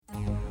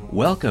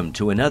Welcome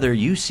to another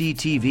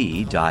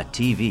UCTV.tv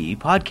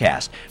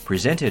podcast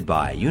presented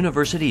by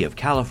University of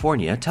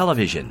California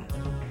Television.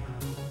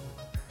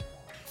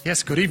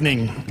 Yes, good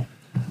evening.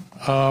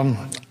 I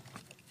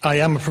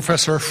am a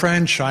professor of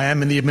French. I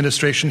am in the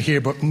administration here,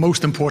 but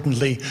most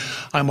importantly,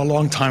 I'm a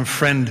longtime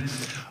friend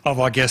of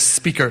our guest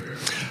speaker.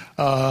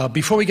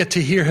 Before we get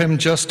to hear him,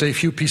 just a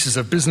few pieces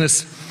of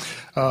business.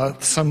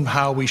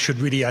 Somehow we should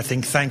really, I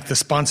think, thank the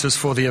sponsors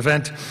for the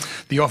event,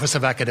 the Office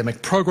of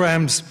Academic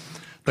Programs,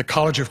 the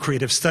College of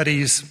Creative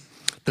Studies,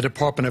 the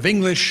Department of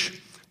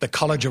English, the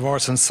College of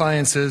Arts and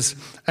Sciences,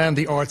 and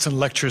the Arts and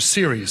Lectures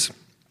series.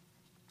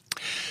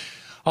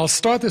 I'll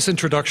start this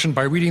introduction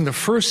by reading the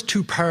first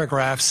two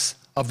paragraphs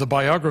of the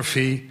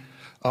biography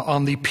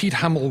on the Pete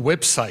Hamill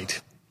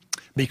website,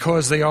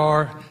 because they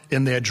are,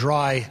 in their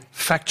dry,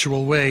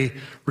 factual way,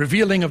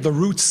 revealing of the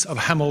roots of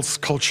Hamill's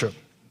culture.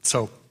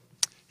 So,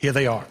 here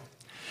they are.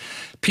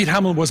 Pete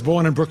Hamill was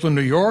born in Brooklyn,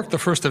 New York, the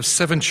first of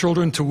 7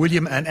 children to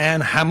William and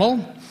Anne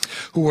Hamill,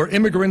 who were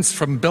immigrants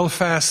from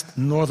Belfast,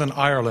 Northern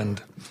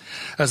Ireland.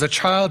 As a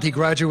child, he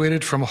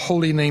graduated from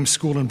Holy Name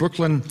School in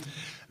Brooklyn,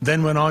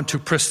 then went on to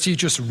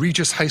prestigious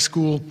Regis High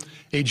School,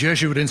 a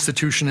Jesuit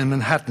institution in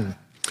Manhattan.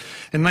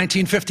 In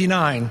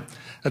 1959,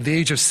 at the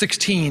age of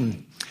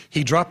 16,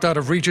 he dropped out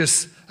of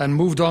Regis and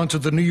moved on to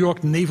the New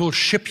York Naval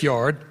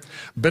Shipyard,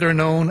 better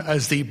known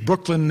as the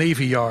Brooklyn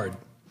Navy Yard.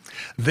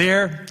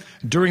 There,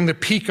 during the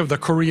peak of the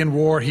Korean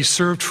War, he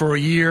served for a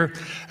year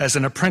as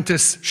an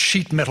apprentice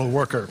sheet metal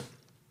worker.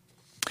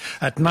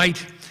 At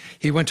night,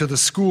 he went to the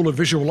School of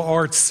Visual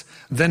Arts,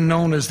 then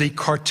known as the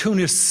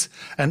Cartoonists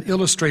and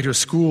Illustrators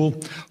School,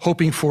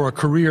 hoping for a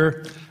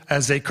career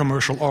as a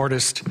commercial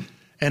artist.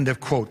 End of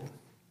quote.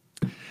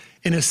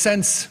 In a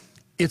sense,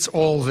 it's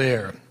all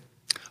there.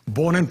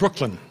 Born in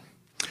Brooklyn.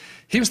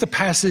 Here's the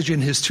passage in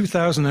his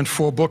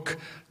 2004 book,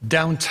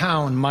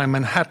 Downtown, My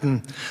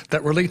Manhattan,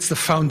 that relates the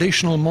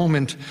foundational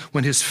moment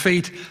when his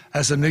fate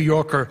as a New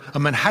Yorker, a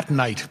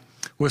Manhattanite,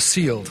 was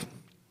sealed.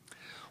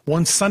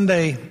 One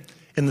Sunday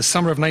in the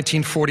summer of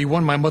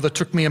 1941, my mother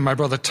took me and my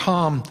brother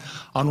Tom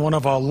on one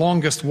of our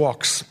longest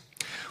walks.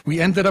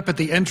 We ended up at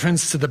the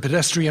entrance to the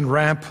pedestrian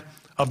ramp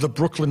of the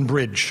Brooklyn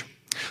Bridge.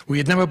 We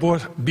had never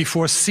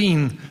before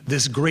seen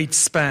this great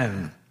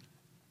span.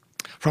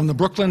 From the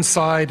Brooklyn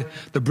side,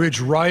 the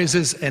bridge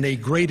rises in a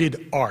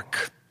graded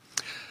arc.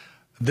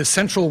 The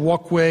central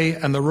walkway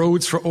and the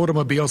roads for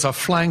automobiles are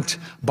flanked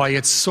by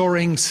its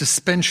soaring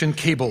suspension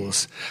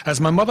cables.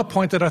 As my mother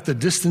pointed out the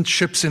distant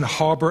ships in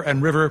harbor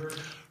and river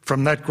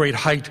from that great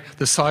height,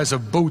 the size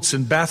of boats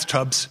and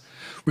bathtubs,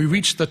 we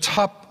reached the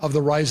top of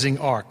the rising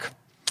arc.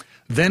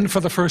 Then,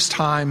 for the first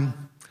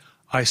time,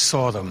 I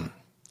saw them.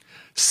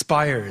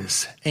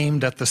 Spires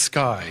aimed at the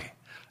sky,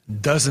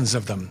 dozens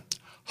of them,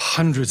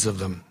 hundreds of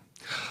them,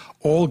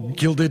 all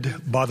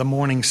gilded by the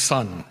morning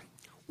sun.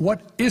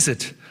 What is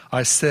it?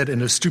 I said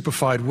in a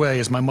stupefied way,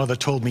 as my mother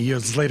told me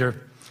years later.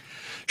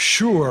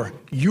 Sure,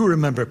 you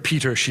remember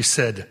Peter, she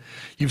said.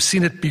 You've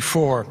seen it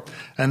before.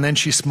 And then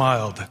she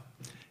smiled.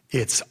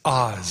 It's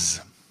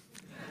Oz.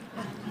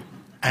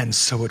 And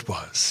so it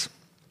was.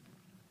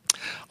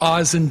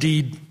 Oz,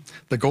 indeed,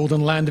 the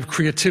golden land of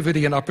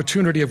creativity and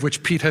opportunity of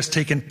which Pete has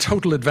taken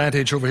total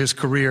advantage over his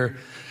career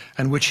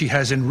and which he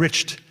has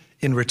enriched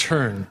in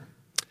return.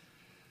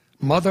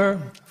 Mother,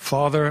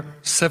 father,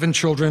 7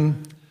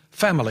 children,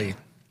 family.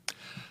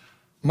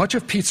 Much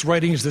of Pete's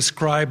writings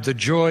describe the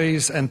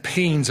joys and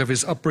pains of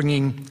his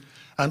upbringing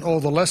and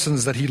all the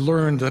lessons that he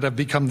learned that have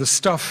become the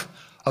stuff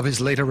of his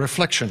later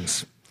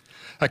reflections.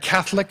 A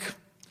Catholic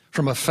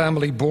from a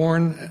family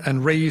born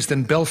and raised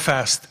in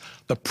Belfast,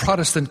 the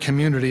Protestant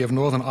community of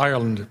Northern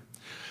Ireland.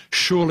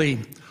 Surely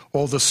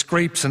all the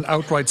scrapes and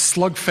outright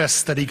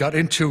slugfests that he got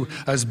into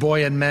as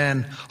boy and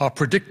man are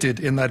predicted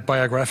in that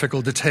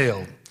biographical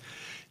detail.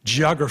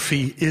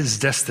 Geography is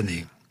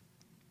destiny.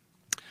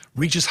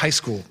 Regis High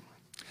School,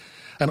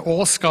 an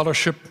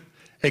all-scholarship,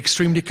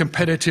 extremely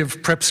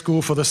competitive prep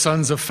school for the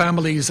sons of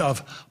families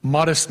of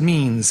modest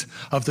means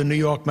of the New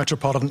York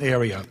metropolitan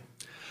area.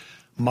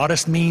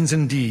 Modest means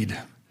indeed.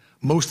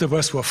 Most of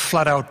us were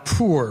flat out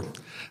poor,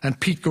 and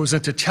Pete goes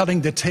into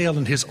telling detail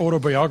in his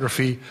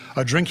autobiography,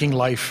 A Drinking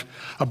Life,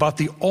 about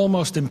the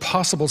almost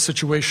impossible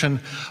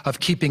situation of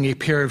keeping a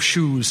pair of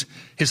shoes,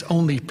 his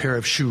only pair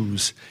of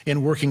shoes,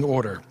 in working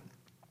order.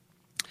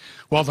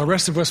 While the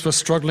rest of us were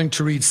struggling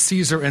to read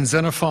Caesar and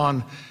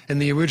Xenophon in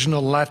the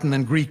original Latin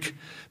and Greek,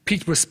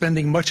 Pete was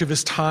spending much of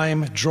his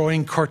time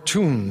drawing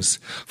cartoons,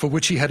 for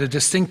which he had a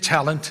distinct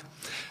talent,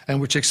 and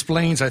which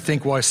explains, I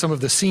think, why some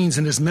of the scenes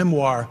in his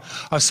memoir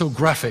are so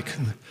graphic.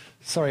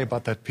 Sorry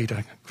about that, Pete,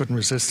 I couldn't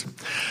resist.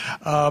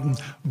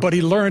 But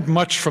he learned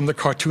much from the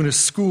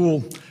cartoonist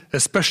school,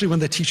 especially when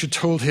the teacher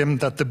told him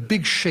that the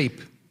big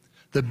shape,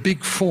 the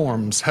big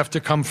forms have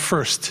to come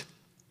first.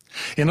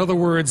 In other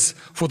words,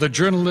 for the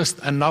journalist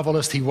and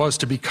novelist he was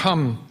to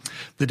become,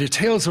 the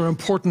details are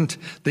important,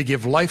 they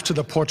give life to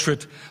the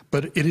portrait,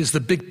 but it is the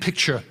big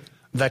picture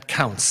that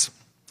counts.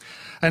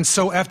 And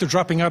so after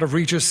dropping out of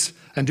Regis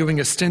and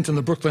doing a stint in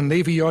the Brooklyn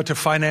Navy Yard to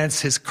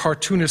finance his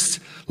cartoonist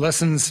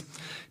lessons,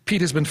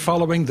 Pete has been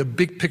following the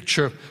big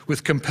picture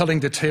with compelling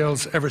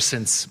details ever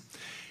since.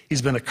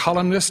 He's been a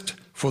columnist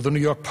for the New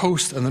York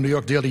Post and the New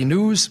York Daily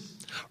News,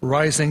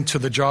 rising to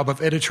the job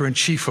of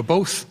editor-in-chief for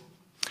both.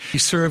 He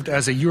served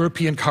as a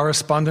European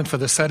correspondent for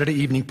the Saturday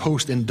Evening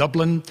Post in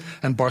Dublin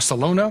and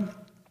Barcelona,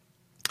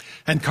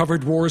 and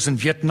covered wars in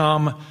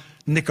Vietnam,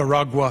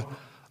 Nicaragua,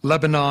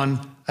 Lebanon,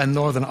 and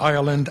Northern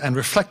Ireland, and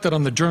reflected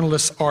on the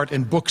journalist's art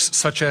in books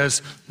such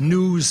as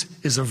News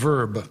is a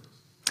Verb.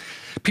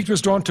 Pete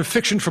was drawn to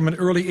fiction from an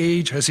early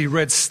age as he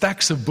read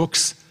stacks of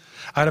books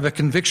out of a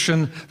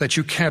conviction that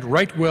you can't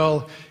write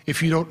well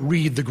if you don't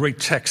read the great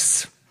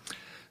texts.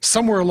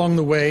 Somewhere along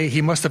the way,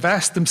 he must have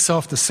asked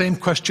himself the same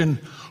question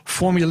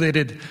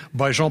formulated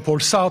by Jean-Paul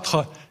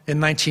Sartre in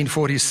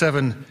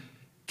 1947,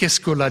 Qu'est-ce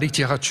que la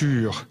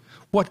littérature?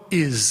 What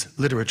is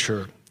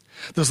literature?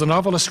 Does the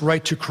novelist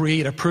write to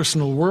create a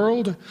personal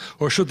world,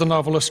 or should the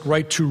novelist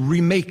write to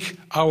remake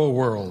our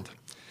world?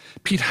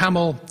 Pete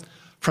Hamill,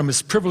 from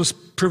his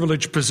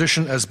privileged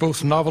position as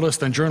both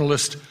novelist and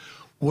journalist,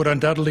 would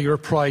undoubtedly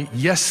reply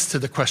yes to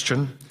the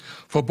question,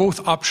 for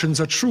both options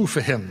are true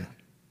for him.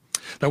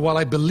 Now, while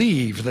I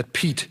believe that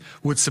Pete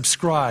would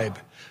subscribe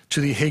to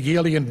the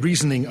Hegelian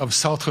reasoning of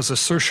Sartre's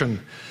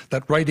assertion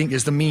that writing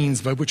is the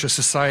means by which a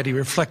society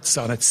reflects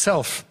on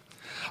itself,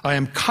 I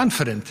am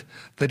confident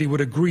that he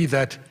would agree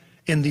that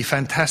in the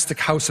fantastic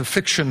house of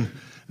fiction,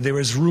 there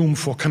is room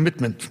for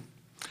commitment.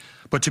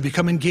 But to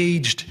become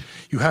engaged,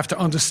 you have to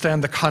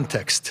understand the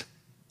context.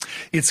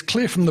 It's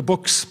clear from the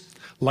books,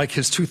 like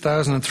his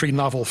 2003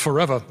 novel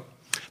Forever,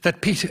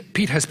 that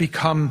Pete has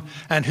become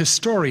an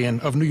historian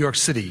of New York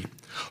City.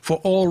 For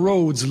all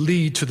roads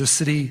lead to the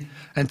city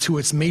and to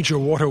its major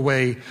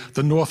waterway,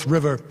 the North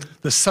River,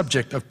 the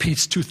subject of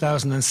Pete's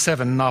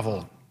 2007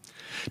 novel.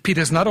 Pete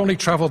has not only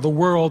traveled the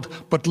world,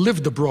 but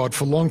lived abroad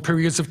for long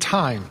periods of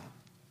time.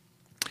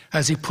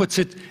 As he puts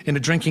it in A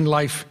Drinking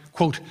Life,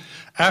 quote,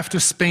 after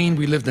Spain,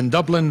 we lived in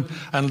Dublin,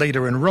 and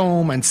later in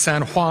Rome, and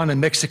San Juan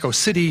and Mexico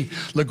City,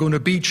 Laguna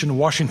Beach and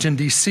Washington,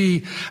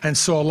 D.C., and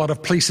saw a lot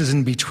of places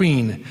in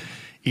between.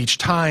 Each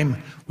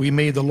time, we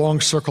made the long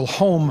circle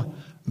home,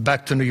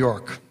 back to New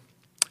York,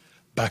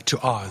 back to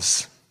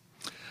Oz,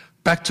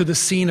 back to the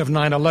scene of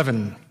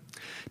 9/11.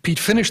 Pete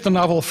finished the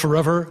novel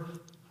Forever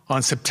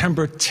on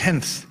September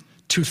 10th,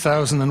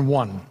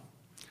 2001,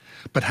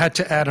 but had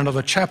to add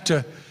another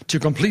chapter to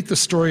complete the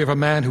story of a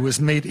man who was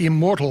made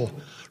immortal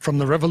from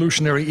the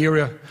Revolutionary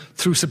era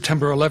through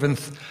September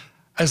 11th,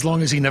 as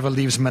long as he never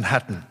leaves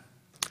Manhattan.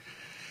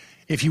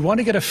 If you want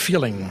to get a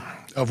feeling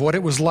of what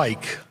it was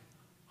like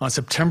on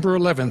September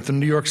 11th in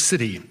New York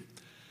City,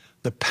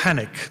 the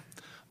panic,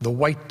 the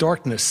white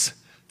darkness,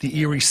 the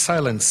eerie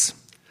silence,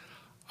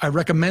 I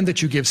recommend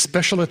that you give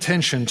special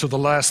attention to the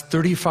last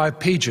 35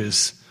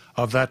 pages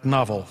of that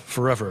novel,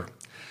 Forever.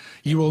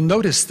 You will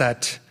notice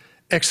that,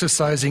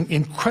 exercising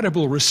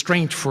incredible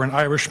restraint for an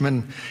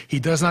Irishman, he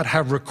does not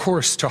have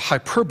recourse to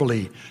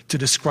hyperbole to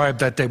describe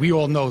that day. We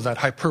all know that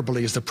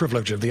hyperbole is the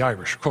privilege of the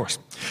Irish, of course.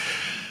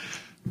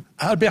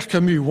 Albert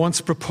Camus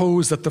once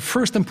proposed that the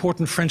first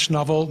important French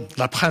novel,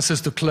 La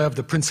Princesse de Clèves,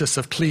 The Princess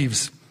of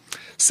Cleves,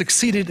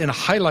 succeeded in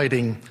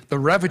highlighting the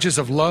ravages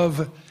of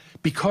love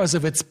because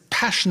of its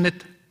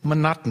passionate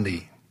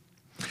monotony.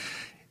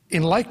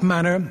 In like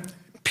manner,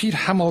 Pete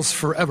Hamill's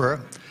Forever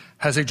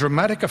has a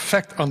dramatic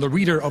effect on the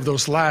reader of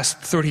those last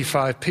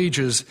 35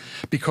 pages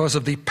because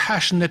of the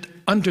passionate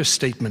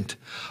understatement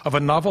of a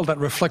novel that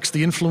reflects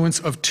the influence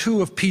of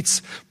two of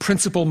Pete's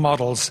principal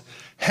models,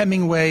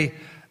 Hemingway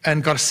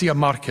and Garcia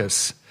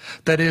Marquez.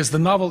 That is, the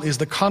novel is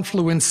the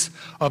confluence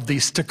of the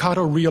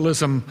staccato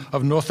realism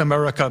of North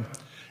America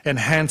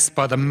enhanced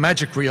by the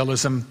magic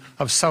realism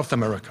of South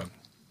America.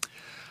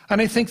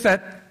 And I think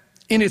that,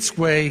 in its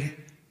way,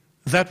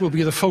 that will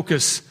be the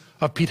focus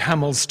of Pete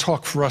Hamill's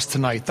talk for us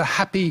tonight, the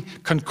happy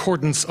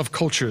concordance of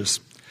cultures.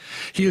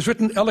 He has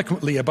written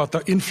eloquently about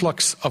the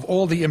influx of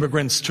all the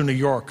immigrants to New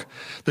York,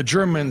 the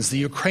Germans, the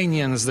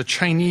Ukrainians, the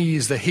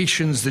Chinese, the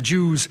Haitians, the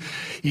Jews,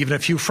 even a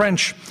few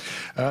French,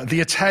 the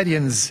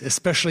Italians,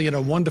 especially in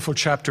a wonderful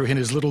chapter in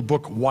his little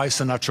book, Why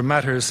Sinatra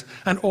Matters,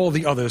 and all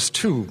the others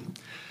too.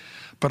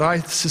 But I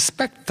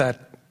suspect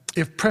that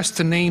if pressed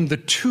to name the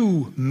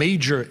two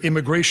major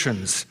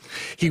immigrations,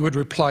 he would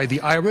reply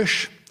the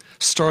Irish,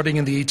 starting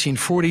in the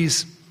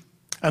 1840s,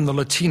 and the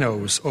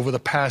Latinos over the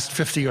past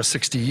 50 or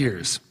 60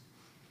 years.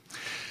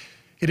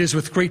 It is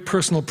with great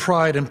personal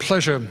pride and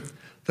pleasure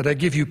that I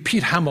give you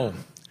Pete Hamill,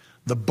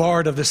 the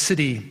bard of the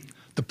city,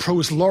 the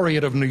prose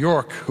laureate of New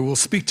York, who will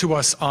speak to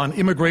us on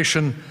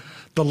immigration,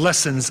 the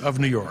lessons of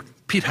New York.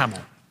 Pete Hamill.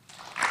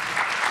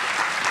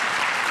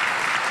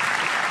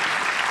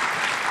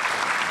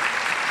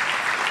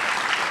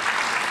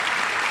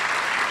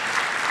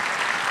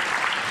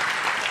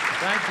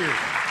 Thank you.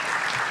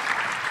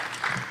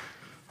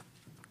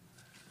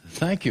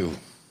 Thank you.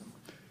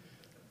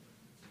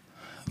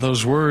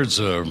 Those words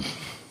are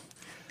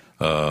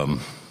a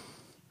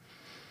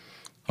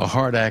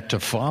hard act to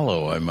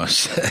follow, I must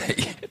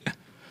say.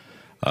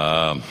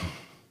 I'm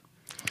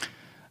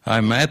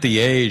at the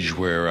age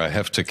where I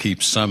have to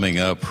keep summing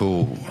up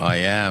who I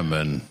am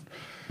and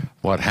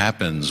what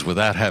happens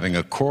without having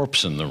a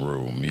corpse in the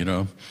room, you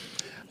know.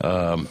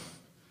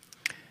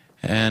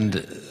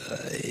 And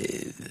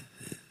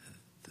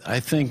I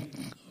think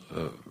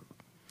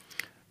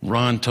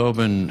Ron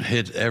Tobin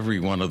hit every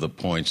one of the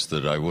points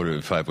that I would have,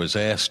 if I was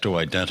asked to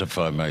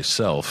identify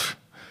myself,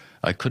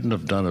 I couldn't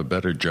have done a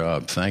better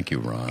job. Thank you,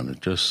 Ron. It's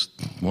just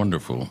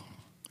wonderful.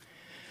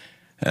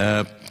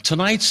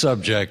 Tonight's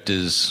subject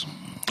is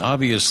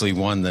obviously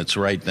one that's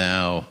right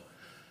now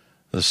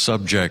the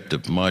subject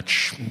of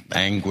much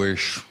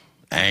anguish,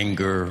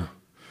 anger,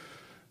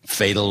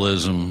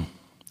 fatalism.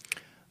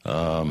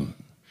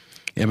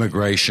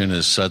 Immigration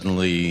is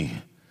suddenly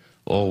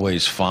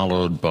always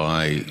followed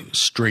by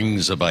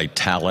strings of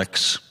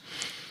italics,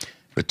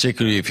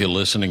 particularly if you're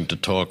listening to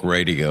talk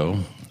radio,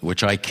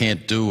 which I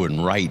can't do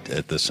and write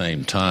at the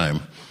same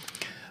time.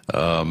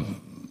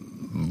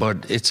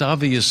 But it's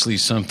obviously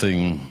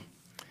something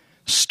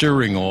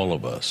stirring all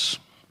of us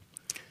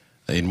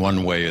in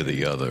one way or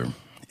the other.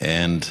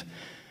 And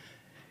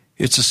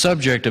it's a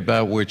subject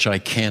about which I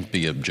can't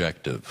be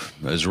objective.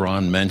 As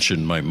Ron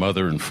mentioned, my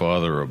mother and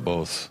father are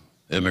both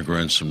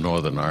immigrants from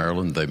Northern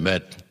Ireland. They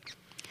met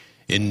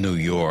in New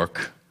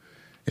York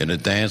in a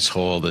dance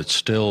hall that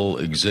still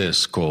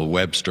exists called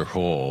Webster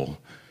Hall,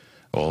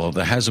 although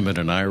there hasn't been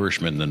an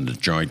Irishman in the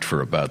joint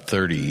for about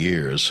 30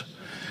 years.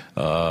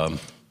 But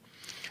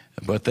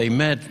they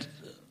met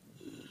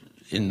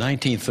in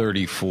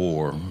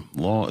 1934,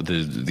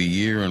 the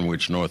year in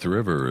which North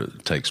River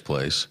takes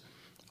place,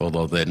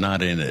 although they're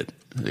not in it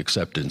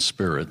except in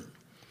spirit.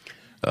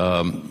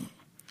 And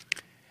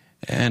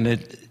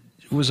it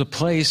was a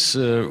place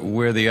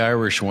where the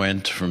Irish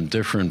went from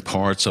different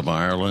parts of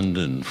Ireland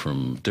and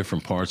from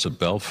different parts of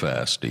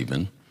Belfast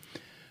even.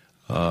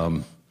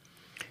 And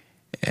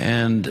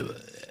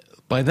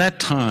by that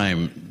time,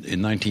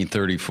 in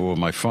 1934,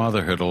 my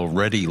father had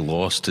already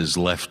lost his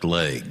left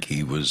leg.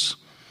 He was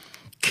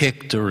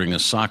kicked during a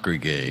soccer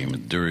game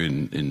in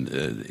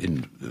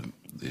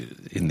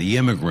the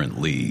immigrant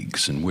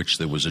leagues, in which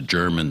there was a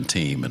German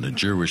team and a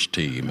Jewish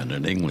team and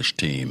an English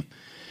team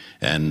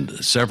and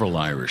several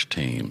Irish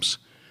teams.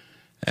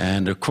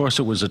 And of course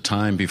it was a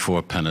time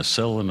before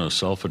penicillin or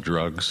sulfa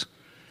drugs,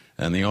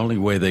 and the only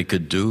way they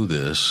could do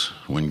this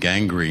when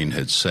gangrene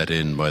had set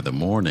in by the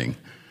morning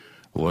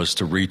was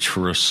to reach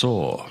for a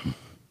saw.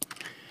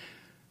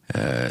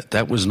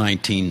 That was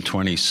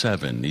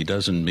 1927. He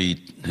doesn't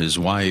meet his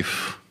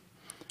wife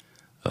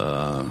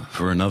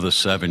for another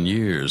 7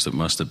 years. That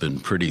must have been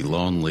pretty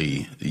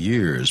lonely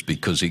years,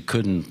 because he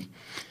couldn't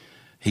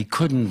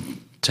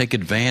take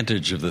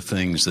advantage of the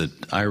things that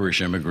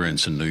Irish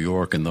immigrants in New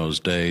York in those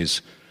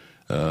days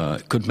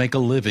could make a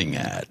living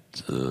at,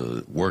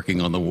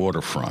 working on the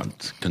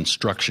waterfront,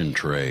 construction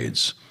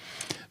trades,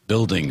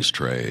 buildings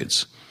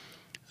trades.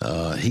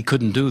 He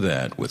couldn't do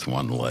that with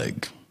one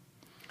leg.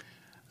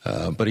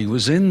 But he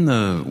was in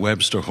the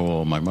Webster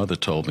Hall, my mother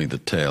told me the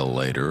tale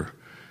later,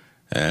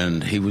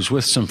 and he was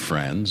with some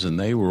friends, and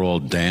they were all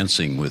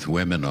dancing with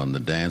women on the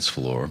dance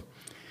floor.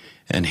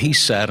 And he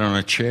sat on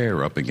a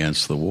chair up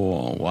against the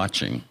wall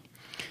watching.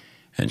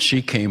 And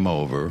she came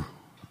over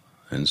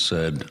and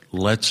said,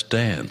 "Let's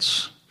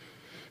dance."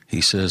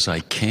 He says, "I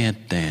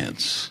can't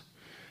dance."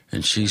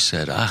 And she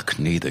said, "Ach,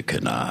 neither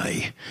can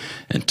I,"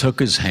 and took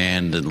his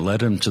hand and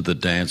led him to the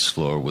dance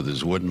floor with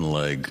his wooden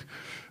leg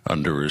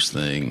under his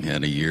thing,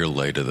 and a year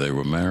later they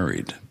were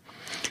married.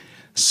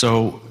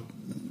 So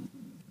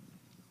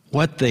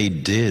what they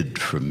did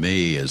for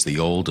me as the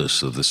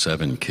oldest of the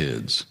 7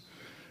 kids,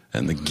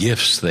 and the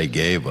gifts they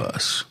gave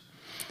us,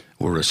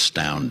 were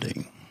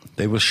astounding.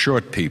 They were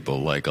short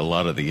people, like a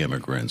lot of the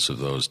immigrants of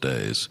those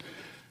days.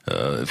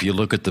 If you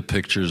look at the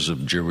pictures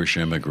of Jewish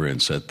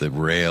immigrants at the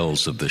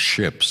rails of the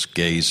ships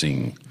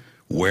gazing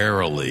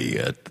warily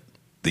at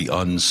the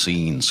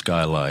unseen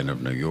skyline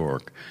of New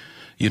York,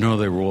 you know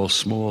they were all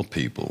small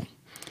people.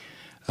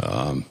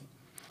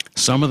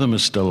 Some of them are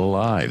still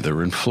alive.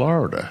 They're in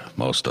Florida,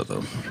 most of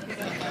them.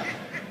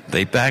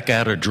 They back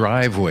out of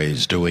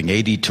driveways doing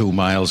 82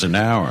 miles an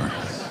hour,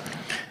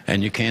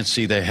 and you can't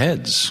see their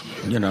heads.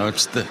 You know,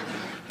 it's the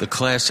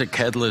classic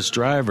headless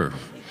driver.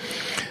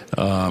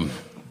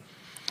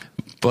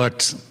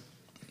 But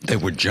they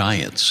were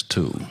giants,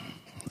 too.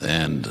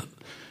 And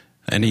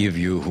any of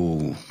you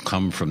who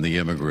come from the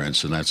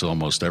immigrants, and that's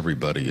almost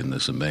everybody in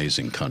this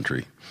amazing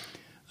country,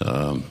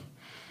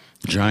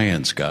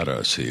 giants got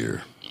us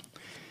here.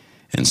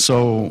 And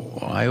so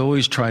I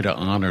always try to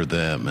honor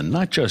them, and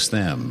not just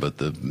them, but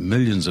the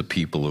millions of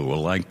people who were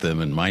like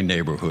them. In my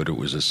neighborhood, it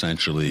was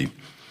essentially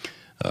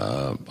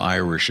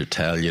Irish,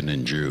 Italian,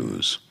 and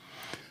Jews.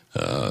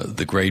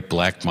 The great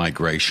black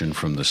migration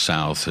from the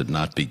South had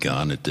not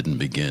begun. It didn't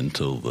begin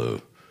till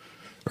the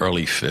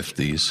early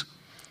 50s.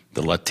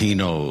 The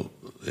Latino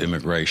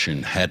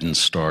immigration hadn't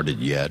started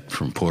yet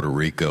from Puerto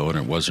Rico, and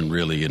it wasn't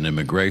really an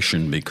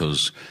immigration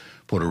because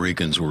Puerto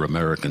Ricans were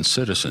American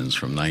citizens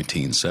from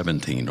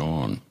 1917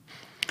 on.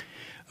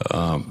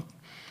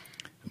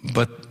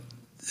 But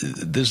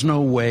there's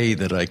no way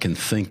that I can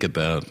think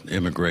about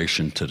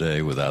immigration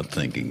today without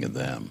thinking of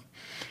them.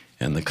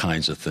 and the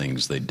kinds of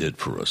things they did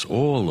for us,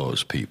 all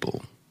those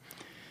people.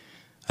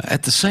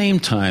 At the same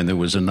time, there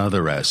was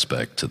another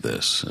aspect to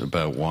this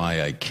about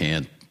why I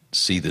can't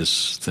see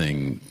this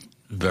thing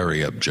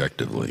very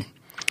objectively.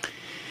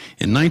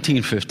 In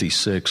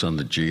 1956, on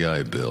the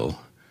GI Bill,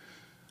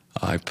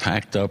 I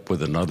packed up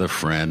with another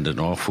friend and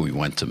off we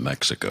went to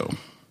Mexico.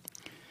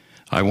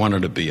 I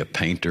wanted to be a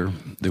painter.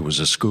 There was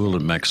a school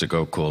in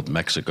Mexico called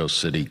Mexico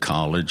City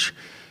College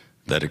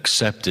that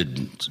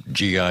accepted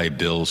GI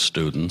Bill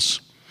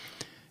students.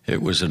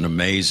 It was an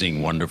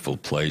amazing, wonderful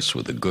place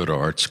with a good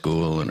art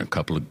school and a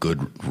couple of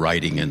good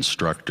writing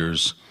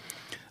instructors.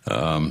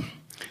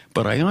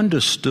 But I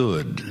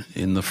understood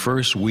in the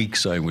first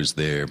weeks I was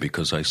there,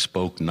 because I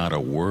spoke not a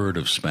word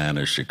of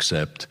Spanish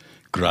except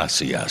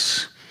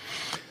gracias.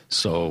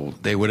 So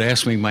they would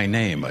ask me my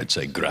name, I'd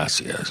say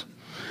gracias.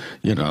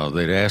 You know,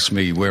 they'd ask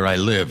me where I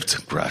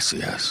lived,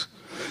 gracias.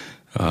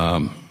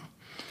 And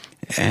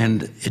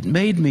it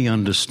made me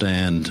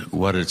understand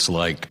what it's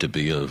like to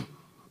be an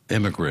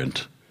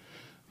immigrant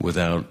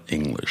without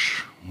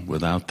English,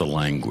 without the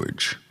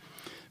language.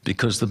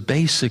 Because the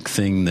basic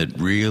thing that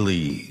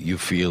really you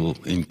feel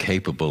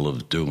incapable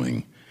of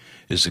doing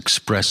is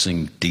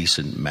expressing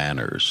decent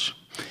manners.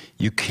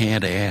 You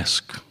can't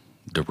ask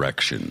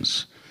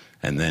directions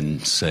and then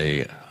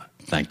say,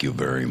 thank you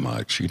very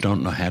much. You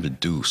don't know how to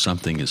do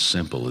something as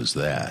simple as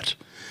that.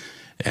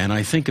 And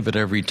I think of it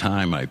every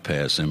time I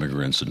pass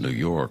immigrants in New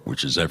York,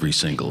 which is every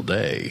single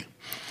day,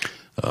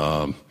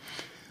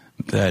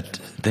 that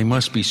they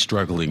must be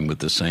struggling with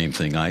the same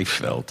thing I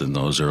felt in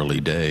those early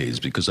days,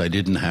 because I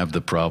didn't have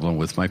the problem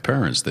with my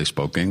parents. They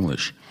spoke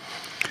English.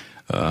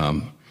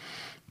 And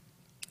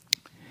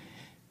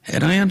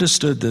I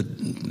understood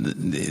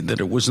that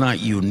it was not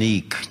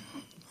unique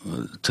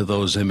to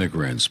those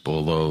immigrants,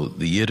 although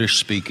the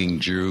Yiddish-speaking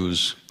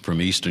Jews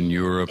from Eastern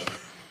Europe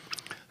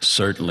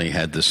certainly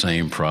had the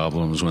same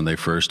problems when they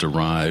first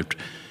arrived.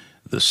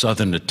 The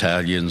southern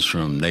Italians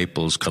from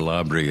Naples,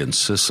 Calabria, and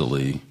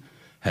Sicily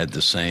had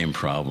the same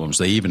problems.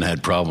 They even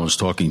had problems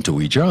talking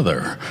to each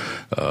other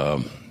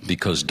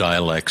because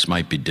dialects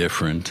might be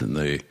different and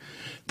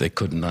they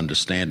couldn't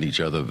understand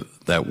each other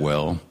that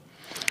well.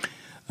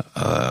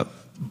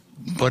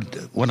 But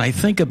when I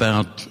think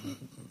about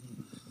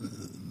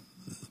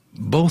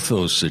both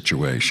those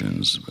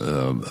situations,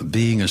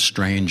 being a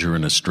stranger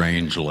in a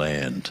strange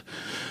land,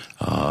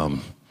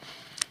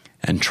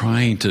 and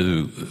trying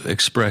to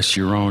express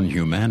your own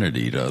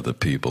humanity to other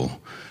people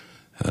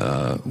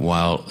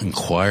while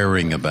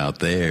inquiring about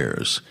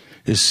theirs,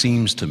 it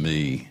seems to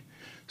me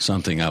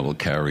something I will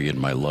carry in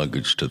my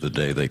luggage to the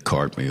day they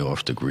cart me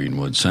off to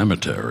Greenwood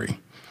Cemetery.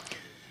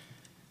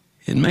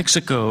 In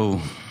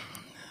Mexico,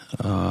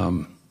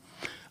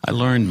 I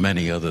learned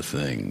many other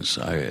things.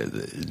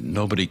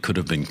 Nobody could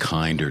have been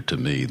kinder to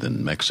me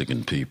than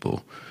Mexican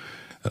people.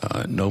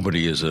 No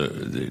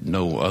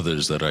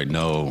others that I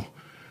know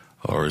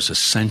are as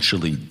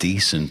essentially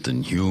decent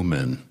and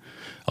human,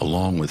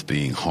 along with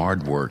being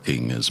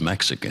hardworking, as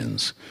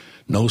Mexicans.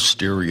 No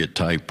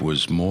stereotype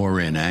was more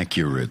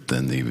inaccurate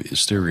than the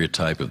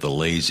stereotype of the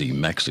lazy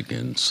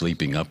Mexican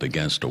sleeping up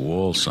against a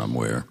wall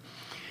somewhere.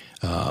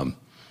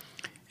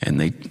 And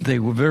they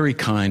were very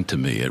kind to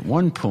me. At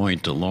one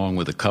point, along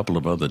with a couple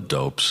of other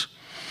dopes,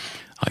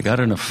 I got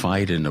in a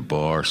fight in a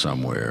bar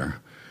somewhere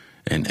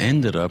and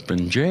ended up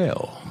in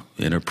jail,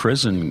 in a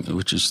prison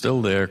which is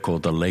still there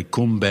called the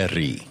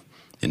Lecumberri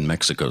in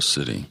Mexico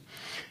City.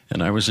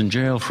 And I was in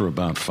jail for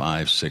about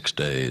 5-6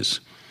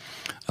 days.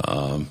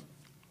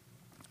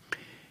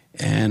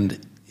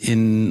 And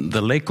in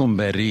the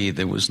Lecumberri,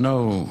 there was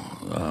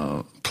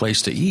no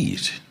place to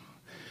eat.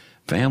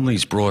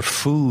 Families brought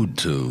food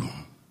to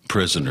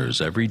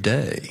prisoners every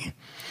day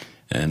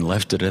and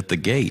left it at the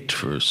gate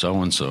for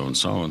so-and-so and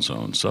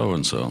so-and-so and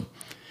so-and-so.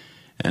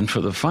 And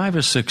for the 5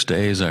 or 6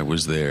 days I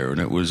was there,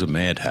 and it was a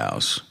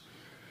madhouse,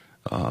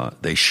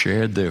 they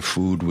shared their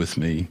food with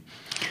me.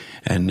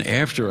 And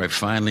after I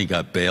finally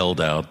got bailed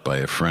out by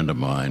a friend of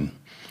mine,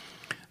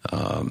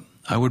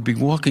 I would be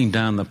walking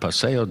down the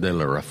Paseo de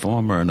la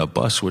Reforma, and a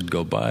bus would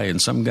go by,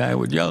 and some guy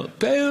would yell,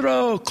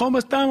 "Pedro,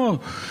 ¿cómo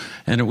estamos?"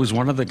 And it was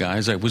one of the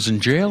guys I was in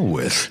jail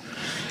with.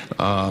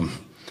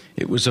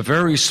 It was a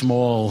very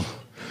small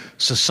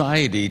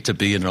society to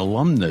be an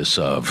alumnus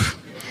of.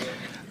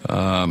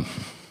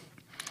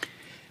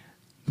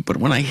 But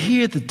when I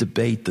hear the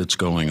debate that's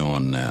going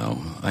on now,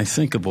 I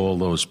think of all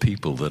those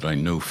people that I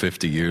knew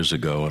 50 years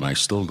ago, and I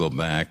still go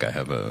back.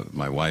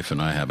 My wife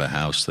and I have a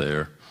house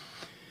there,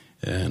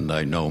 and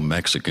I know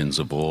Mexicans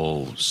of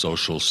all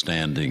social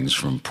standings,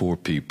 from poor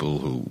people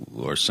who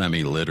are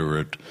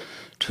semi-literate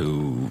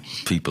to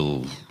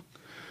people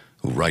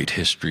who write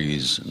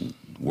histories and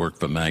work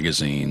for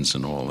magazines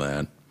and all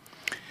that.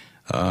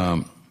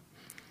 I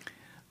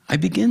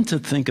begin to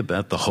think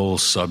about the whole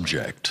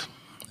subject.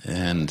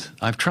 And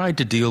I've tried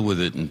to deal with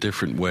it in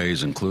different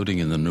ways, including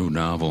in the new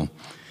novel.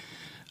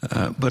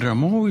 But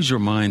I'm always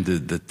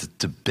reminded that the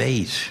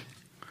debate,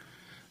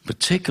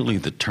 particularly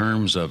the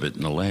terms of it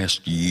in the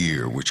last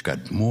year, which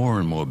got more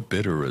and more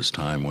bitter as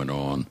time went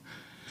on,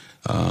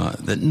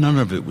 that none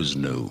of it was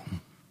new.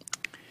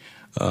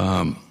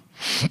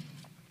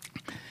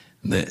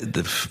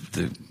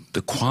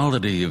 The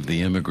quality of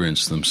the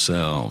immigrants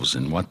themselves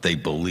and what they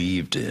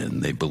believed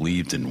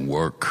in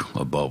work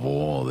above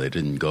all. They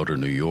didn't go to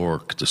New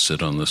York to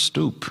sit on the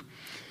stoop,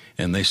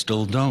 and they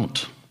still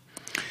don't.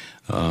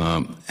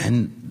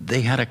 And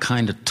they had a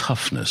kind of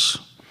toughness.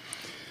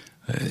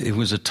 It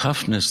was a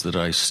toughness that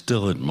I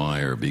still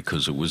admire,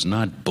 because it was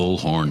not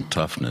bullhorn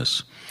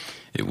toughness.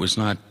 It was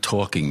not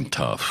talking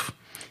tough.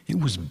 It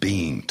was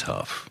being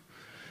tough.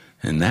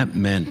 And that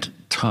meant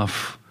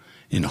tough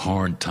in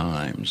hard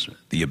times,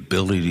 the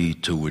ability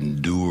to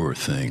endure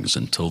things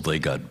until they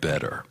got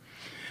better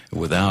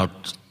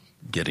without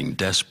getting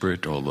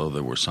desperate, although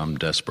there were some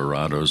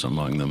desperados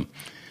among them,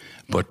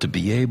 but to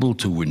be able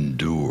to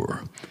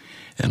endure.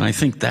 And I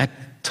think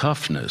that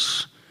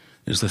toughness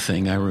is the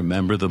thing I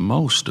remember the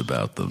most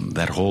about them,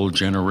 that whole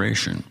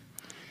generation.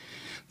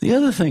 The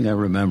other thing I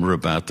remember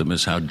about them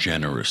is how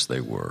generous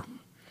they were.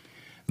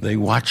 They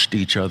watched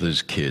each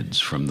other's kids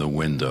from the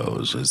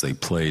windows as they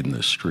played in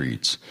the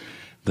streets.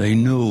 They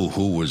knew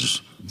who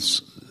was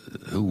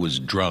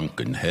drunk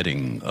and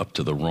heading up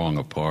to the wrong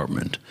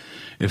apartment.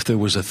 If there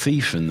was a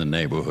thief in the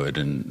neighborhood,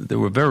 and there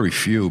were very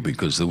few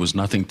because there was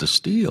nothing to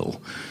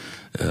steal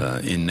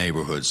in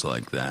neighborhoods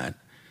like that,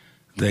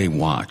 they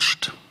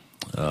watched.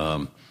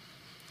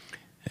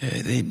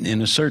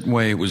 In a certain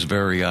way, it was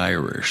very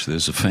Irish.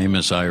 There's a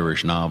famous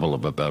Irish novel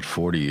of about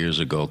 40 years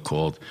ago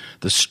called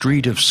The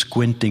Street of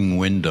Squinting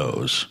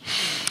Windows.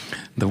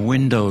 The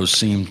windows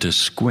seemed to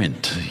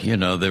squint. You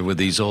know, there were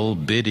these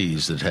old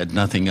biddies that had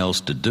nothing else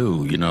to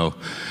do. You know,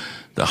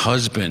 the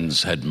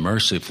husbands had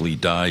mercifully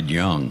died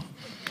young.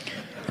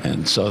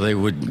 And so they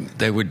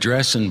would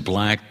dress in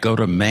black, go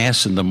to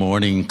Mass in the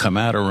morning, come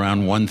out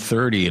around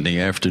 1:30 in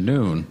the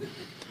afternoon,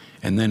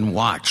 and then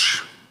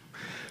watch,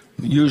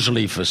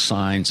 usually for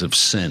signs of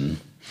sin,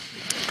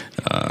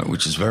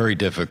 which is very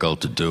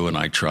difficult to do, and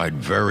I tried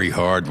very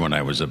hard when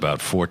I was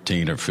about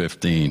 14 or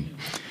 15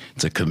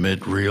 to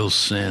commit real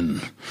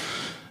sin.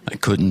 I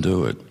couldn't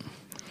do it.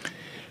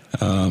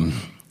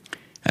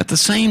 At the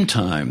same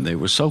time, they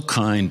were so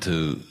kind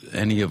to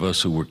any of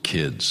us who were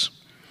kids.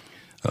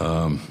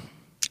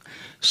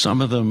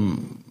 Some of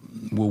them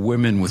were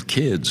women with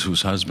kids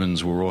whose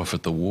husbands were off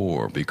at the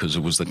war, because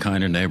it was the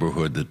kind of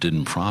neighborhood that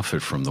didn't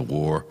profit from the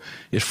war.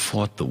 It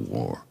fought the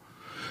war.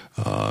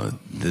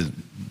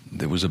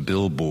 There was a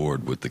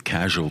billboard with the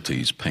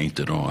casualties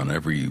painted on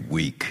every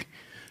week.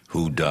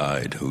 Who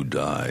died, who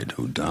died,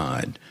 who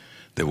died.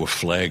 There were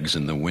flags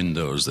in the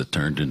windows that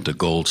turned into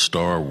gold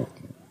star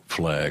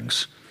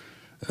flags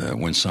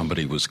when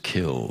somebody was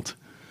killed.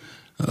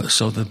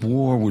 So the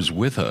war was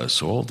with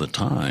us all the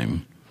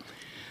time.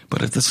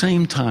 But at the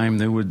same time,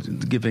 they were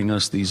giving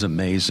us these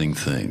amazing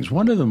things.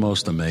 One of the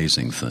most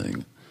amazing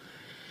things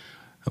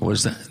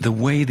was the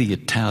way the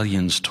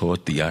Italians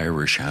taught the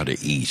Irish how to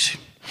eat.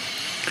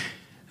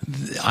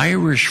 The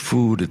Irish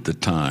food at the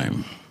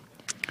time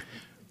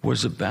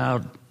was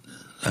about,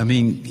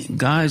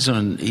 guys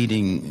on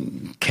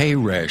eating C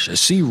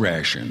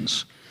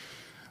rations,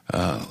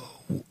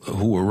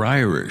 who were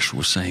Irish,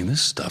 were saying,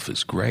 this stuff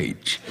is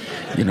great,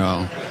 you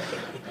know.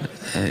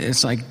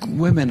 It's like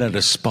women at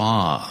a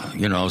spa,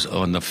 you know,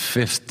 on the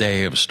 5th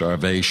day of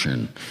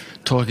starvation,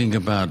 talking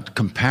about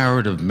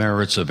comparative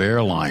merits of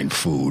airline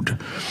food.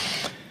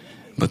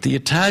 But the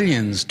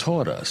Italians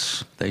taught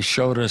us. They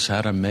showed us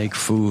how to make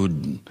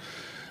food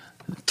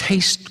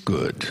taste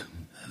good.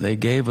 They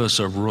gave us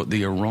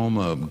the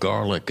aroma of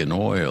garlic and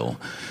oil.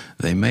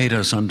 They made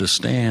us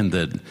understand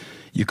that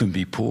you can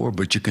be poor,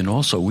 but you can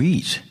also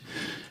eat.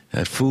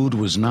 That food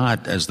was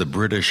not, as the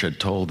British had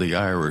told the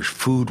Irish,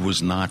 food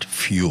was not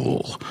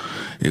fuel.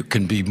 It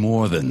can be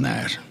more than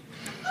that.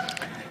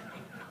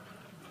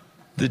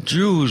 The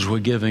Jews were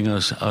giving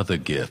us other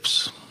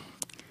gifts.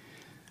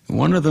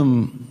 One of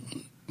them,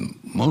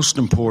 most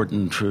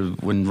important,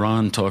 when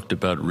Ron talked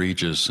about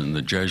Regis and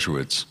the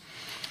Jesuits,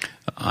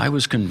 I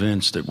was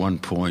convinced at one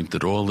point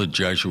that all the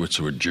Jesuits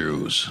were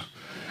Jews,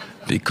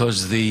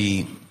 because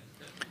the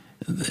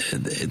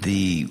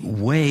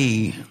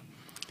way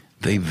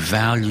they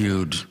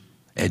valued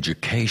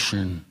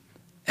education,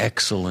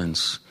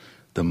 excellence,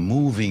 the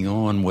moving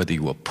on, whether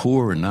you were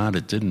poor or not,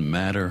 it didn't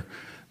matter,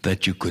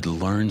 that you could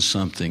learn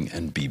something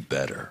and be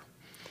better.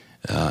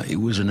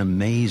 It was an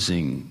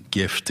amazing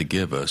gift to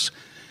give us.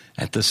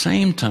 At the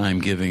same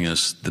time, giving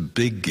us the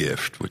big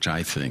gift, which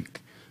I think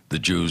the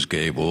Jews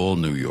gave all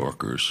New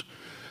Yorkers,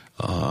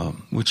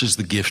 which is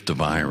the gift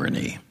of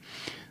irony.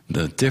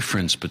 The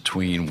difference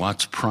between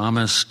what's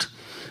promised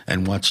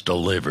and what's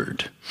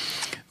delivered,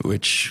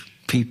 which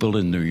people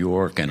in New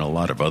York and a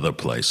lot of other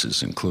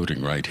places,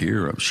 including right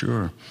here, I'm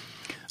sure,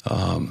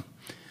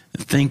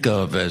 think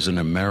of as an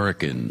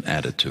American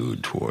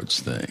attitude towards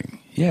things.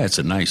 Yeah, it's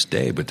a nice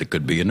day, but there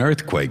could be an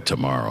earthquake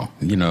tomorrow,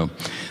 you know,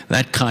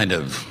 that kind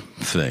of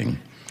thing.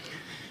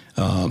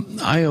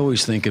 I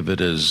always think of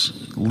it as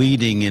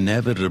leading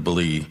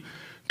inevitably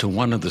to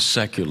one of the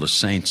secular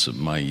saints of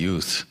my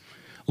youth,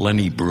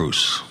 Lenny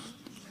Bruce.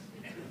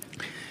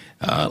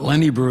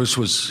 Lenny Bruce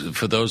was,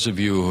 for those of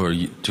you who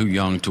are too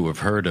young to have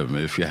heard him,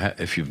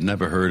 if you've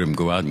never heard him,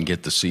 go out and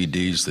get the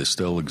CDs. They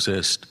still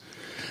exist.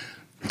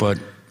 But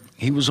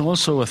he was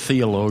also a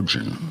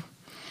theologian.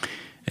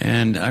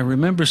 And I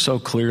remember so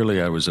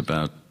clearly, I was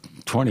about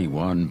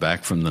 21,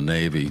 back from the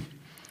Navy,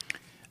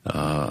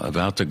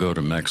 about to go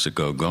to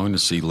Mexico, going to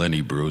see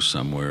Lenny Bruce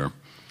somewhere.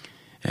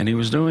 And he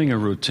was doing a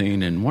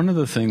routine, and one of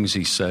the things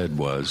he said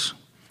was,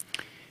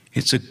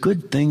 "It's a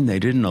good thing they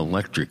didn't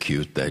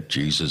electrocute that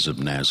Jesus of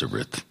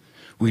Nazareth.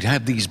 We'd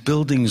have these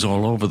buildings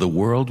all over the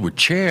world with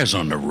chairs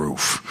on the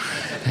roof."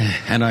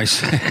 And I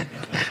said,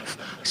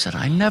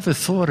 I never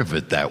thought of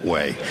it that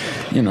way,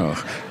 you know.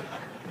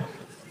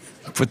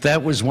 But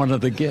that was one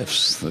of the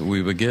gifts that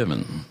we were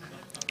given.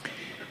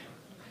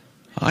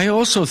 I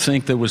also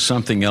think there was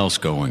something else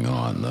going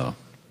on, though.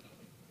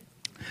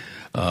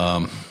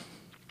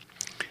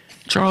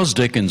 Charles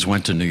Dickens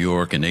went to New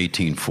York in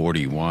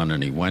 1841,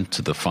 and he went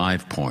to the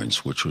Five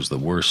Points, which was the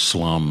worst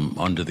slum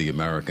under the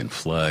American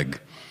flag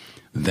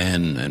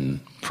then and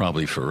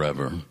probably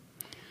forever.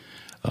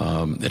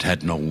 It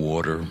had no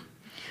water.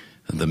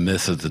 The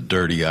myth of the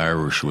dirty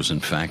Irish was in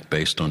fact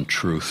based on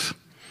truth.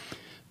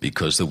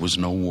 Because there was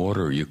no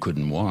water, you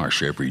couldn't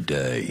wash every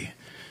day.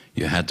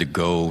 You had to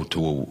go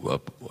to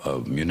a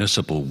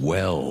municipal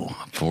well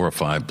 4 or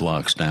 5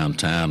 blocks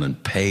downtown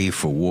and pay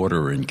for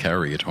water and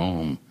carry it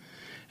home.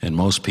 And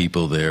most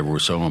people there were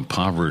so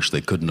impoverished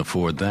they couldn't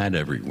afford that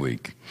every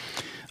week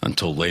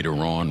until later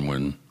on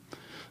when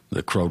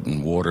the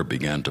Croton water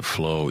began to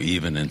flow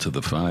even into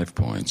the Five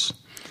Points.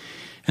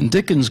 And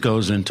Dickens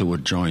goes into a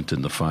joint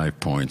in the Five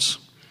Points,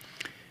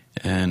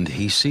 and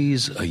he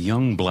sees a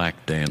young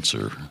black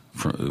dancer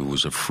who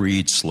was a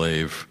freed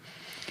slave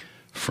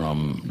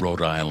from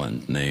Rhode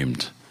Island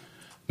named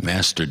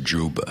Master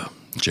Juba,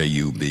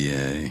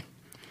 J-U-B-A.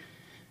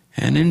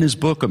 And in his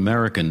book,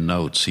 American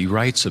Notes, he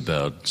writes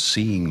about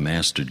seeing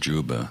Master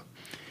Juba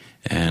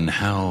and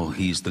how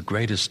he's the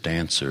greatest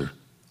dancer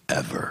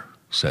ever,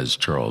 says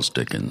Charles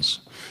Dickens,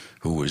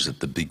 who was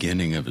at the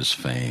beginning of his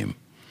fame.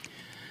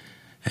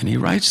 And he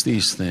writes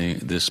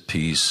this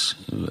piece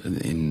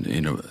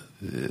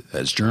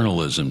as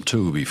journalism,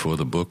 too, before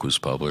the book was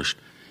published.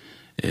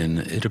 And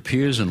it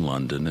appears in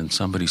London, and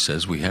somebody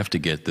says, "We have to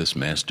get this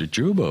Master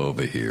Juba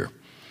over here."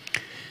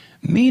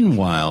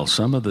 Meanwhile,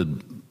 some of the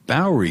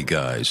Bowery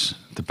guys,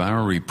 the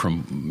Bowery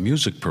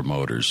music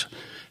promoters,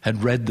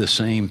 had read the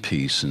same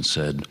piece and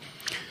said,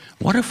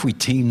 "What if we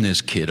team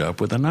this kid up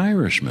with an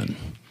Irishman?"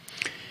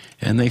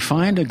 And they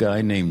find a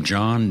guy named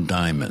John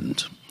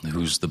Diamond,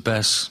 who's the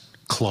best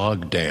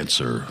clog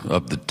dancer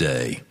of the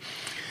day.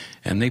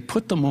 And they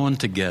put them on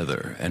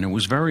together, and it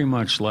was very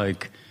much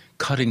like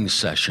cutting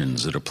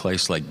sessions at a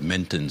place like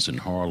Minton's in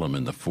Harlem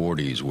in the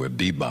 40s where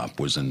bebop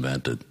was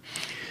invented.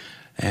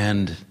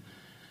 And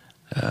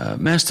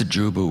Master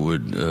Juba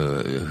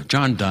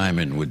John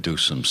Diamond would do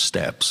some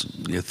steps.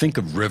 You think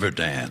of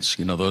Riverdance,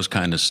 those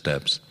kind of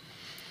steps.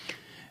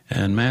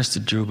 And Master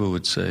Juba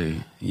would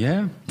say,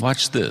 "Yeah,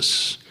 watch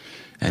this."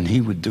 And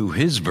he would do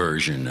his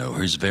version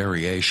or his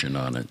variation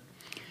on it.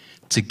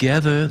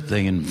 Together,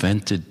 they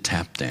invented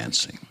tap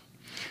dancing.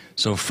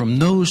 So from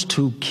those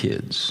two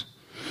kids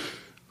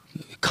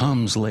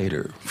comes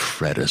later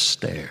Fred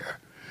Astaire,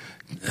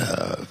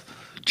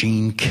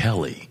 Gene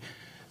Kelly,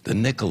 the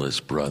Nicholas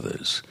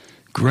brothers,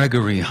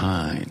 Gregory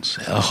Hines,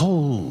 a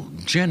whole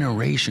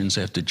generations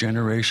after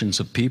generations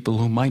of people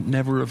who might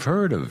never have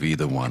heard of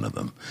either one of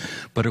them.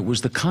 But it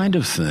was the kind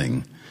of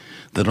thing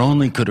that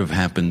only could have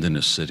happened in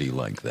a city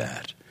like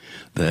that.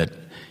 That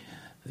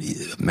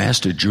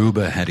Master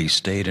Juba, had he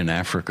stayed in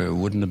Africa,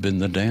 wouldn't have been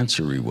the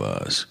dancer he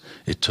was.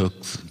 It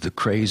took the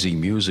crazy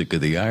music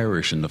of the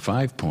Irish and the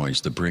Five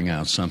Points to bring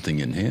out something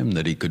in him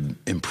that he could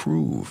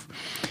improve.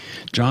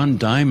 John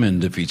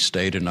Diamond, if he'd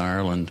stayed in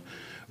Ireland,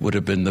 would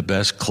have been the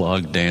best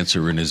clog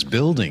dancer in his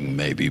building,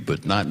 maybe,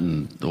 but not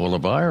in all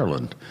of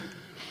Ireland.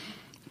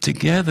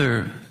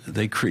 Together,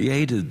 they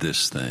created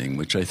this thing,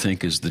 which I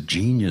think is the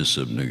genius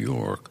of New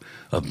York,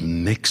 of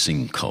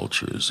mixing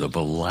cultures, of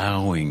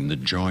allowing the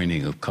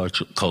joining of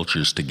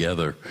cultures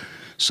together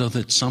so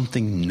that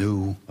something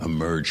new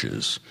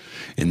emerges.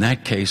 In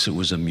that case, it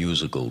was a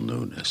musical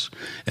newness.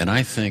 And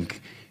I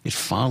think it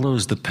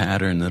follows the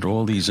pattern that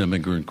all these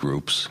immigrant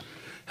groups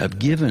have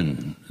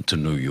given to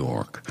New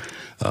York.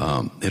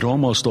 It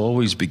almost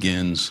always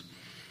begins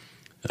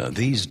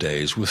these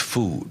days with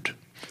food.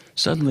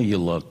 Suddenly you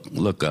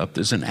look up,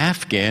 there's an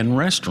Afghan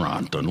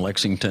restaurant on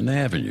Lexington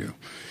Avenue.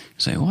 You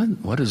say,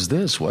 what is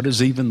this? What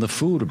is even the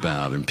food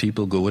about? And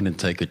people go in and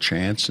take a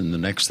chance, and the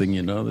next thing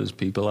you know, there's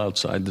people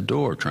outside the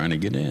door trying to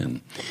get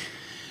in.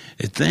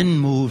 It then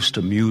moves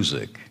to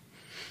music,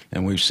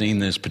 and we've seen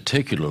this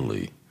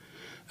particularly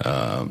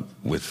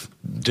with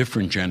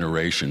different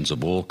generations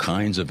of all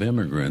kinds of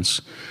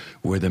immigrants,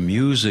 where the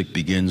music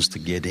begins to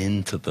get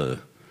into the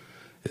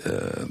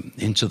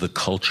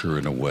culture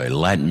in a way.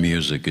 Latin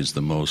music is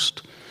the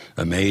most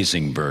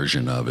amazing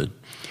version of it.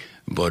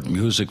 But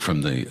music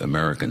from the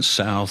American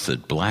South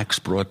that blacks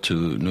brought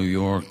to New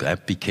York,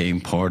 that became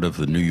part of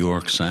the New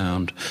York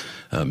sound.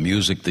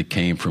 Music that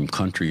came from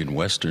country and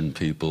Western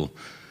people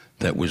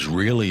that was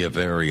really a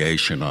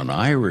variation on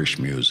Irish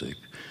music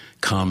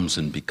comes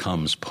and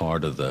becomes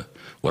part of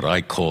what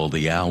I call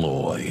the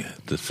alloy,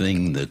 the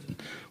thing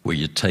where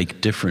you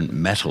take different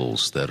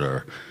metals that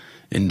are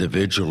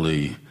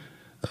individually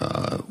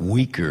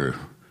weaker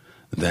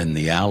than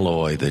the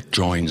alloy that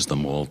joins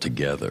them all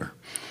together.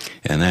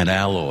 And that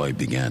alloy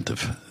began to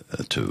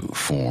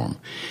form.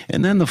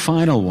 And then the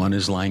final one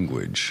is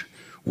language.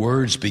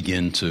 Words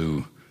begin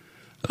to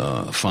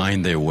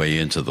find their way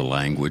into the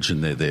language,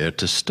 and they're there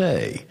to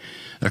stay.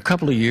 A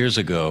couple of years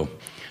ago,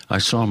 I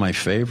saw my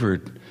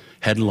favorite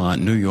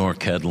headline, New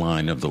York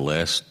headline of the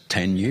last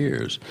 10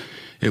 years.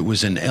 It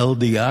was in El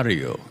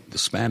Diario, the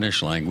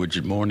Spanish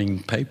language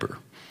morning paper.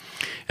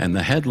 And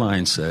the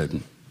headline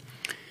said,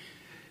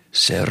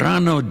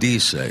 Serrano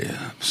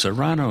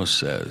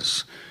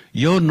says,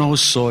 yo no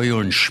soy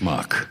un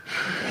schmuck.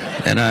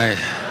 And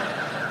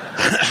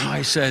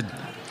I said,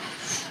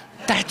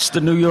 that's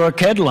the New York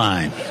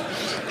headline.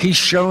 He's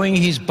showing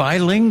he's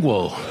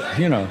bilingual,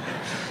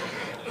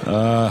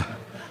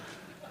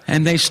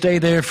 and they stay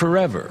there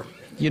forever.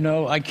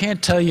 I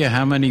can't tell you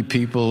how many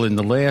people in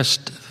the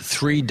last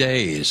 3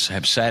 days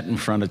have sat in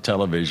front of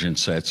television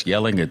sets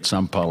yelling at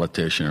some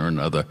politician or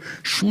another,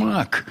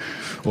 schmuck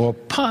or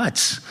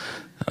putz.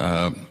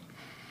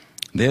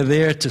 They're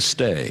there to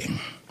stay.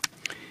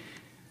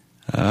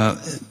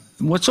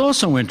 What's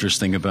also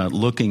interesting about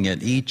looking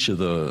at each of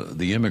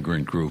the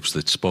immigrant groups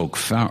that spoke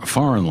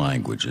foreign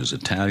languages,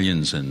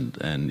 Italians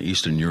and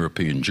Eastern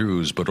European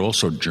Jews, but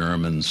also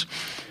Germans,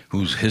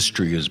 whose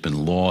history has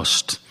been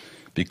lost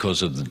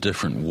because of the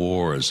different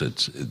wars.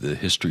 The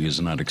history is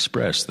not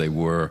expressed. They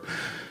were,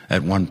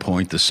 at one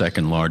point, the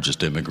second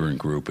largest immigrant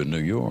group in New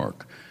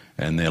York.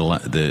 And a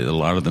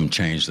lot of them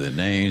changed their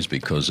names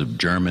because of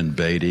German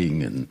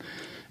baiting. And,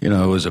 it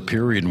was a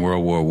period in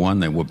World War I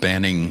they were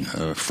banning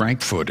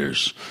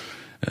Frankfurters.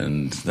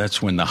 And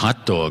that's when the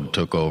hot dog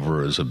took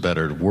over as a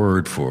better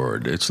word for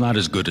it. It's not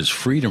as good as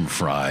freedom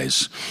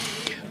fries,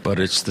 but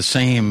it's the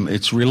same,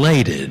 it's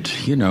related.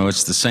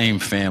 It's the same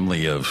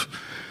family of...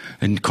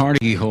 In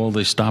Carnegie Hall,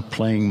 they stopped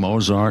playing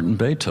Mozart and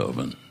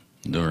Beethoven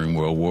during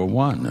World War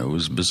I. It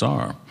was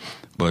bizarre,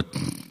 but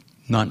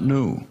not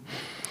new.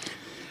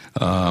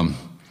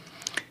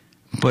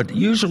 But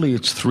usually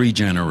it's 3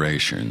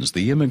 generations.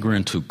 The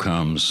immigrant who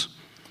comes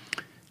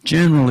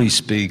generally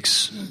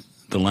speaks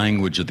the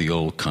language of the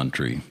old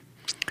country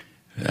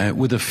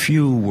with a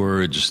few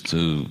words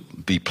to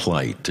be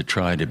polite, to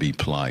try to be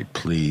polite,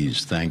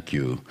 please, thank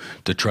you,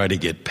 to try to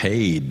get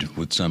paid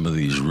with some of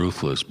these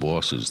ruthless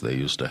bosses they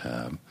used to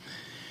have.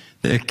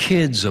 Their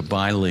kids are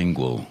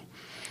bilingual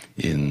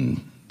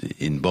in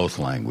both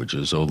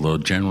languages, although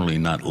generally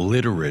not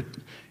literate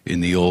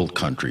in the old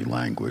country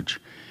language.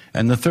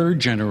 And the 3rd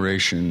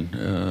generation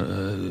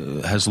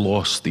has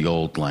lost the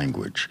old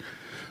language.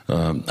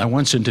 I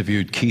once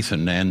interviewed Keith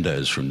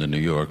Hernandez from the New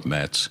York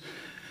Mets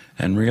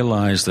and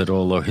realized that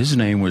although his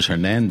name was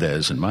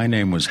Hernandez and my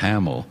name was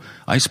Hamill,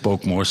 I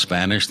spoke more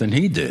Spanish than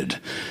he did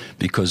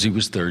because he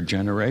was 3rd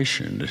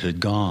generation. It had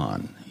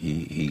gone.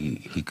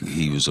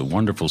 He was a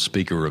wonderful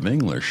speaker of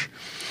English,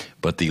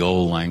 but the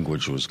old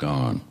language was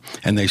gone.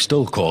 And they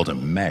still called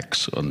him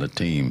Mex on the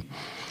team.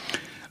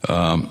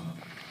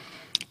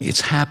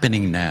 It's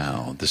happening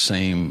now. The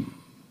same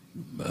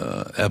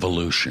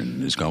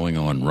evolution is going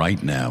on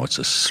right now. It's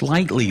a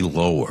slightly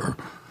lower,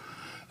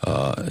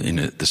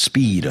 the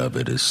speed of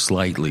it is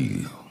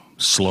slightly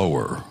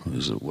slower,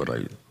 is what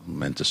I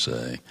meant to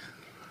say,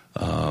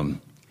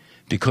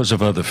 because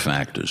of other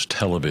factors.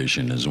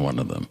 Television is one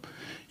of them.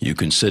 You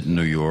can sit in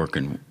New York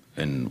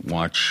and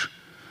watch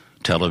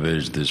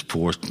television. There's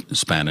 4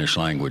 Spanish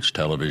language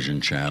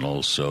television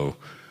channels, so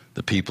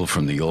the people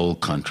from the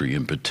old country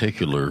in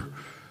particular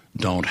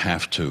don't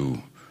have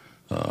to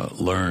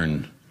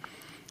learn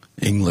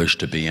English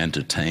to be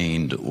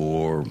entertained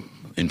or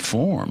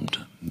informed.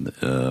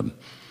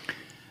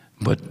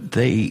 But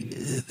they're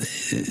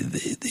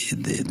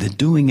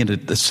doing it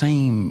at the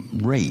same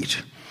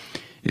rate.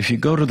 If you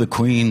go to the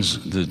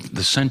Queens,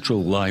 the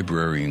Central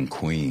Library in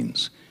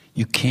Queens,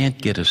 you can't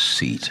get a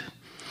seat.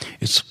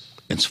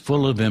 It's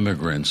full of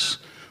immigrants,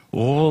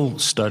 all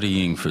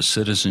studying for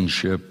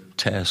citizenship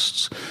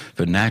tests,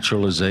 for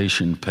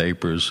naturalization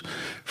papers,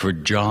 for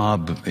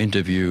job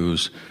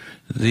interviews.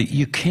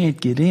 You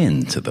can't get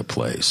into the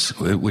place,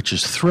 which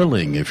is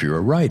thrilling if you're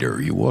a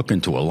writer. You walk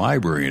into a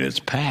library and it's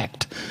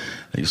packed.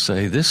 You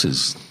say, this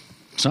is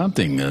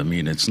something. I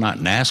mean, it's not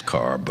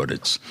NASCAR,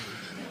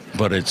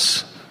 but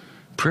it's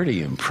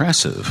pretty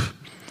impressive.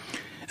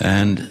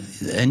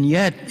 And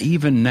yet,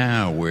 even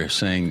now, we're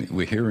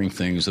hearing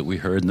things that we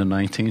heard in the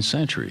 19th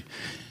century.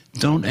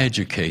 Don't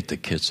educate the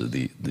kids of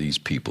these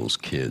people's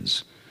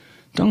kids.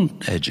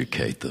 Don't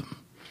educate them.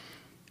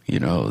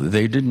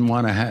 They didn't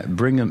want to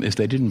bring them. If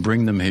they didn't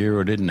bring them here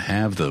or didn't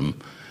have them,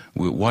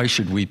 why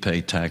should we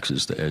pay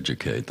taxes to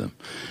educate them?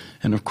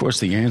 And of course,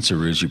 the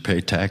answer is you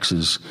pay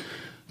taxes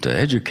to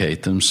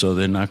educate them so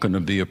they're not going to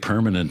be a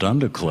permanent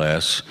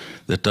underclass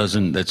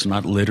that's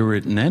not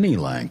literate in any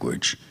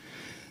language.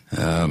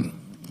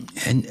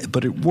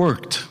 But it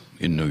worked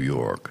in New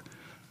York,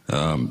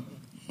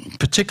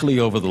 particularly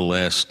over the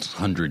last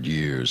 100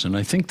 years. And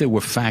I think there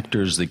were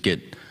factors that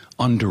get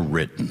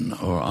underwritten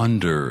or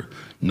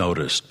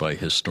under-noticed by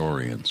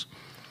historians.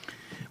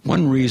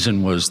 One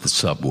reason was the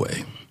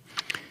subway.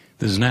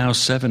 There's now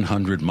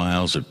 700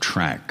 miles of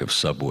track of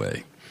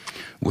subway,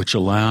 which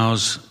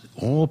allows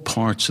all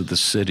parts of the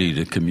city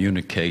to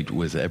communicate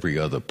with every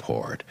other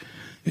part.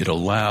 It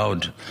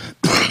allowed,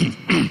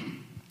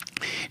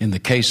 in the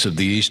case of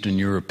the Eastern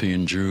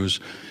European Jews,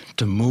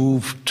 to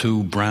move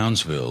to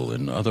Brownsville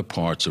and other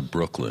parts of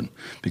Brooklyn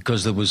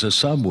because there was a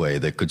subway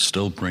that could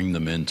still bring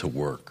them into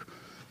work.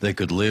 They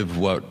could live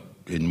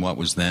in what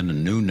was then a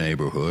new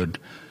neighborhood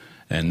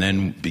and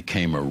then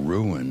became a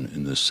ruin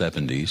in the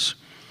 70s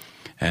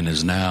and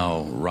is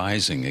now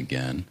rising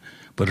again.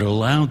 But it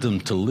allowed them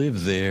to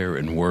live there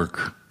and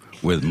work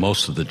where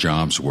most of the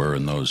jobs were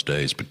in those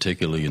days,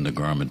 particularly in the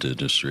garment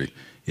industry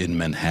in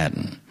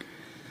Manhattan.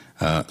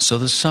 So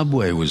the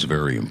subway was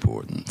very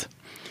important.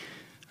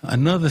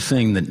 Another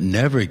thing that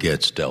never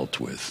gets dealt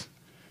with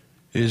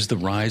is the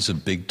rise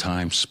of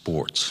big-time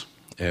sports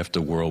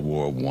after World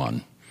War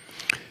I.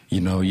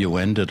 You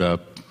ended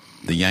up,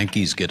 the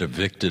Yankees get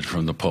evicted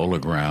from the Polo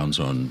Grounds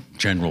on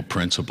general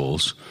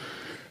principles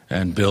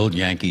and build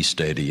Yankee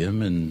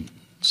Stadium, and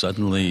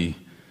suddenly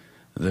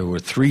there were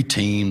 3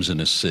 teams in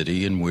a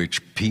city in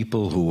which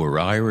people who were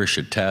Irish,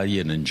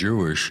 Italian, and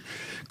Jewish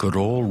could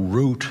all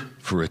root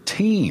for a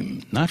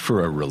team, not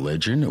for a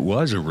religion. It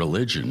was a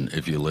religion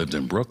if you lived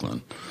in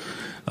Brooklyn.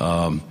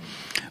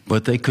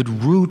 But they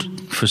could root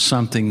for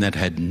something that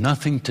had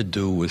nothing to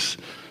do with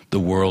the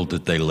world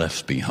that they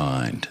left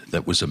behind,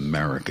 that was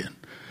American.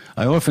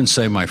 I often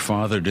say my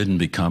father didn't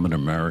become an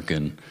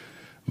American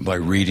by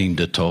reading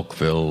de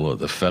Tocqueville or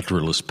the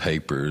Federalist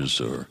Papers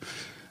or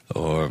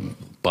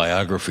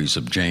biographies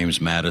of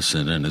James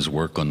Madison and his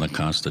work on the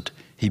Constitution.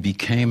 He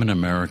became an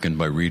American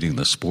by reading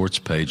the sports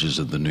pages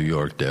of the New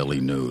York Daily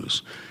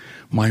News.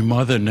 My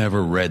mother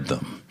never read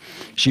them.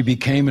 She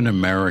became an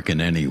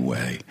American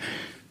anyway,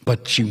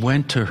 but she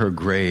went to her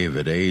grave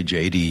at age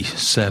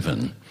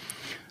 87,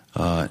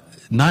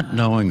 not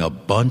knowing a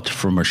bunt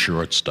from a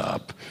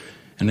shortstop,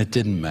 and it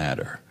didn't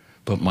matter.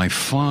 But my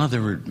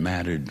father, it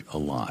mattered a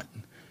lot,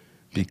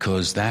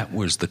 because that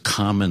was the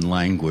common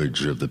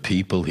language of the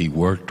people he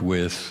worked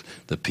with,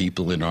 the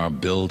people in our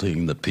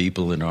building, the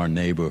people in our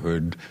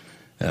neighborhood.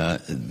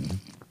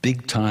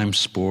 Big-time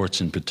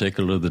sports, in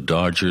particular the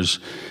Dodgers,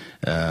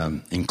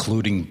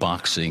 including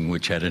boxing,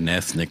 which had an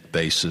ethnic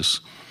basis.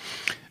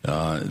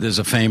 There's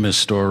a famous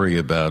story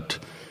about,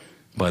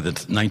 by the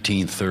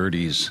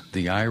 1930s,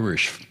 the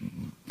Irish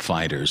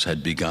fighters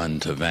had begun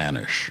to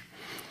vanish.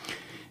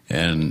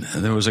 And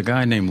there was a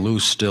guy named Lou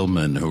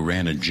Stillman who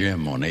ran a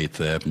gym on 8th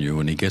Avenue,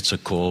 and he gets a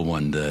call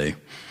one day,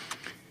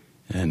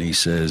 and he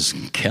says,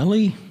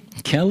 Kelly,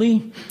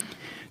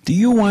 do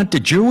you want the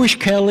Jewish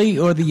Kelly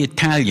or the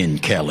Italian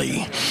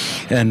Kelly?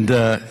 And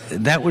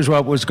that was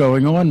what was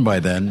going on by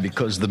then,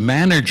 because the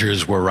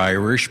managers were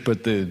Irish,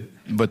 but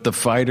the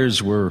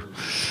fighters were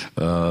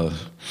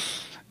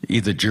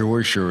either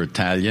Jewish or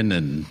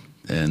Italian,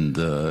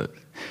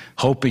 and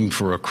hoping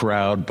for a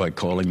crowd by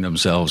calling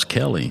themselves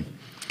Kelly.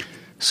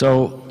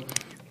 So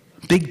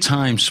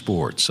big-time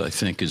sports, I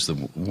think, is the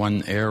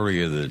one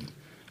area that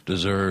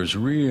deserves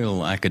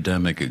real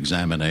academic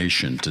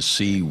examination to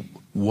see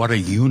what a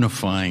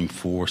unifying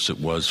force it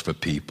was for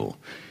people.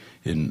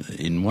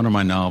 In one of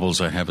my novels,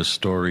 I have a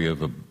story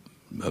of a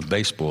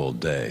baseball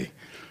day,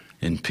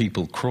 and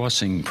people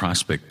crossing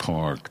Prospect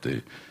Park,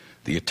 the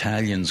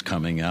Italians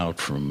coming out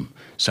from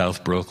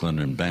South Brooklyn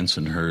and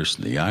Bensonhurst,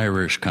 and the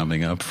Irish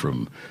coming up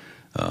from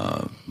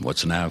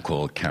what's now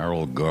called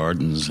Carroll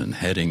Gardens and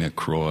heading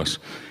across,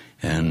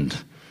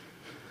 and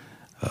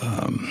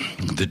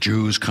the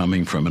Jews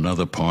coming from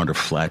another part of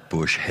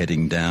Flatbush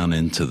heading down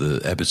into the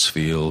Ebbets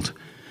Field,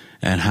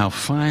 and how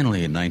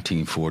finally in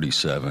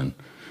 1947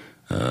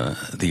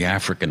 the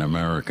African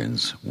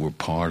Americans were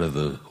part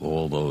of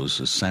all those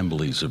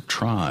assemblies of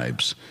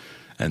tribes,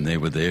 and they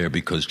were there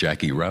because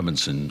Jackie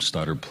Robinson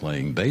started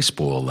playing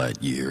baseball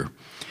that year,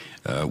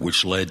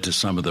 which led to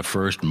some of the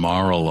first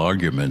moral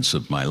arguments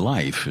of my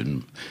life,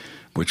 in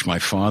which my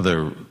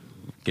father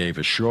gave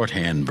a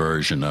shorthand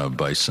version of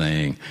by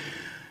saying,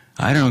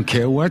 I don't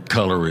care what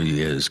color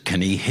he is,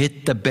 can he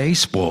hit the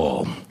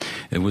baseball?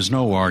 There was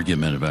no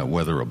argument about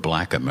whether a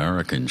black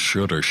American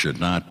should or should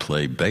not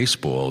play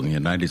baseball in the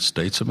United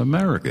States of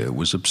America. It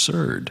was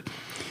absurd.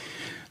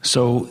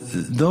 So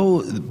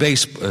though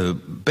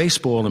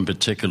baseball in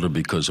particular,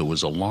 because it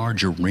was a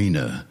large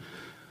arena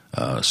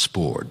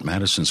sport,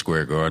 Madison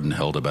Square Garden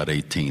held about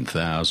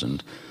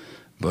 18,000,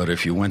 but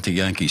if you went to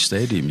Yankee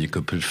Stadium, you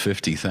could put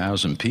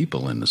 50,000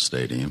 people in the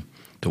stadium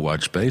to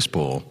watch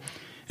baseball.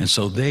 And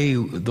so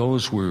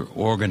those were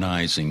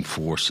organizing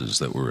forces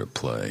that were at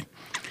play.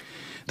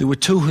 There were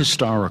two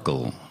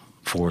historical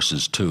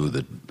forces,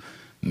 too,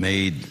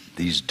 made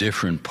these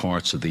different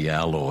parts of the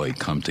alloy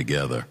come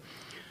together.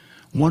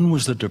 One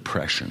was the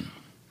Depression.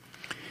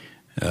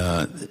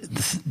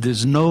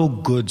 There's no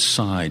good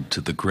side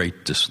to the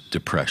Great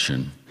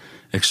Depression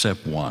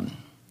except one.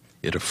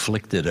 It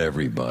afflicted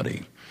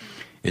everybody.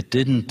 It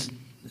didn't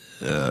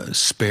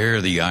spare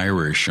the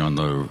Irish on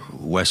the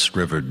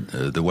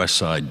the West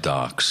Side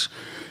docks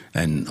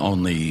and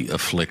only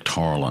afflict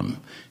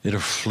Harlem. It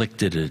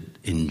afflicted it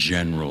in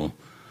general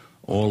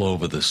all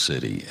over the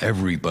city.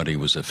 Everybody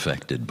was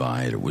affected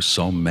by it. It was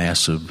so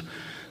massive,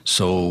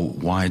 so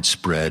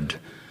widespread.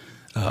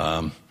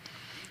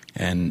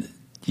 And,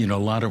 you know,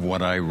 a lot of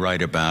what I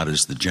write about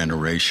is the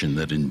generation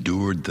that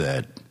endured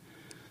that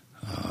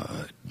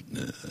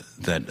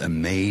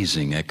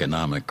amazing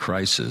economic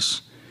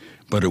crisis.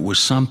 But it was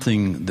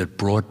something that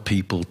brought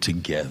people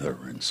together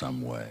in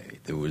some way.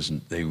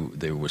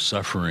 They were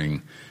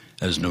suffering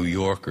as New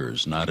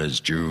Yorkers, not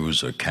as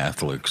Jews or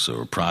Catholics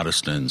or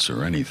Protestants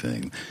or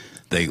anything.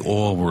 They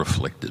all were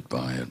afflicted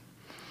by it.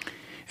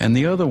 And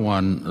the other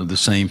one of the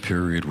same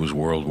period was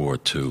World War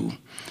II,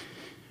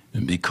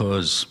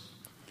 because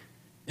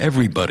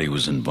everybody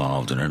was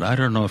involved in it. I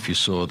don't know if you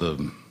saw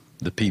the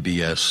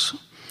PBS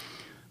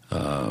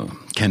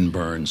Ken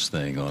Burns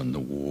thing on the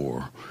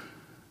war,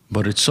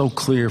 but it's so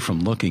clear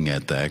from looking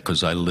at that,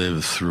 because I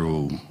lived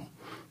through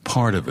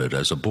part of it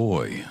as a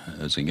boy,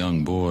 as a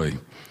young boy.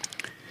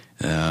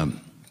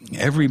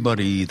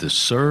 Everybody either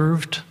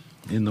served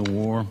in the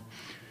war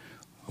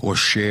or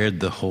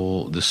shared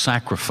the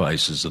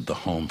sacrifices of the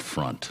home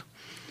front,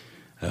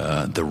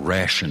 the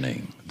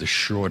rationing, the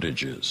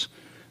shortages,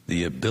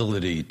 the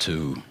ability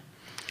to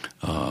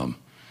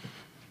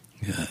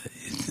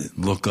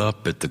look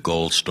up at the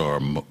Gold Star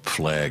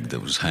flag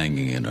that was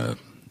hanging in a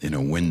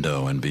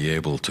window and be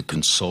able to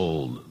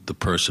console the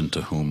person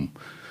to whom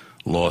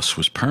loss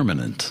was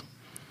permanent.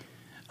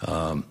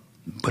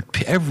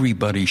 But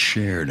everybody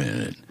shared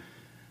in it.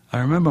 I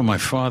remember my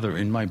father,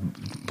 in my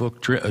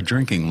book, A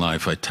Drinking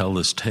Life, I tell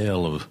this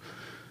tale of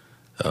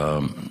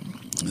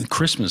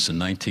Christmas in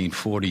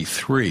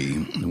 1943,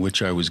 in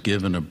which I was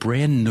given a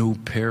brand new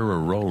pair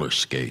of roller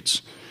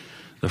skates.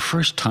 The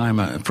first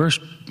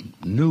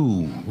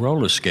new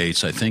roller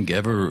skates, I think,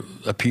 ever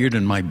appeared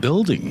in my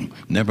building,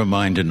 never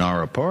mind in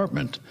our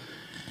apartment.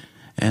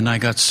 And I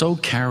got so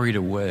carried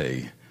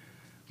away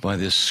by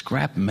this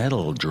scrap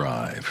metal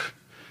drive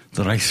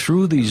that I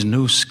threw these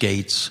new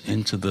skates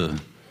into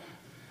the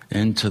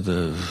I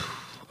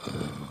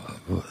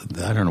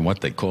don't know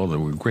what they call them.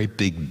 They were great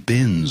big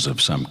bins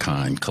of some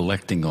kind,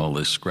 collecting all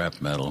this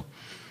scrap metal.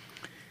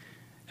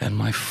 And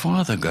my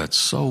father got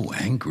so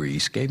angry,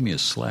 he gave me a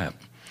slap,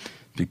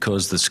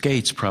 because the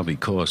skates probably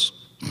cost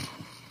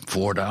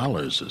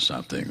 $4 or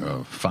something,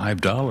 or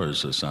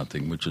 $5 or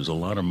something, which is a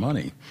lot of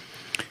money.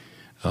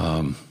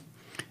 And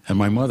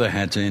my mother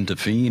had to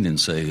intervene and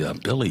say,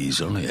 Billy,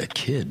 he's only a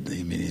kid.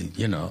 I mean,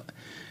 you know,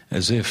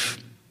 as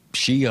if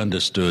she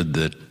understood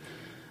that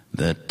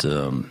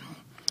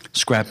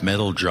scrap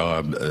metal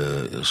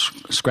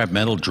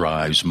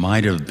drives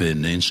might have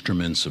been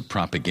instruments of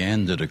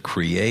propaganda to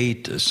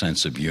create a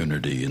sense of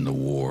unity in the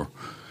war.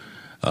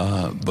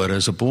 But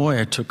as a boy,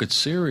 I took it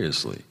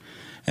seriously.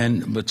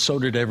 But so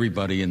did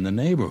everybody in the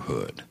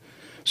neighborhood.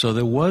 So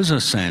there was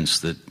a sense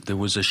that there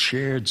was a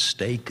shared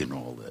stake in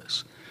all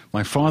this.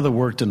 My father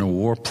worked in a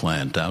war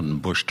plant out in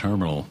Bush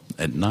Terminal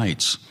at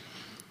nights,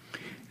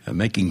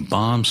 making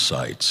bomb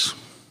sights,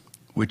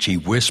 which he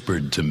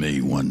whispered to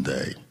me one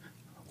day.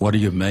 What do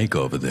you make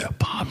over there?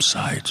 Bomb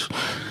sights.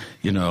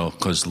 You know,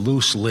 because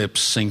loose lips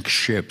sink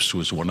ships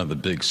was one of the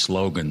big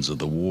slogans of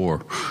the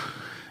war.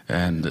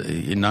 And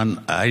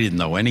I didn't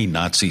know any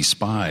Nazi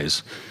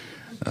spies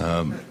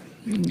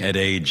at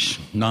age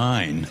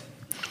 9.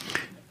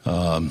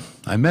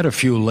 I met a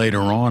few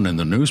later on in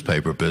the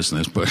newspaper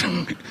business, but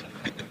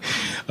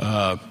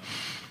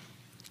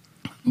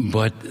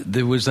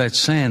there was that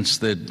sense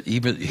that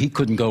even he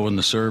couldn't go in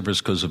the service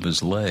because of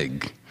his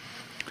leg.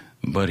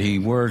 But he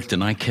worked,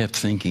 and I kept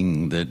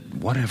thinking that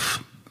what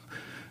if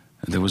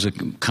there was a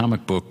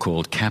comic book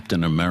called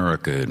Captain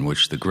America, in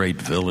which the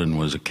great villain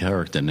was a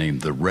character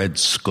named the Red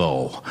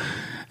Skull.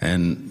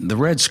 And the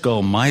Red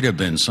Skull might have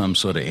been some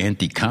sort of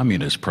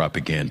anti-communist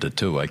propaganda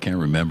too, I can't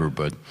remember,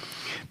 but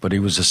he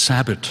was a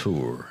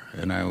saboteur.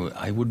 And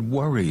I would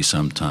worry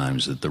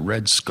sometimes that the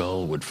Red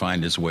Skull would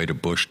find his way to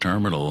Bush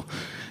Terminal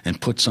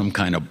and put some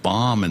kind of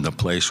bomb in the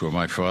place where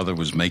my father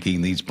was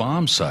making these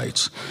bomb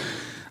sites.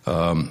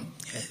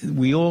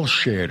 We all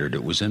shared it.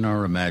 It was in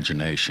our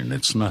imagination.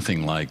 It's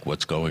nothing like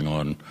what's going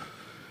on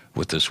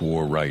with this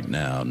war right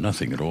now.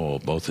 Nothing at all,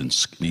 both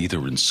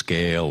either in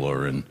scale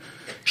or in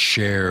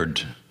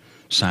shared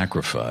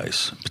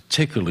sacrifice,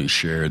 particularly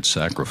shared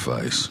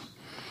sacrifice.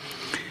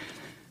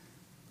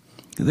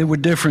 There were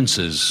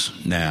differences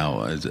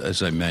now,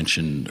 as I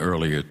mentioned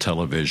earlier,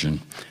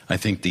 television. I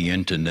think the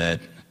Internet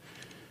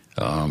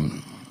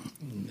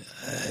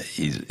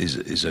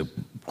is a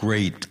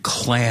great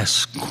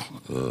class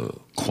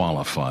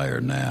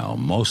qualifier now.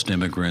 Most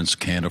immigrants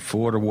can't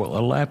afford a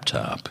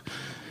laptop.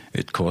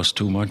 It costs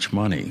too much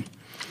money.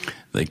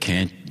 They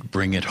can't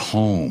bring it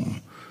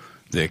home.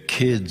 Their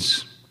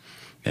kids,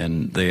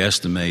 and they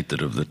estimate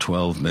that of the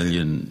 12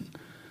 million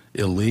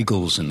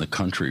illegals in the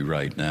country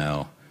right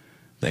now,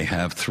 they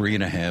have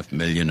 3.5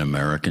 million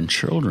American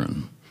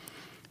children.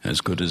 As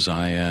good as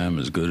I am,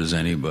 as good as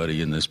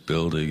anybody in this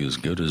building, as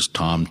good as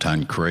Tom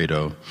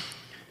Tancredo.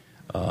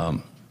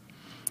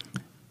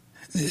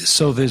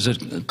 So there's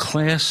a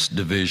class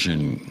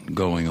division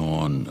going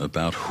on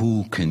about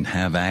who can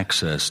have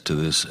access to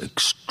this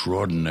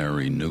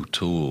extraordinary new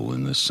tool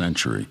in this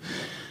century.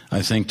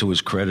 I think, to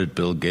his credit,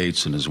 Bill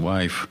Gates and his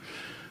wife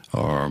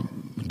are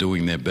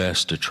doing their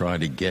best to try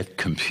to get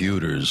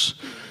computers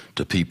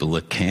to people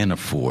that can't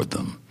afford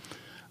them.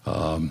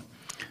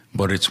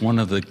 But it's one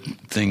of the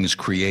things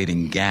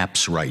creating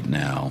gaps right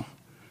now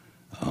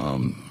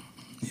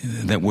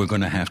that we're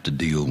going to have to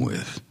deal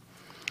with.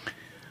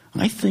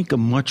 I think a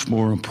much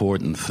more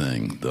important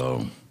thing,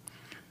 though,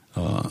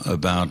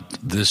 about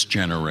this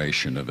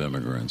generation of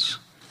immigrants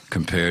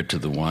compared to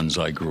the ones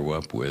I grew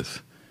up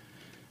with,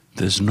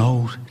 there's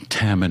no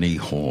Tammany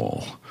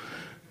Hall,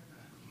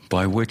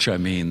 by which I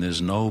mean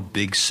there's no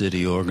big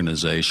city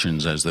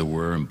organizations as there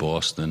were in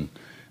Boston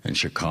and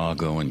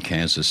Chicago and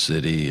Kansas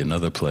City and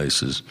other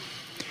places,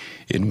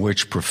 in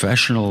which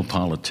professional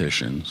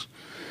politicians,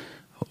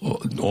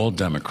 all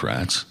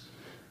Democrats,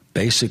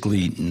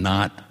 basically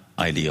not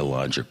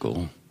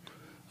ideological,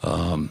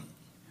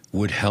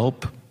 would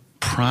help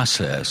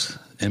process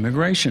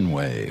immigration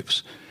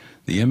waves.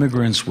 The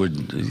immigrants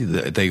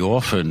they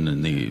often,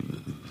 in the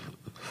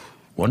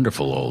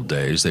wonderful old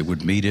days, they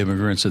would meet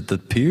immigrants at the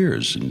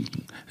piers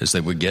and as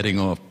they were getting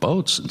off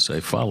boats and say,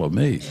 "Follow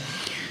me."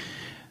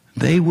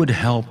 They would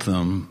help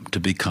them to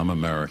become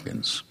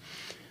Americans.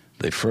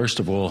 They first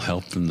of all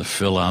helped them to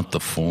fill out the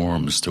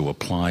forms to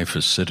apply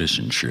for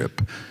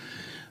citizenship.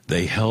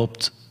 They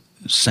helped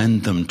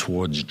send them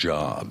towards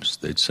jobs.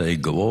 They'd say,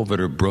 "Go over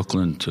to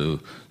Brooklyn to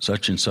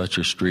such and such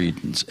a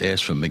street and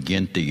ask for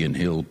McGinty and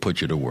he'll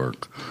put you to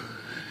work."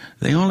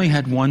 They only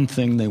had one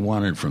thing they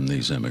wanted from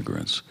these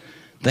immigrants.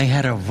 They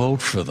had to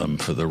vote for them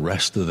for the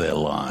rest of their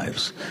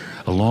lives,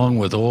 along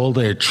with all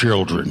their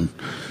children.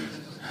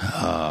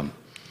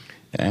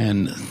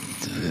 And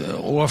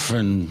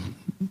often,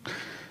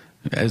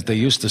 as they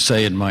used to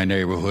say in my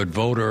neighborhood,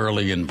 vote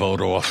early and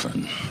vote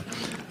often.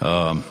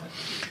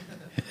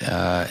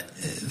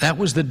 That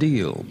was the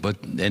deal.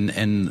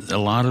 And a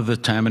lot of the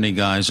Tammany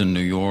guys in New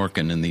York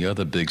and in the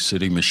other big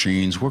city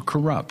machines were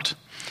corrupt.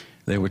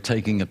 They were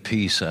taking a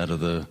piece out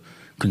of the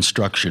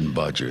construction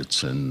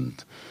budgets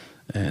and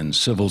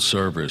civil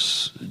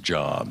service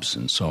jobs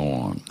and so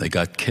on. They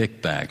got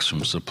kickbacks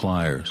from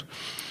suppliers.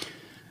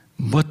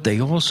 But they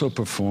also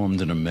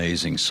performed an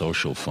amazing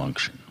social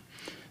function.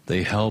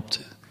 They helped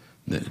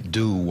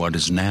do what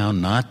is now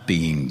not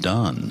being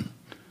done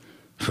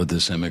for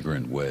this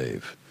immigrant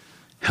wave,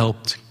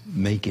 helped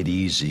make it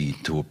easy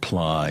to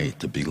apply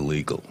to be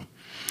legal.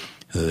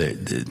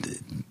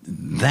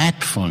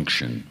 That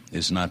function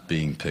is not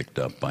being picked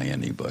up by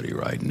anybody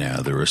right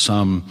now. There are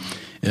some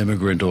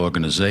immigrant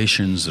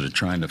organizations that are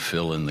trying to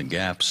fill in the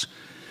gaps.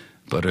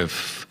 But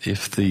if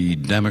the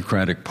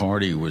Democratic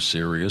Party was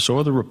serious,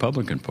 or the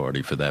Republican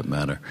Party for that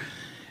matter,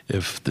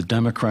 if the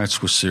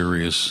Democrats were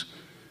serious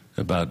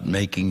about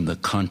making the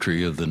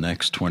country of the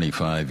next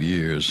 25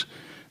 years,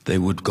 they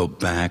would go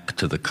back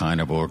to the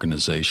kind of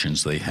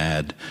organizations they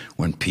had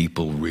when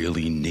people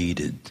really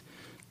needed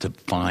to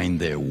find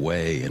their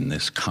way in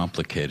this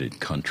complicated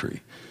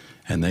country.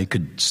 And they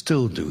could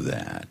still do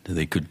that.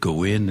 They could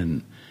go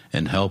in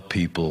and help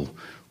people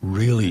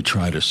really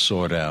try to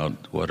sort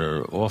out what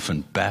are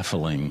often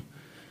baffling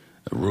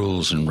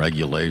rules and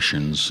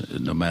regulations,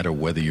 no matter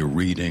whether you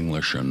read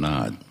English or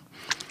not.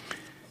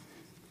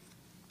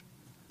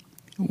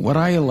 What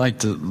I like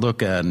to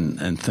look at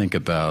and think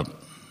about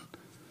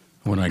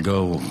when I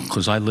go,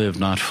 because I live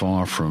not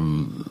far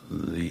from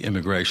the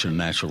Immigration and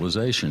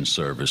Naturalization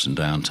Service in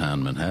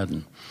downtown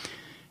Manhattan,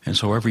 and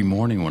so every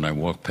morning when I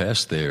walk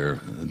past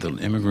there, the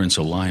immigrants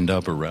are lined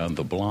up around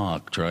the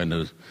block trying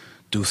to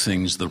do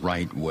things the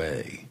right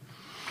way.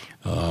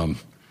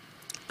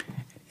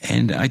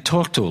 And I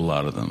talk to a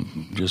lot of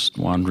them, just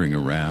wandering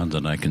around,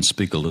 and I can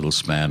speak a little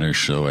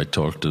Spanish, so I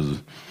talk to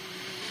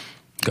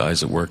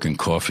guys that work in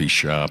coffee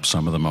shops.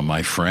 Some of them are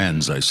my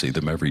friends. I see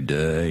them every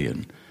day,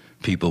 and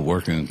people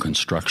working in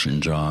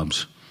construction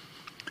jobs.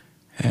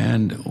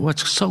 And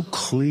what's so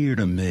clear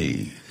to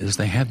me is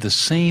they have the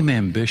same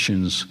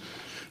ambitions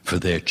for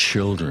their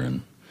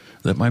children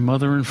that my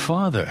mother and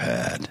father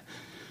had.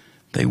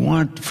 They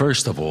want,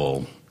 first of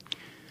all,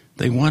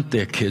 they want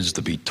their kids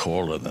to be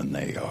taller than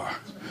they are,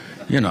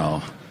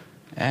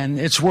 and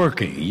it's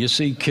working. You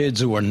see kids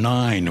who are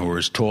 9 who are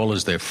as tall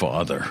as their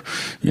father,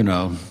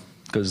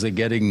 because they're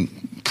getting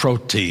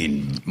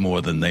protein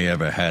more than they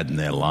ever had in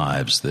their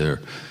lives. They're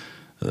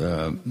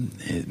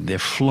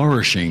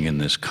flourishing in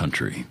this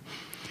country.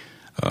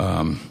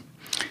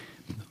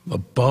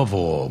 Above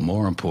all,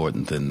 more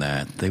important than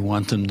that, they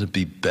want them to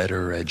be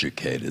better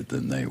educated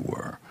than they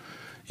were.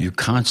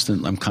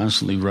 I'm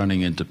constantly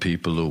running into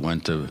people who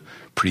went to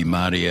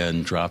primaria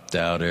and dropped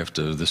out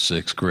after the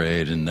 6th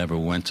grade and never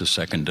went to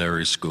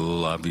secondary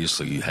school.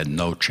 Obviously, you had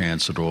no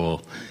chance at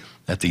all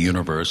at the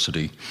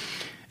university.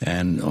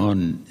 And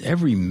on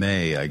every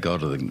May, I go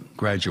to the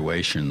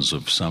graduations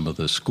of some of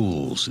the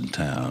schools in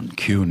town,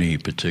 CUNY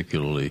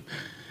particularly,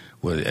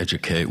 where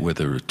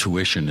the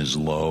tuition is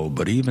low,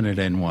 but even at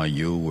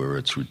NYU, where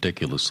it's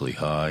ridiculously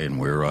high and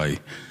where I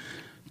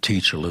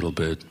teach a little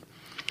bit.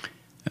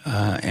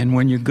 And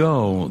when you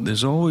go,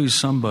 there's always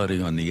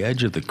somebody on the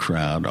edge of the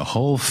crowd, a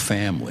whole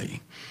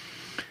family.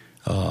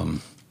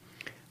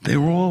 They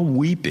were all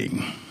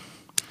weeping,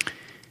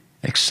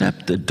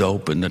 except the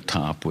dope in the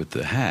top with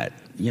the hat.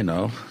 You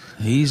know,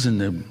 he's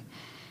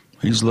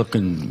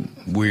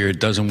looking weird,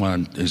 doesn't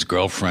want his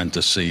girlfriend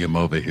to see him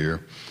over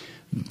here.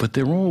 But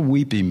they're all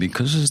weeping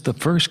because it's the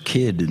first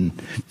kid in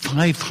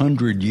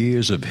 500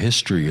 years of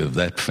history of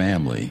that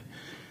family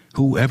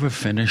who ever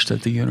finished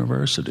at the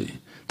university.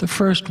 The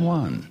first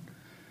one.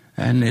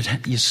 And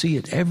you see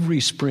it every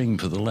spring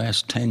for the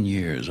last 10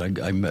 years. I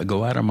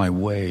go out of my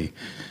way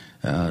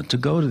to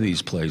go to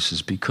these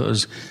places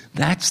because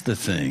that's the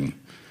thing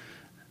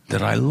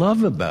that I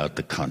love about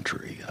the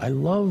country. I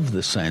love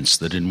the sense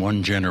that in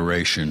one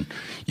generation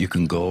you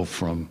can go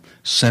from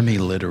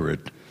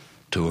semi-literate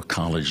to a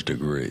college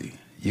degree.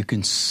 You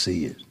can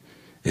see it.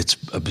 It's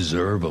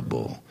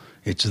observable.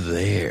 It's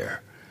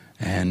there.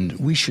 And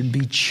we should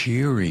be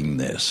cheering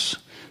this,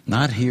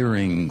 not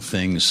hearing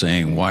things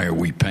saying, why are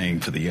we paying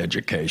for the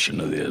education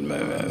of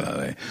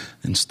this?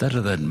 Instead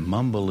of that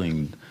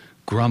mumbling,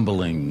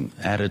 grumbling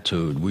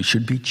attitude, we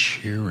should be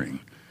cheering.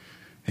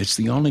 It's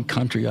the only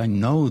country I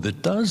know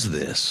that does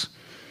this,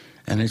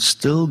 and it's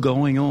still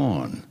going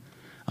on.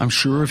 I'm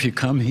sure if you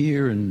come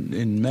here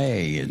in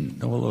May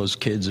and all those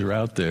kids are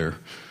out there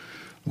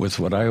with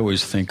what I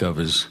always think of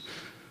as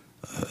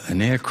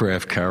an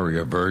aircraft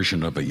carrier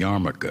version of a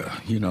yarmulke.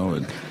 You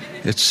know,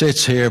 it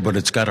sits here, but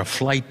it's got a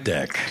flight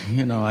deck.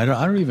 You know, I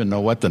don't even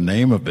know what the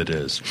name of it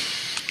is.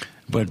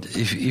 But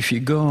if you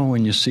go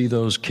and you see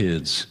those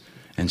kids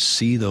and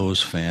see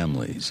those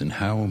families and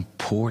how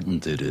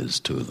important it is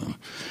to them,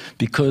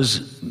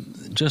 because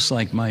just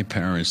like my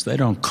parents, they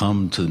don't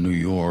come to New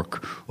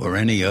York or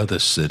any other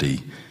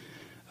city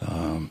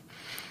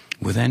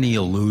with any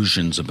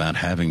illusions about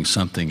having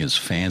something as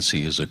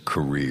fancy as a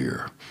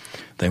career.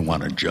 They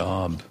want a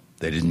job.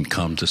 They didn't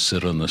come to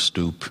sit on the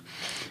stoop.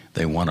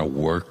 They want to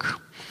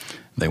work.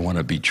 They want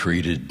to be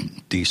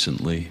treated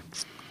decently.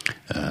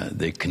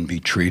 They can be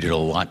treated a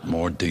lot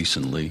more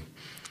decently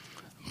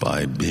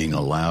by being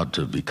allowed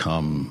to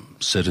become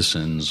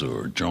citizens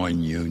or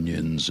join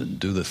unions and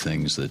do the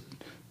things that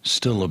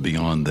still are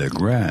beyond their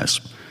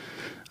grasp.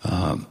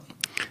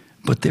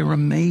 But they're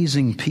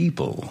amazing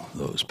people,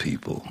 those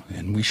people,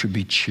 and we should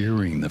be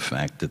cheering the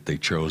fact that they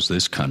chose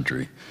this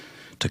country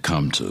to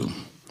come to.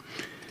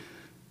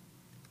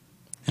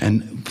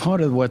 And part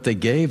of what they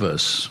gave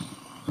us,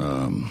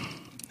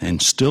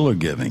 and still are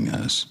giving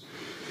us,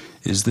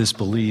 is this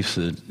belief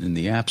that in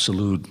the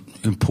absolute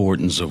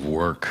importance of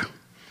work,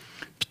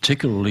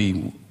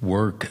 particularly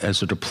work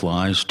as it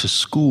applies to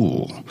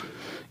school.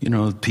 You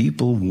know,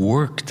 people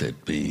worked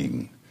at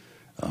being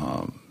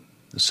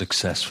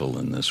successful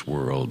in this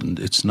world. And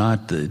it's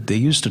not, they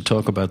used to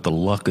talk about the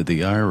luck of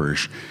the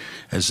Irish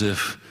as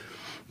if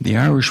the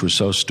Irish were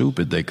so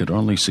stupid they could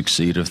only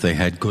succeed if they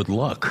had good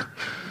luck.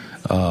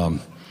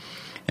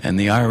 And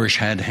the Irish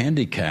had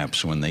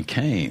handicaps when they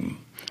came,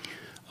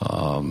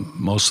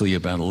 mostly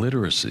about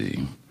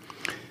illiteracy.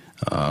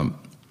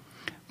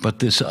 But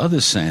this other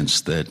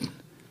sense that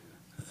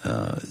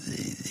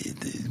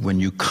when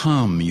you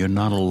come, you're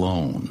not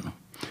alone.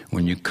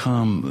 When you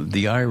come,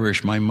 the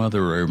Irish, my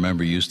mother, I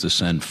remember, used to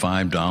send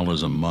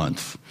 $5 a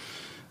month.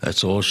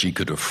 That's all she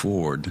could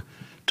afford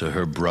to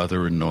her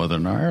brother in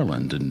Northern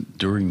Ireland. And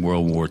during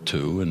World War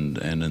II and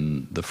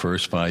in the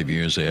first 5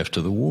 years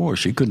after the war,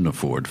 she couldn't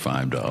afford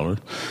 $5.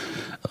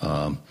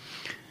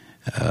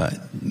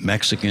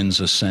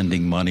 Mexicans are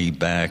sending money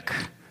back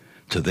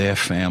to their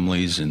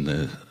families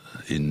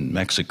in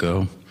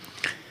Mexico,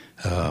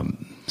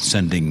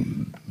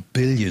 sending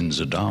billions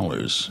of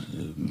dollars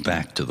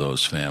back to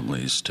those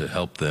families to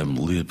help them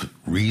live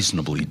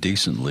reasonably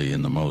decently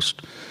in the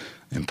most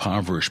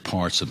impoverished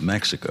parts of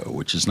Mexico,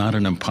 which is not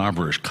an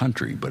impoverished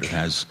country, but it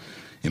has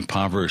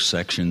impoverished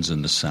sections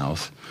in the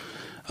south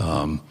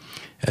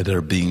that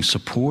are being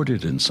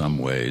supported in some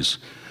ways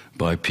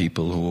by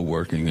people who are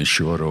working as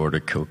short order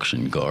cooks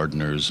and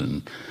gardeners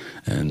and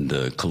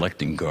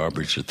collecting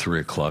garbage at 3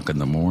 o'clock in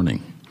the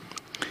morning.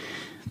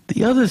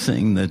 The other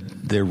thing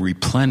that they're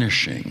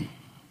replenishing,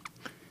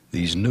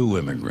 these new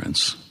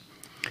immigrants,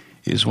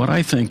 is what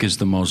I think is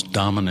the most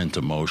dominant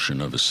emotion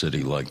of a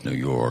city like New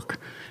York,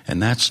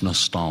 and that's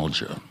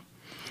nostalgia.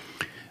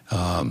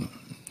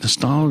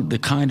 The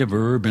kind of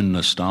urban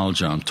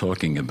nostalgia I'm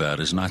talking about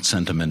is not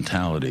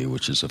sentimentality,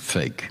 which is a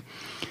fake.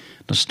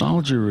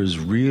 Nostalgia is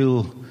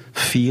real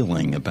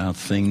feeling about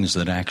things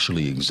that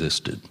actually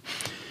existed.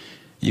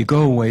 You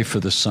go away for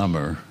the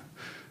summer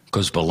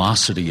because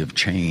velocity of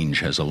change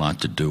has a lot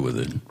to do with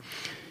it.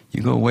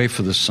 You go away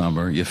for the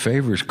summer, your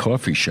favorite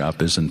coffee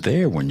shop isn't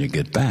there when you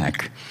get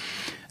back.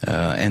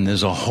 And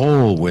there's a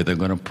hole where they're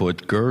going to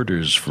put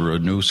girders for a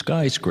new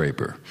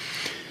skyscraper.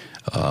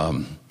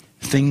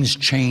 Things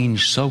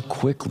change so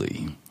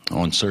quickly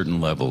on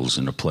certain levels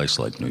in a place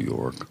like New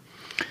York.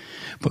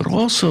 But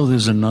also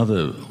there's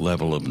another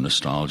level of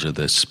nostalgia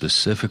that's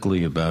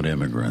specifically about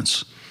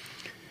immigrants.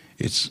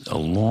 It's a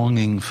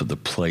longing for the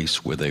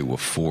place where they were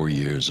 4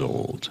 years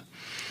old.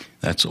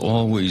 That's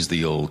always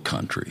the old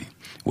country,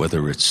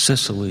 whether it's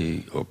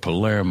Sicily or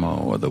Palermo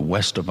or the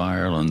west of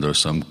Ireland or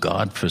some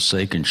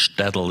godforsaken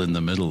shtetl in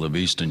the middle of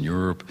Eastern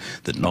Europe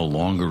that no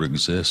longer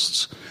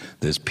exists.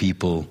 There's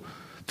people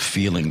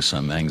feeling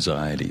some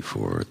anxiety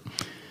for it.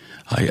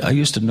 I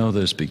used to know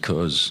this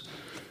because,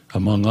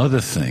 among other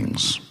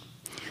things,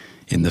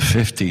 in the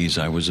 50s,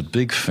 I was a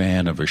big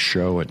fan of a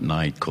show at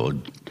night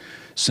called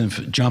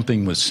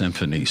Jumping with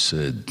Symphony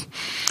Sid.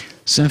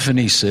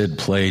 Symphony Sid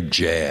played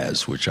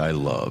jazz, which I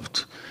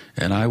loved,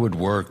 and I would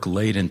work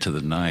late into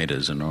the night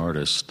as an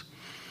artist,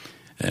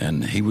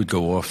 and he would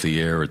go off the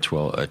air at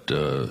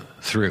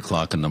 3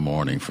 o'clock in the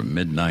morning, from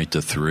midnight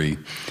to 3.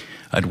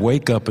 I'd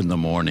wake up in the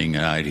morning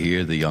and I'd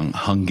hear the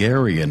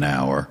Hungarian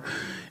hour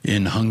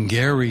in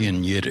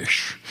Hungarian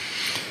Yiddish.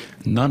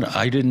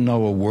 I didn't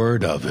know a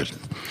word of it,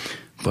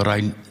 but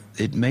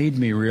it made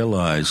me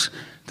realize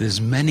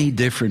there's many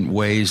different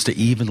ways to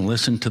even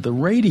listen to the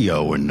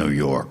radio in New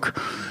York.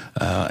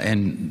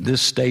 And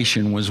this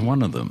station was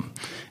one of them.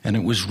 And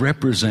it was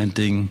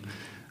representing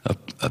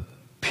a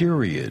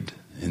period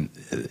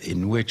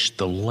in which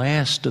the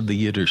last of the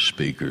Yiddish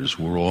speakers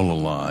were all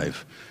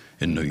alive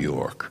in New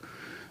York.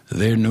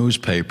 Their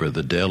newspaper,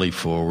 the Daily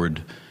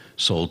Forward,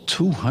 sold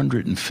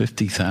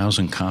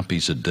 250,000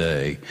 copies a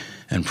day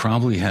and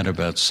probably had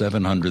about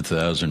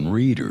 700,000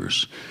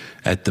 readers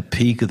at the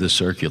peak of the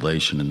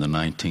circulation in the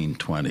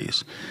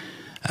 1920s.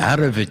 Out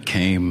of it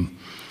came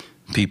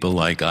people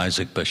like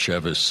Isaac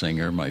Bashevis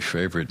Singer, my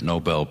favorite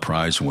Nobel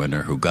Prize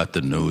winner, who got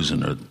the news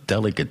in a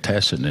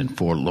delicatessen in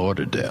Fort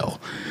Lauderdale.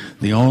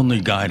 The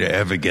only guy to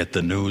ever get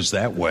the news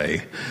that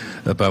way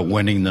about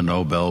winning the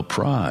Nobel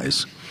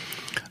Prize.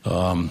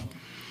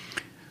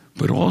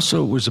 But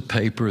also it was a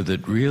paper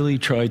that really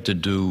tried to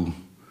do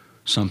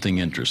something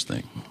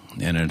interesting,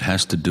 and it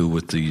has to do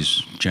with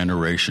these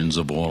generations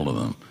of all of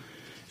them.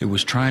 It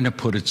was trying to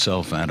put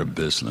itself out of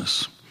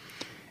business.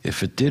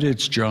 If it did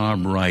its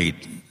job right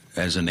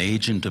as an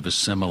agent of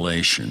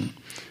assimilation,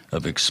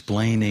 of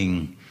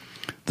explaining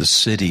the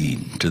city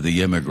to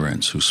the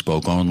immigrants who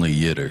spoke only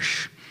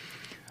Yiddish,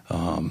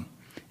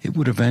 it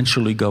would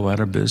eventually go out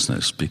of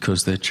business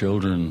because their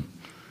children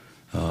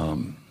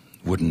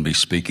wouldn't be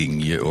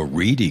speaking or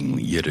reading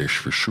Yiddish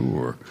for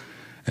sure.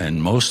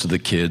 And most of the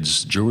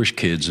kids, Jewish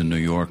kids in New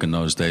York in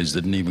those days,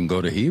 didn't even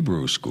go to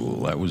Hebrew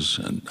school. That was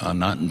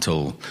not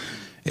until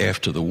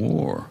after the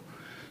war.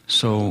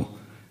 So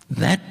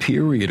that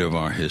period of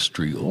our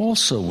history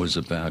also was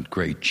about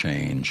great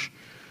change.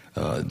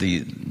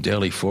 The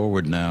Daily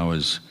Forward now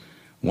is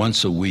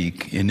once a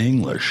week in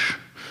English.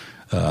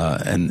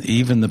 And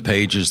even the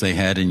pages they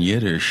had in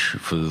Yiddish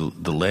for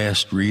the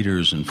last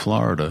readers in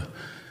Florida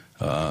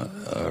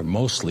are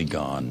mostly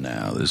gone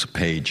now. There's a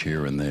page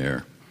here and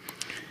there.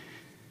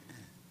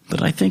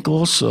 But I think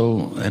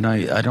also, and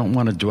I don't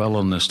want to dwell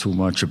on this too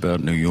much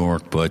about New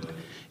York, but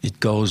it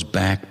goes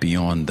back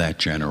beyond that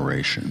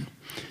generation.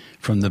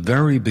 From the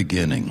very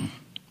beginning,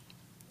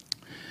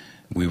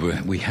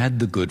 we had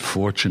the good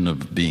fortune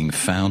of being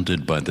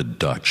founded by the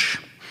Dutch.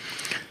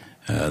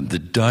 The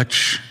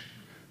Dutch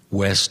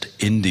West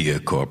India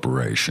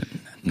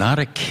Corporation, not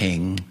a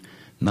king,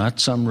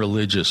 not some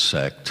religious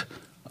sect,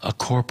 a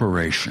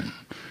corporation.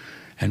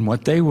 And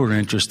what they were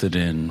interested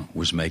in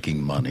was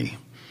making money.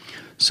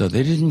 So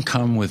they didn't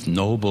come with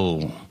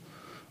noble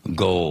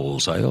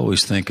goals. I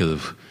always think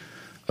of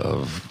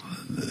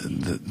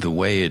the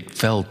way it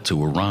felt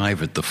to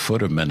arrive at the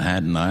foot of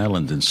Manhattan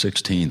Island in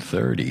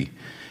 1630.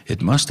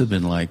 It must have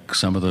been like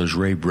some of those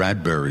Ray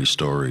Bradbury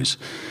stories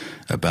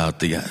about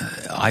the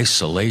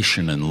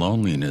isolation and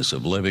loneliness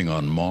of living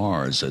on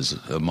Mars as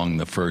among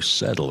the first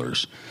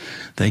settlers.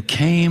 They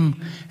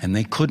came and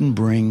they couldn't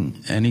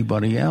bring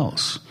anybody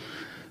else.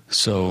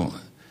 So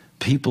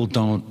people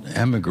don't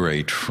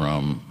emigrate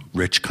from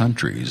rich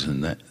countries,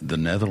 and the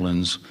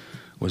Netherlands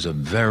was a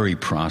very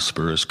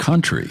prosperous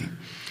country,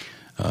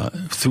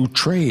 through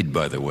trade,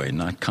 by the way,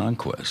 not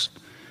conquest.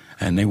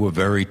 And they were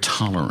very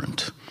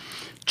tolerant.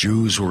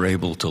 Jews were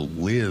able to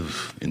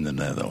live in the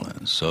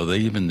Netherlands, so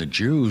even the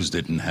Jews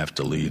didn't have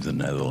to leave the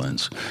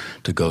Netherlands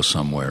to go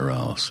somewhere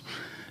else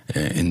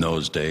in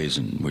those days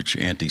in which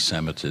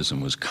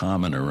anti-Semitism was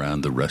common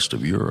around the rest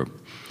of Europe.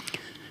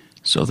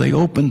 So they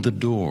opened the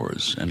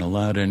doors and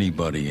allowed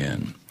anybody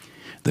in.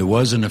 There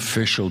was an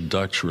official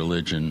Dutch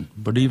religion,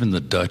 but even the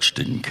Dutch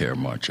didn't care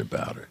much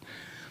about it.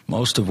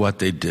 Most of what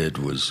they did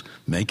was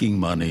making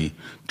money,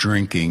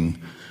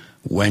 drinking,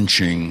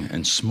 wenching,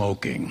 and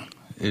smoking.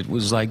 It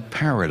was like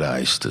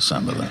paradise to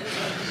some of them.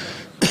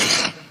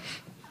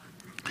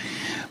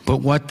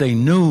 But what they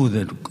knew,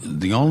 that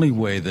the only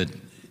way that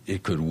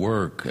it could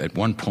work, at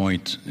one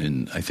point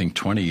in, I think,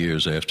 20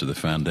 years after the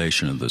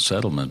foundation of the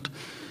settlement,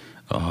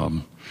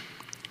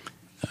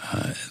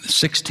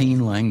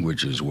 16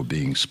 languages were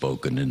being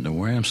spoken in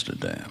New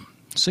Amsterdam.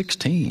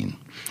 16.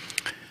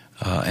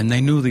 And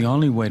they knew the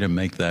only way to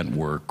make that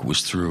work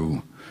was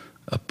through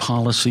a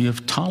policy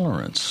of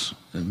tolerance.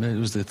 It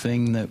was the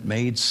thing that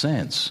made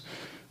sense,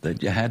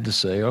 that you had to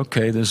say,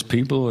 okay, there's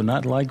people who are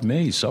not like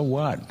me, so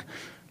what?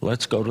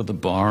 Let's go to the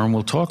bar and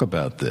we'll talk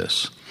about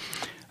this.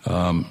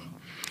 And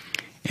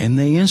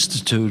they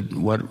instituted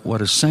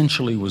what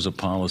essentially was a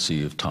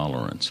policy of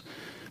tolerance.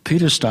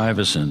 Peter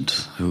Stuyvesant,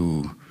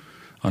 who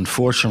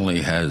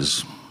unfortunately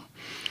has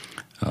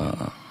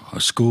a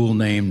school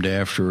named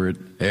after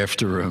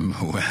him,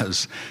 who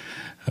has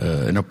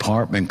an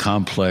apartment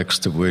complex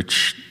to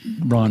which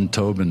Ron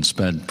Tobin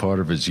spent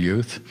part of his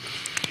youth,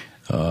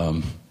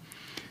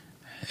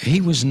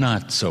 he was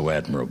not so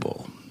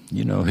admirable.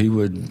 You know, he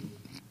would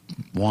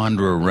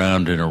wander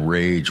around in a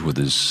rage with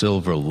his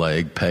silver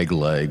leg, peg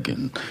leg,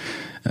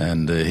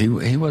 and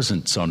he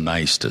wasn't so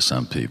nice to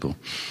some people.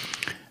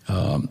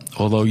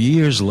 Although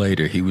years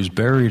later, he was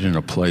buried in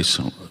a place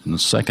on the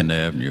 2nd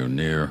Avenue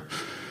near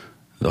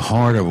the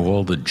heart of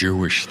all the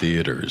Jewish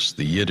theaters,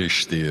 the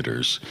Yiddish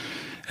theaters.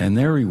 And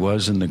there he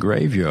was in the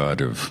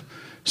graveyard of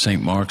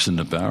St. Mark's in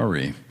the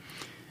Bowery.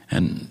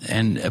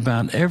 And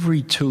about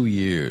every 2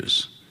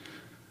 years,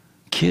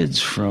 kids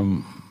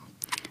from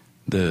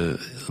the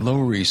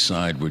Lower East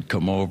Side would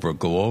come over,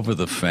 go over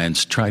the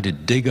fence, try to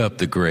dig up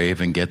the grave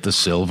and get the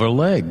silver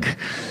leg.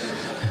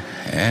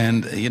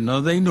 And, you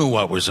know, they knew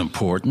what was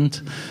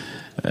important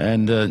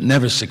and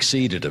never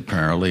succeeded,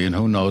 apparently. And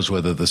who knows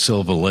whether the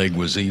silver leg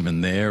was even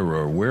there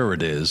or where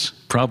it is.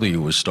 Probably it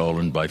was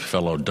stolen by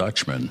fellow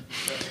Dutchmen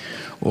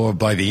or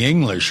by the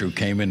English, who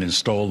came in and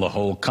stole the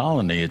whole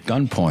colony at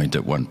gunpoint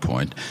at one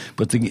point.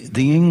 But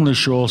the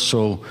English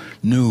also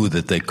knew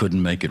that they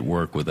couldn't make it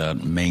work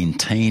without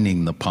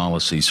maintaining the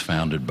policies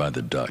founded by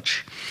the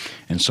Dutch.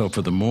 And so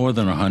for the more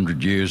than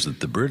 100 years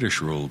that the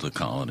British ruled the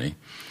colony,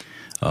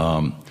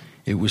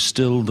 it was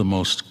still the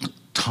most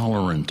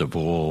tolerant of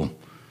all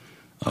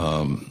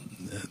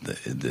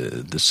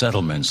the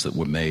settlements that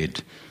were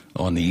made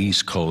on the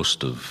east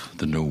coast of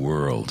the New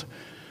World.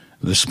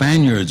 The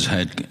Spaniards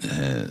had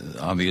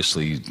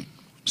obviously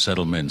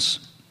settlements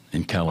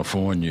in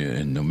California,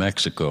 in New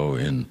Mexico,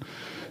 in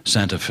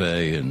Santa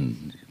Fe,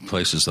 and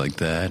places like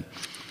that,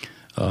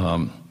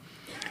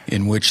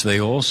 in which they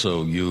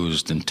also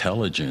used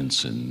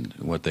intelligence in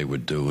what they were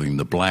doing.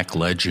 The Black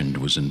Legend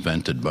was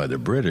invented by the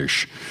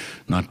British,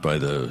 not by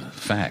the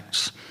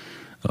facts,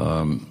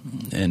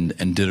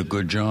 and did a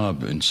good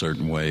job in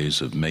certain ways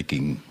of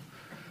making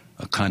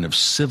a kind of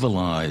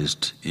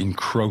civilized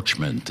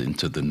encroachment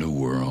into the New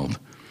World.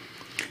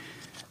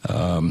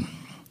 But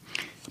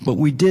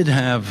we did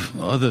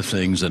have other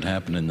things that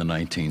happened in the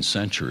 19th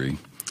century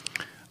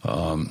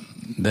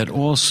that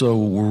also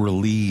were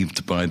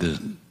relieved by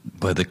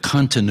the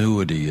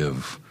continuity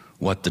of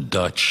what the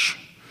Dutch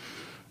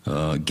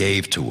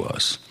gave to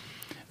us.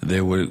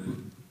 There were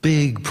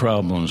big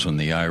problems when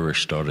the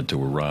Irish started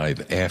to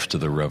arrive after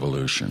the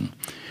Revolution.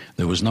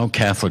 There was no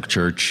Catholic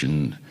Church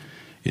in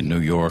New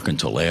York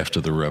until after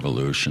the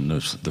Revolution.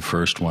 The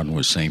first one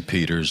was St.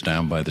 Peter's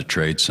down by the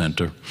Trade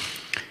Center.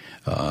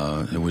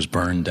 It was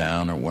burned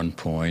down at one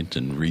point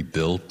and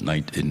rebuilt in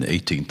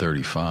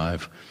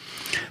 1835.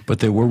 But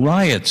there were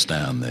riots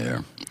down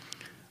there,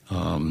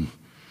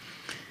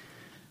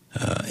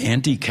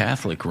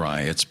 anti-Catholic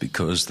riots,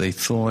 because they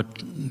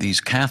thought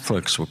these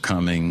Catholics were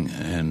coming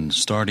and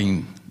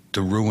starting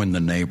to ruin the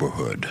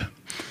neighborhood,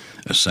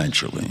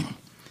 essentially.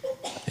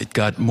 It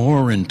got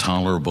more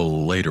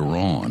intolerable later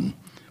on.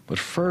 But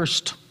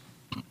first,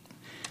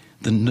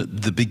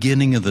 the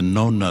beginning of the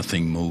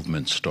Know-Nothing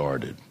movement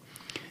started.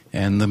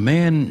 And the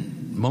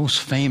man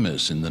most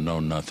famous in the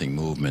Know-Nothing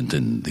movement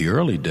in the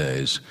early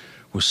days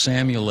was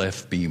Samuel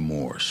F.B.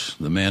 Morse,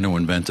 the man who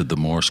invented the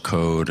Morse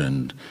code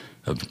and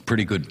a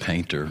pretty good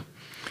painter.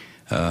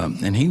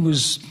 And he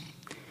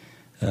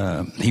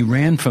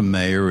ran for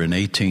mayor in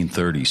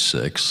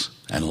 1836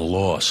 and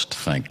lost,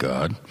 thank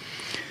God.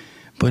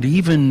 But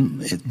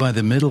even by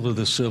the middle of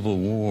the Civil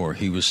War,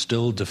 he was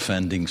still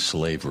defending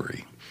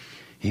slavery.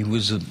 He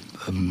was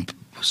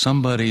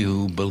somebody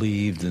who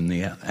believed in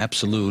the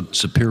absolute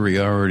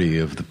superiority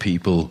of the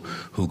people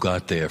who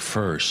got there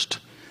first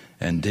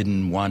and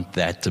didn't want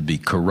that to be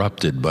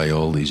corrupted by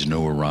all these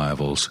new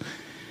arrivals.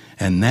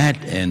 And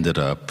that ended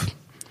up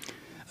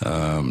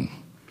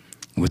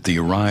with the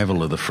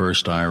arrival of the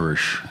first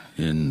Irish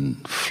in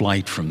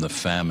flight from the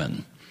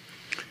famine.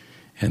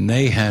 And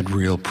they had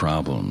real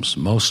problems.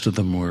 Most of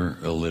them were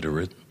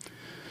illiterate.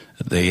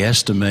 They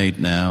estimate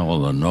now,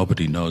 although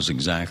nobody knows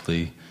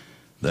exactly,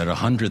 that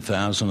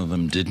 100,000 of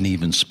them didn't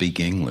even speak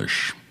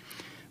English.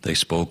 They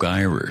spoke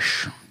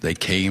Irish. They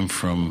came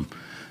from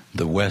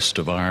the west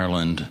of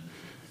Ireland,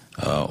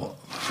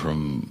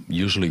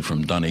 usually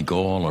from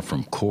Donegal or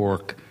from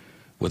Cork,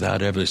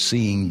 without ever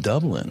seeing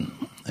Dublin.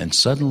 And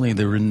suddenly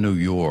they're in New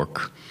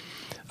York,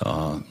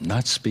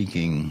 not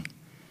speaking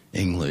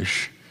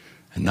English,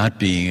 and not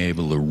being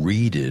able to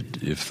read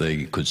it if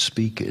they could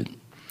speak it,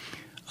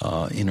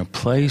 in a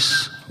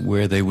place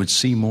where they would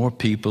see more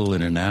people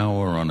in an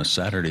hour on a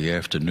Saturday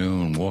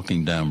afternoon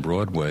walking down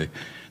Broadway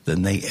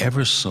than they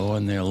ever saw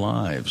in their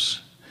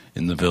lives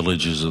in the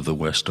villages of the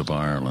west of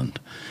Ireland.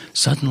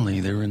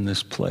 Suddenly they're in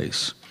this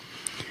place.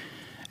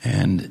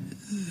 And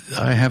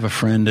I have a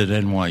friend at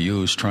NYU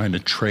who's trying to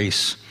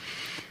trace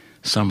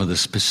some of the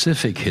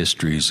specific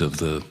histories of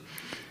the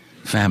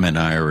famine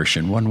Irish,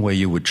 and one way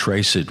you would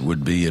trace it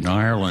would be in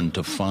Ireland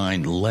to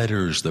find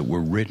letters that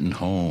were written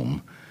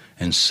home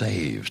and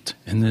saved.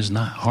 And there's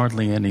not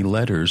hardly any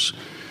letters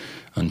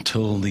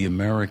until the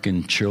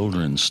American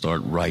children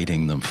start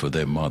writing them for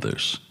their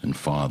mothers and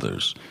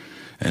fathers.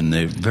 And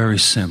they're very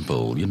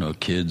simple,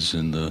 kids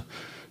in the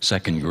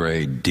second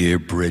grade, "Dear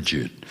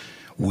Bridget,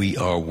 we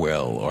are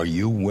well. Are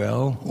you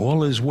well?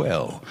 All is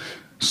well.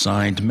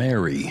 Signed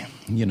Mary,"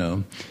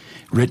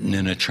 written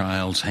in a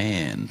child's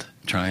hand,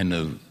 trying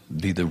to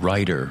be the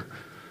writer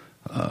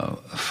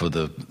for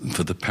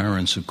the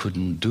parents who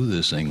couldn't do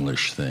this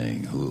English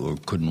thing, or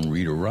couldn't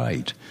read or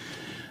write.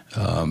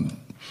 And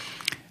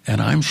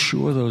I'm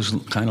sure those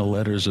kind of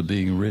letters are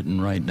being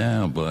written right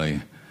now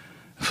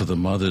for the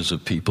mothers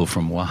of people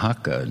from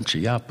Oaxaca and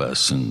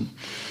Chiapas and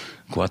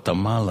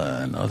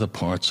Guatemala and other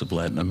parts of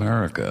Latin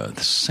America.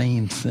 The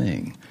same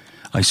thing.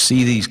 I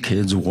see these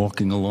kids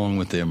walking along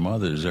with their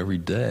mothers every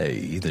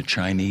day, either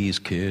Chinese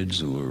kids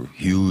who are a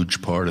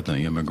huge part of the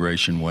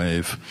immigration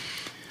wave.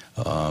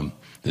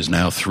 There's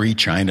now 3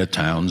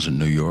 Chinatowns in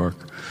New York,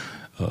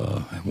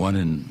 one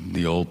in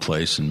the old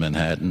place in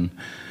Manhattan,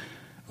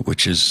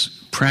 which is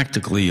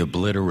practically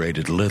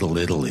obliterated Little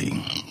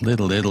Italy.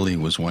 Little Italy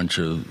was once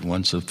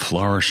a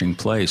flourishing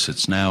place.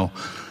 It's now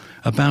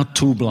about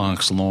 2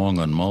 blocks long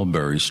on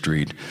Mulberry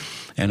Street,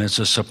 and it's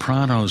a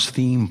Sopranos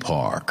theme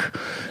park.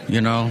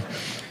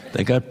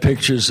 They got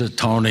pictures of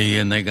Tony,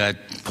 and they got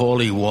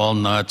Paulie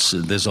Walnuts.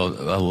 There's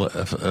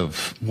a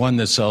one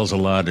that sells a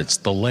lot. It's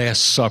The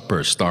Last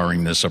Supper,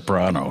 starring the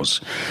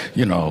Sopranos.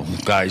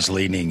 Guys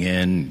leaning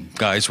in,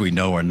 guys we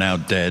know are now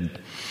dead.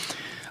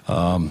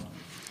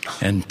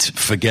 And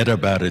forget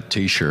about it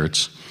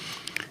T-shirts.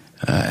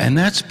 And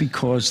that's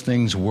because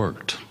things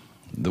worked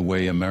the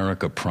way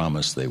America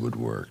promised they would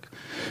work.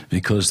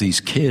 Because these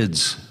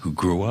kids who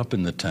grew up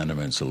in the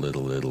tenements of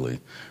Little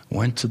Italy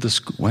went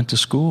to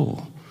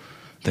school.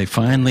 They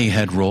finally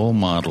had role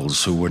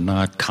models who were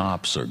not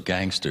cops or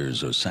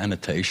gangsters or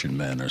sanitation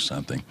men or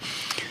something,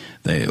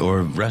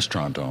 or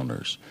restaurant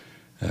owners.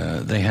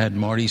 They had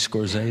Marty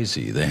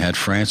Scorsese. They had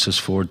Francis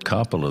Ford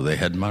Coppola. They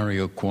had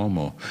Mario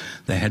Cuomo.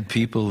 They had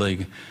people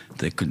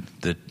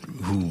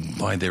who,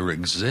 by their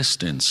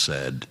existence,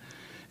 said,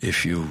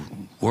 if you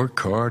work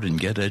hard and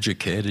get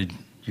educated,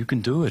 you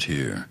can do it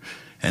here.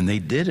 And they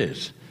did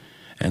it.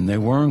 And they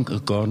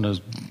weren't going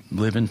to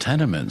live in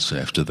tenements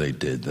after they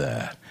did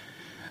that.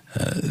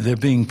 They're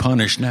being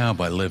punished now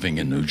by living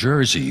in New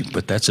Jersey,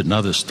 but that's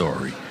another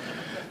story.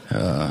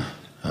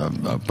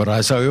 But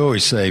as I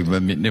always say,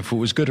 if it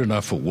was good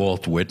enough for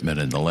Walt Whitman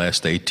in the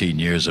last 18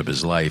 years of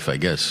his life, I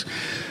guess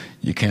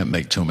you can't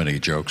make too many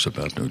jokes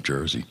about New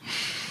Jersey.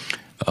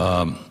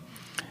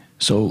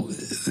 So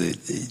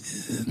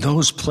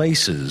those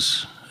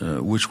places,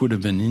 which would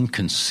have been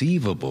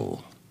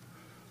inconceivable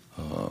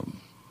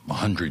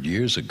 100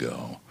 years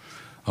ago,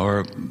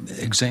 are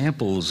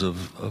examples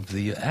of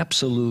the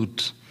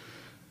absolute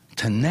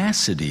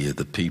tenacity of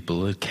the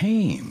people that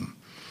came.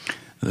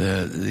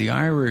 The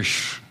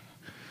Irish,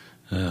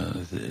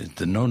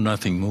 the Know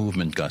Nothing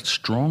movement got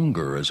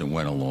stronger as it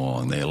went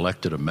along. They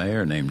elected a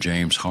mayor named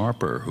James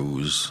Harper,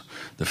 who's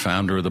the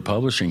founder of the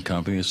publishing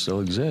company that still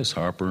exists,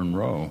 Harper and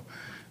Row,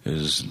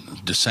 is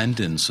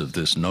descendants of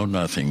this Know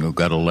Nothing who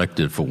got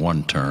elected for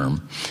 1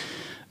 term.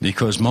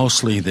 Because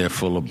mostly they're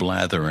full of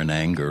blather and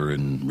anger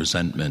and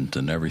resentment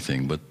and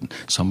everything, but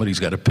somebody's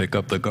got to pick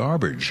up the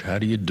garbage. How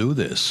do you do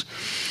this?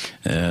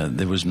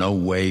 There was no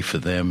way for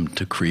them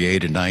to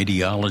create an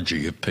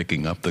ideology of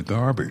picking up the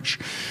garbage.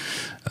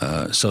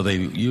 So they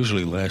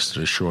usually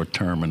lasted a short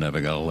term and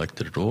never got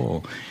elected at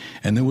all.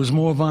 And there was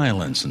more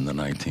violence in the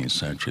 19th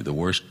century. The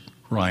worst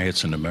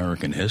riots in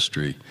American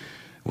history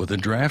were the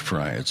draft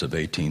riots of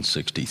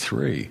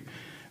 1863.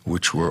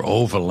 Which were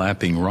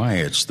overlapping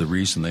riots. The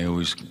reason they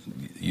always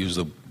use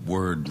the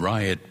word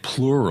riot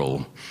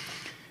plural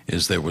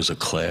is there was a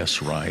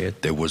class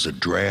riot, there was a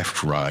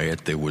draft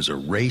riot, there was a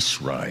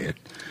race riot,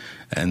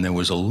 and there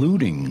was a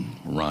looting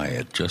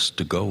riot just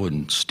to go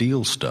and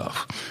steal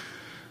stuff.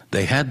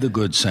 They had the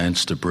good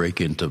sense to break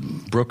into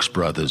Brooks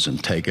Brothers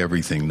and take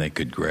everything they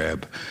could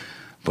grab.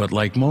 But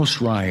like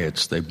most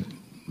riots, they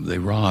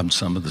robbed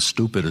some of the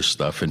stupidest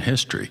stuff in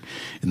history.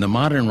 In the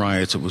modern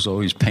riots, it was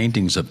always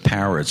paintings of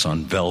parrots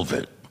on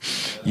velvet,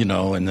 in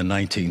the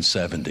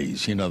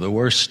 1970s. The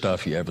worst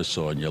stuff you ever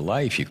saw in your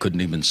life. You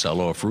couldn't even sell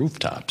off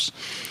rooftops.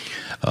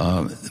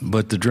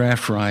 But the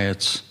draft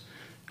riots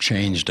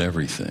changed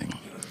everything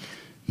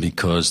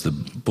because the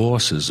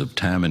bosses of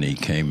Tammany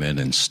came in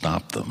and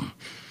stopped them,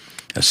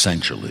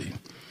 essentially.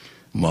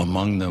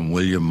 among them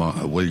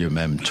William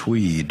M.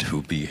 Tweed,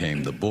 who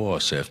became the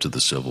boss after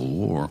the Civil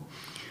War.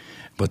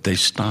 But they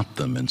stopped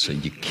them and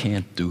said, you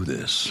can't do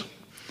this.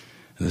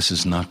 This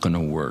is not going to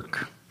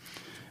work.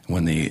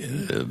 When the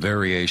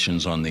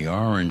variations on the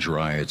Orange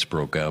riots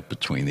broke out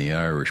between the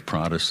Irish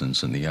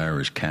Protestants and the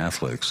Irish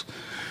Catholics,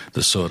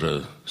 the sort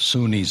of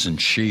Sunnis and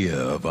Shia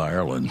of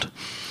Ireland,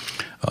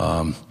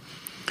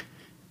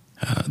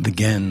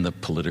 again, the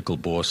political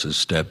bosses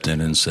stepped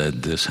in and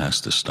said, this has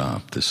to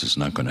stop. This is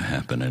not going to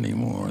happen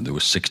anymore. There were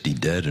 60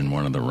 dead in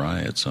one of the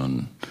riots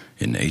in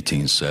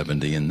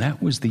 1870, and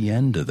that was the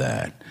end of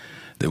that.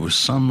 There was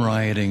some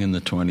rioting in the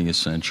 20th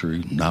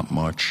century, not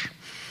much.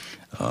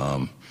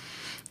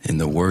 In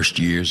the worst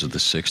years of the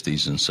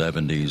 60s and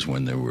 70s,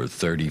 when there were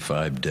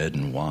 35 dead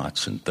in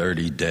Watts and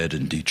 30 dead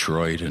in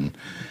Detroit, and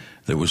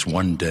there was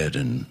 1 dead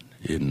in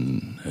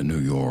New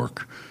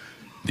York,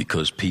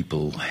 because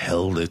people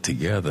held it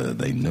together.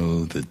 They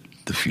knew that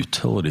the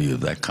futility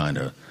of that kind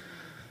of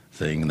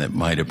thing that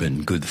might have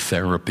been good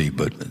therapy,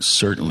 but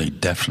certainly,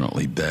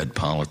 definitely bad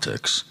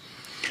politics.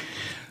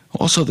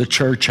 Also, the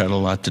church had a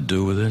lot to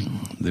do with it.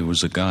 There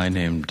was a guy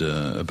named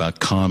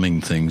about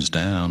calming things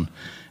down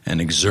and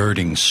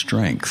exerting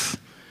strength.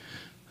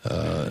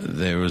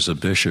 There was a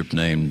bishop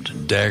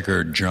named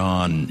Dagger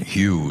John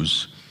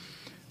Hughes,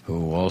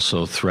 who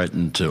also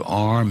threatened to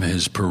arm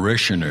his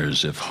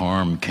parishioners if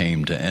harm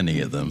came to any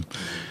of them.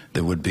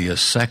 There would be a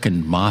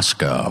second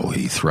Moscow,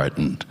 he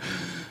threatened,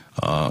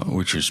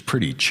 which is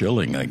pretty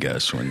chilling, I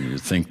guess, when you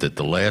think that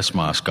the last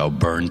Moscow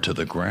burned to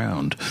the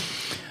ground.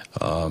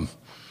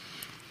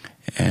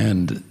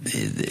 And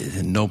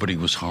nobody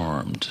was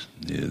harmed.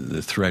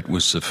 The threat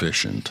was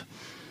sufficient.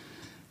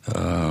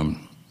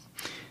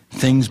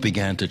 Things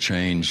began to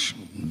change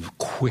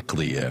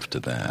quickly after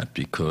that,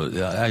 because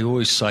I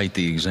always cite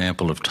the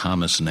example of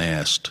Thomas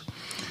Nast.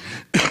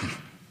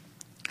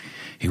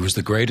 He was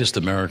the greatest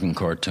American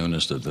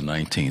cartoonist of the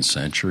 19th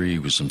century. He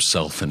was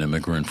himself an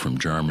immigrant from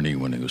Germany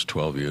when he was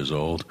 12 years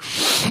old.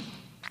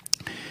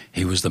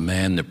 He was the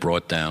man that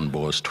brought down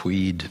Boss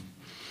Tweed.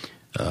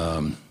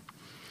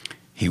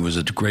 He was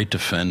a great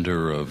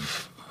defender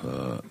of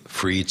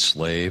freed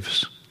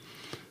slaves.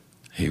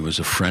 He was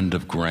a friend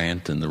of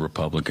Grant in the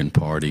Republican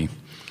Party,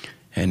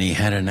 and he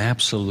had an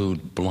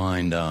absolute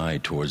blind eye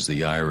towards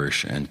the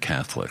Irish and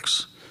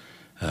Catholics.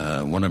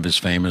 One of his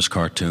famous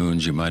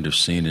cartoons, you might have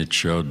seen it,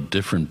 showed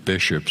different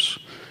bishops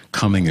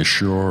coming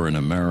ashore in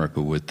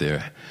America with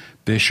their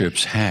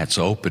bishops' hats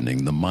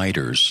opening, the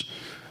mitres,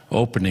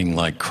 opening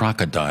like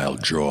crocodile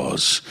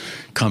jaws,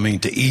 coming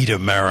to eat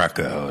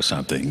America or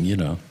something, you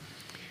know.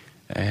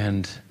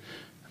 And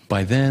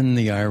by then,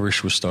 the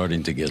Irish were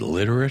starting to get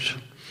literate.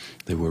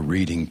 They were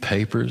reading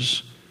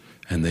papers,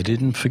 and they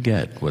didn't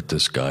forget what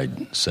this guy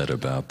said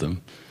about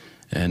them.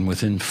 And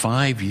within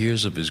 5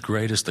 years of his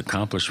greatest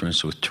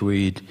accomplishments with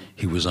Tweed,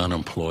 he was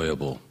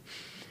unemployable.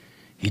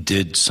 He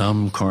did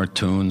some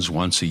cartoons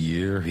once a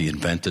year. He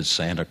invented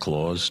Santa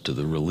Claus to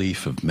the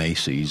relief of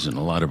Macy's and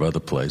a lot of other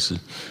places,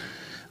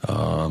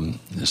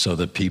 so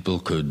that people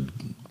could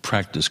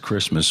practice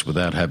Christmas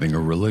without having a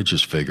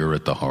religious figure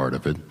at the heart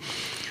of it.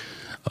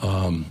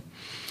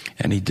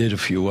 And he did a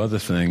few other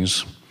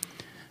things.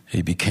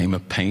 He became a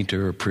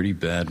painter, a pretty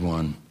bad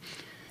one.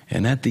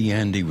 And at the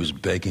end, he was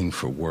begging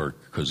for work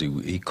because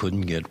he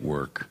couldn't get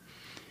work.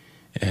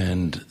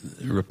 And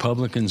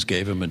Republicans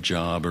gave him a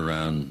job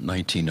around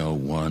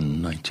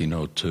 1901,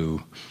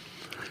 1902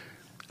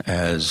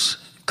 as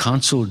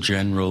consul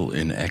general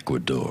in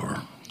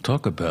Ecuador.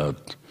 Talk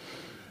about...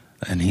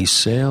 And he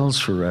sails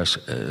for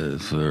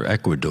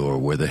Ecuador,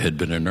 where there had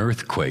been an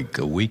earthquake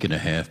a week and a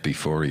half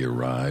before he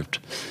arrived.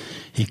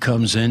 He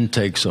comes in,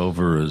 takes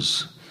over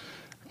as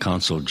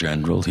consul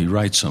general. He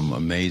writes some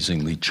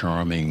amazingly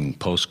charming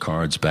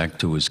postcards back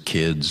to his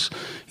kids.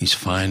 He's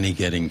finally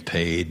getting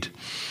paid.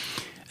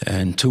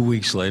 And 2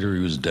 weeks later,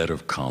 he was dead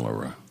of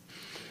cholera.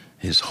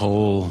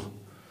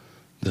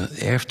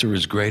 After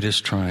his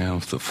greatest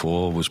triumph, the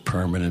fall was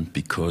permanent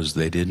because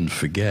they didn't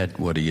forget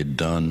what he had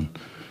done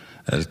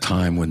at a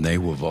time when they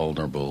were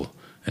vulnerable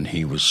and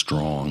he was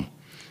strong.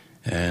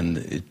 And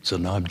it's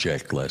an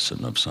object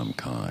lesson of some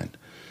kind.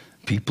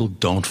 People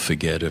don't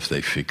forget if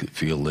they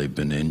feel they've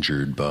been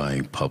injured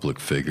by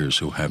public figures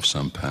who have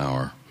some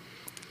power.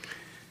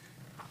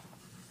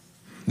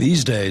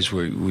 These days,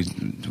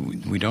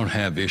 we don't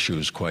have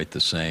issues quite the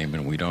same,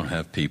 and we don't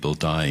have people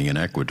dying in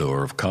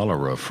Ecuador of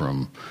cholera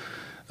from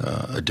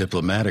a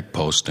diplomatic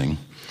posting.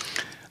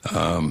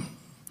 But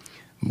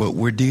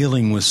we're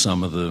dealing with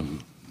some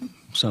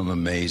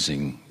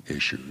amazing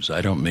issues.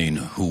 I don't mean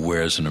who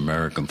wears an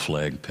American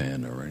flag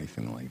pin or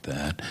anything like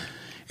that.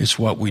 It's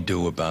what we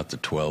do about the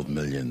 12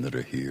 million that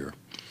are here.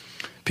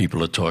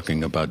 People are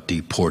talking about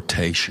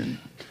deportation.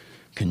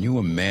 Can you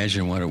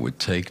imagine what it would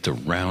take to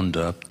round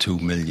up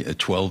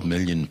 12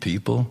 million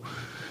people?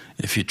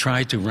 If you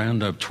tried to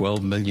round up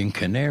 12 million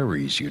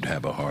canaries, you'd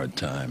have a hard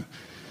time.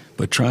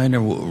 But trying to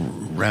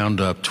round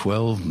up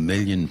 12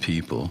 million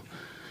people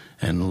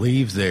and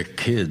leave their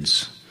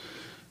kids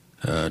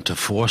to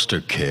foster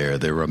care,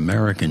 their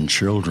American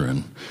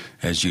children,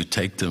 as you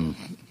take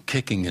them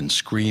kicking and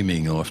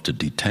screaming off to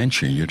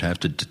detention. You'd have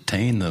to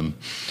detain them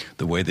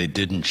the way they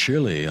did in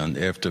Chile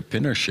after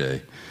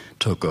Pinochet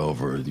took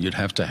over. You'd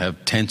have to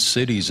have tent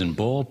cities and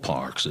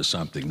ballparks or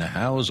something to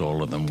house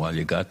all of them while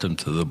you got them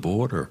to the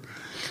border.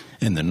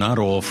 And they're not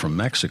all from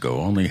Mexico.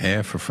 Only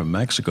half are from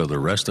Mexico. The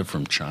rest are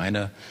from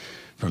China,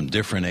 from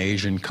different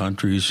Asian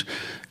countries.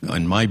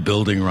 In my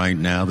building right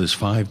now, there's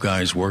 5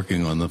 guys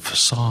working on the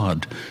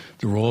facade.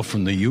 They're all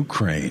from the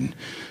Ukraine.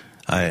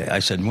 I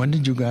said, when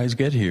did you guys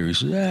get here? He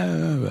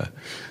said,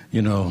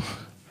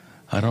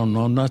 I don't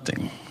know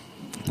nothing.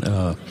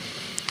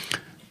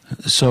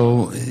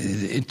 So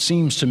it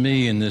seems to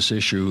me in this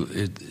issue,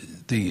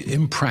 the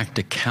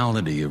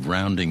impracticality of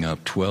rounding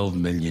up 12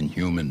 million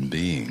human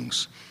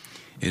beings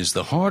is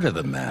the heart of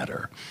the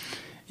matter.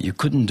 You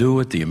couldn't do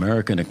it. The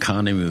American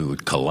economy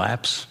would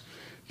collapse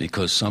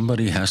because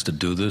somebody has to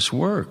do this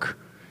work.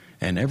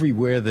 And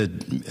everywhere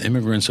that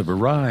immigrants have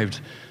arrived,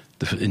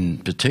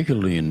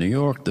 particularly in New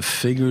York, the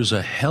figures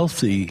are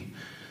healthy.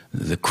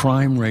 The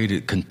crime rate,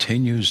 it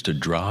continues to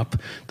drop.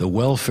 The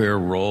welfare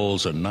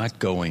rolls are not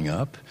going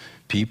up.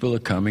 People are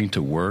coming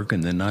to work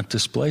and they're not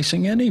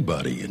displacing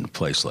anybody in a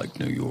place like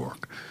New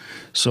York.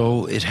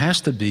 So it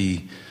has to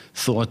be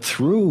thought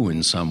through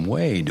in some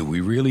way. Do we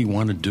really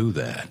want to do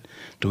that?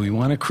 Do we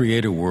want to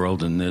create a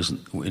world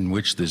in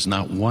which there's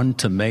not one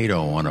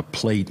tomato on a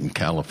plate in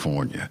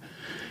California?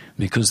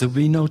 Because there'll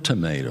be no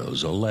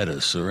tomatoes or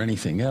lettuce or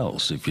anything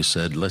else if you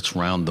said, let's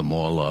round them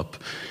all up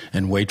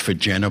and wait for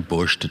Jenna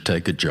Bush to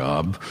take a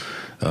job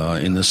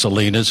in the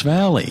Salinas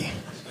Valley.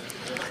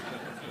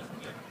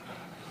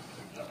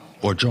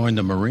 Or join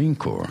the Marine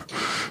Corps.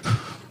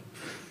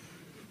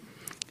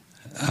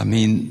 I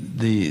mean,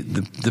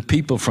 the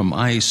people from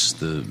ICE,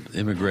 the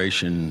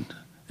immigration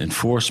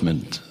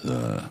enforcement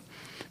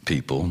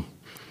people,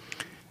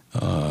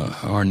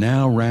 are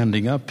now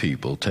rounding up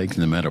people,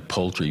 taking them out of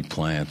poultry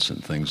plants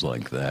and things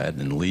like that,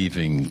 and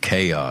leaving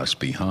chaos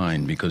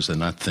behind because they're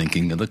not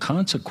thinking of the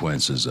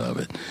consequences of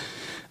it.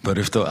 But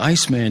if the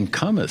Iceman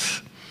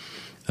cometh,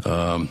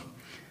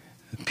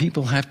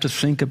 people have to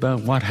think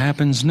about what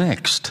happens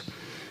next.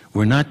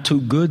 We're not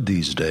too good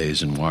these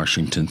days in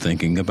Washington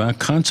thinking about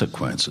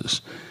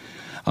consequences.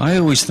 I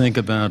always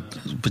think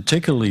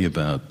particularly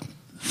about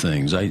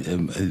things.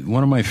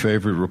 One of my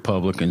favorite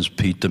Republicans,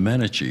 Pete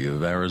Domenici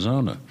of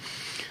Arizona,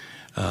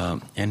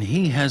 and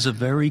he has a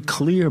very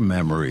clear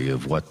memory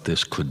of what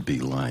this could be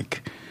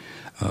like.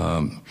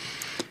 In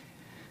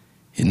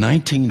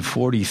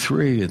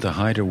 1943, at the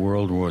height of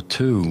World War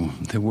II,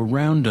 there were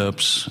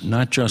roundups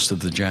not just of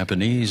the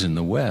Japanese in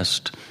the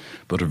West,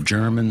 but of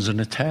Germans and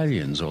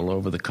Italians all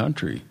over the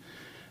country.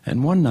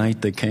 And one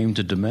night they came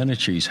to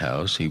Domenici's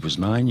house. He was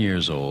 9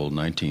 years old,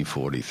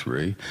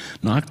 1943,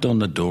 knocked on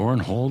the door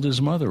and hauled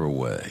his mother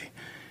away.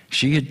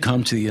 She had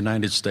come to the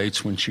United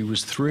States when she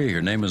was 3.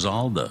 Her name was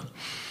Alda.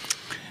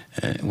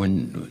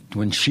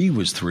 When she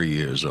was 3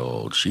 years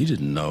old, she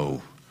didn't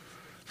know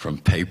from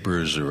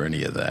papers or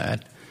any of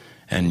that.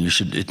 And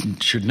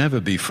it should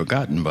never be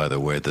forgotten, by the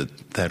way,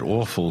 that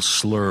awful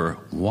slur,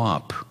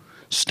 WAP,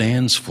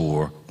 stands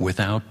for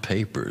without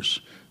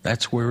papers.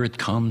 That's where it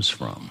comes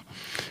from,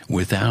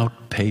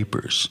 without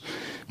papers,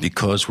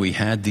 because we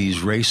had these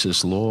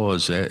racist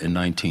laws in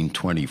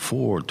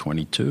 1924,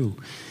 22,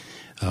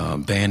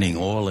 banning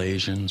all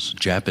Asians,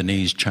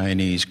 Japanese,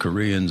 Chinese,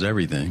 Koreans,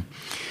 everything,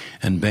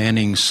 and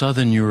banning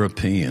Southern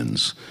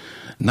Europeans,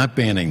 not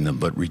banning them,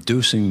 but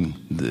reducing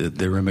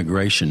their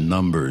immigration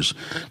numbers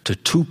to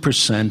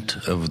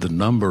 2% of the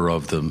number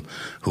of them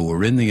who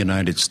were in the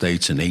United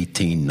States in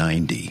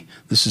 1890.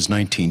 This is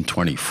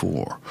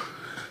 1924.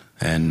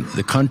 And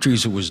the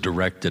countries it was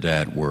directed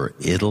at were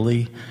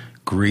Italy,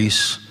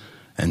 Greece,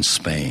 and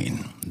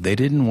Spain. They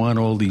didn't want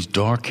all these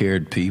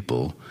dark-haired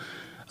people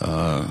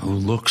who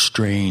looked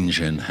strange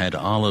and had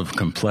olive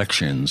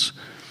complexions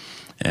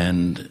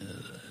and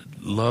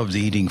loved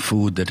eating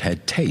food that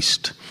had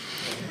taste.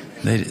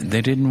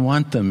 They didn't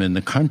want them in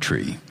the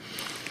country.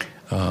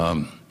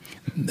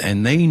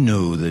 And they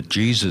knew that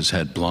Jesus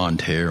had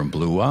blonde hair and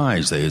blue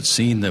eyes. They had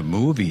seen the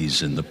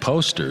movies and the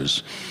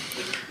posters.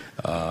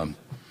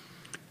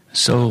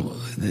 So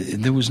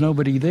there was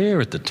nobody there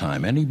at the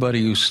time.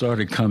 Anybody who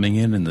started coming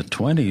in the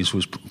 20s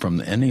was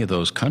from any of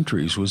those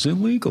countries was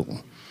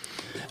illegal.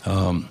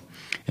 And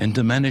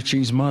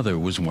Domenici's mother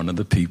was one of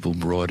the people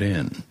brought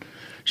in.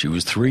 She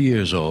was 3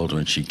 years old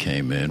when she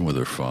came in with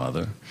her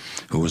father,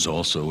 who was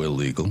also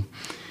illegal.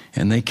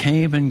 And they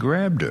came and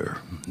grabbed her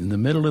in the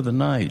middle of the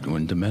night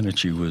when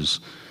Domenici was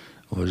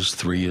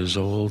 3 years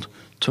old,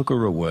 took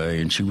her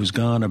away, and she was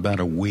gone about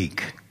a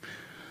week.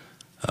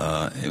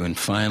 And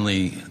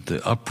finally,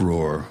 the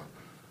uproar,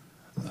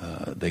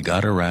 they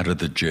got her out of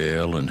the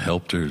jail and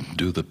helped her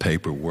do the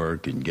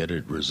paperwork and get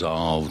it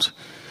resolved.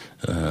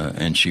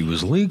 And she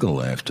was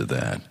legal after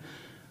that.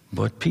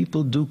 But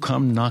people do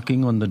come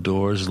knocking on the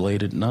doors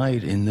late at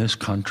night in this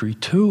country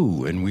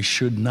too, and we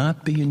should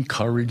not be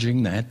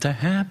encouraging that to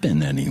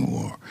happen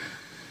anymore.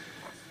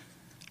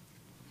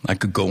 I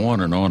could go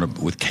on and on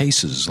with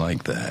cases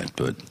like that,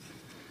 but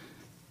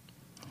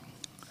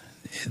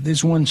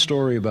there's one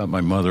story about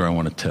my mother I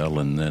want to tell,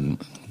 and then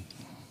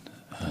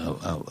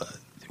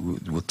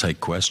we'll take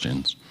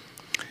questions.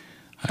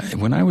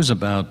 When I was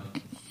I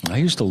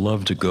used to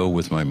love to go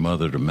with my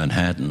mother to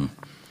Manhattan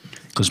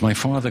because my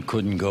father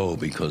couldn't go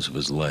because of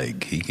his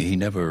leg. He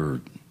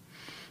never,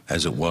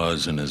 as it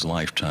was in his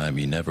lifetime,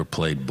 he never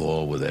played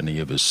ball with any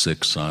of his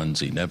 6 sons.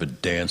 He never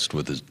danced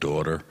with his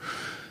daughter.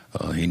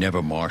 He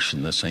never marched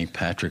in the St.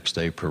 Patrick's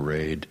Day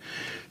parade.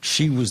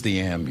 She was the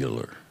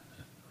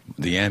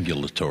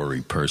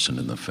ambulatory person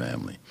in the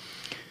family.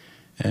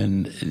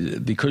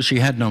 And because she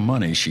had no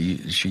money, she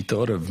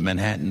thought of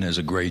Manhattan as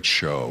a great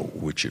show,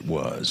 which it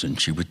was, and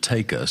she would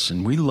take us.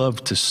 And we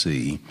loved to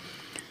see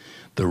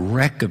the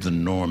wreck of the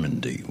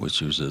Normandy,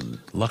 which was a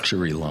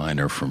luxury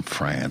liner from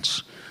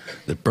France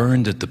that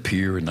burned at the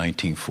pier in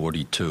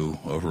 1942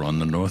 over on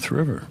the North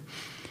River.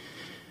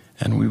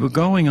 And we were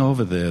going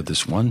over there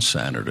this one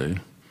Saturday.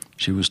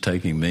 She was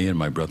taking me, and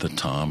my brother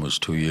Tom was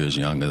 2 years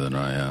younger than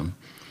I am.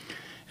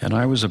 And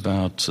I was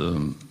about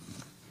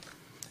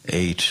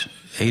 8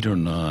 or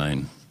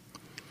 9,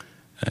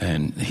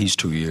 and he's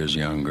 2 years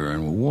younger,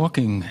 and we're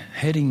walking,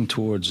 heading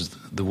towards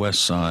the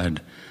west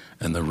side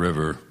and the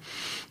river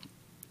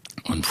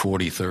on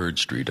 43rd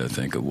Street, I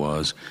think it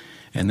was,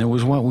 and there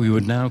was what we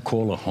would now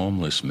call a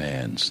homeless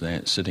man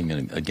sitting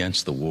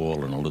against the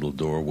wall in a little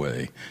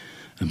doorway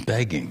and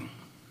begging.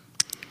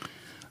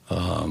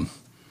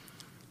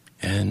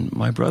 And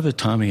my brother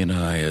Tommy and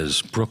I,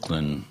 as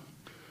Brooklyn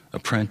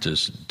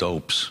apprentice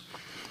dopes,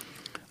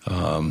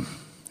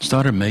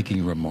 started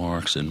making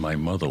remarks, and my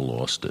mother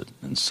lost it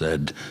and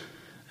said,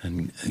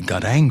 and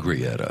got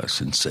angry at us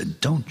and said,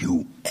 "Don't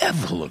you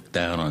ever look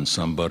down on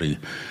somebody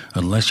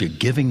unless you're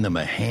giving them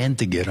a hand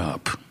to get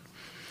up."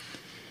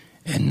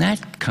 And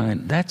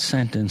that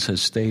sentence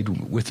has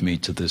stayed with me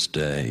to this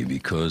day,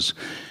 because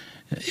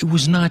it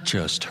was not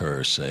just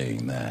her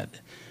saying that.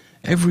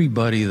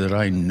 Everybody that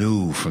I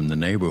knew from the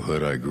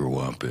neighborhood I grew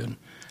up in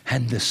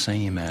had the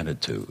same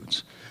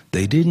attitudes.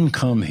 They didn't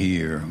come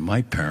here,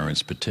 my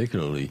parents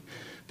particularly,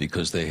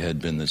 because they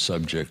had been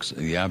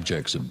the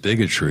objects of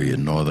bigotry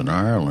in Northern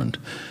Ireland,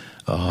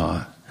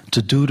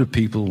 to do to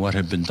people what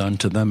had been done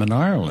to them in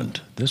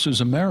Ireland. This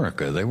was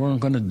America. They weren't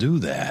going to do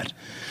that.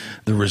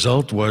 The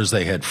result was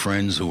they had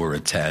friends who were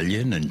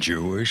Italian and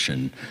Jewish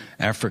and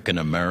African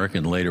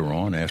American later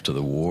on after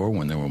the war,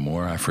 when there were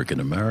more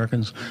African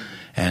Americans,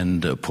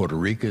 and Puerto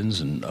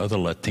Ricans and other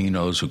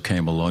Latinos who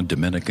came along,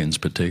 Dominicans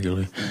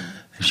particularly.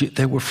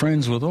 They were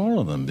friends with all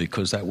of them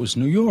because that was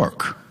New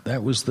York.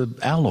 That was the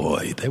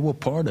alloy. They were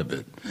part of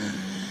it.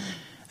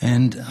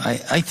 And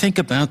I think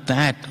about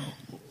that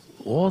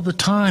all the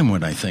time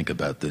when I think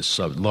about this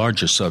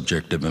larger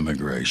subject of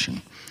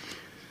immigration.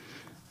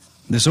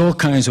 There's all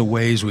kinds of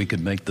ways we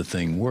could make the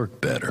thing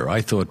work better.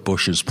 I thought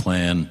Bush's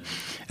plan,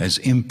 as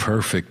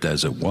imperfect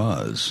as it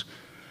was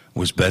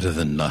better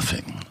than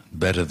nothing,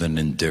 better than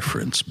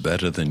indifference,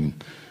 better than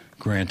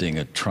granting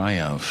a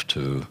triumph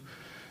to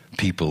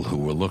people who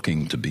were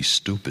looking to be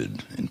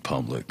stupid in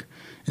public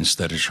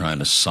instead of trying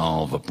to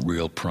solve a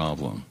real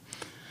problem.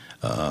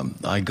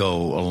 I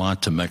go a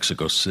lot to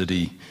Mexico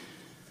City.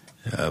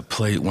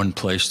 One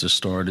place to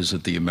start is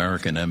at the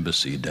American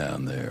Embassy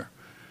down there.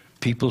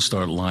 People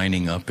start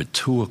lining up at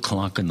 2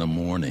 o'clock in the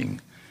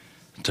morning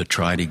to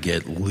try to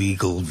get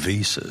legal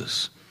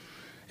visas.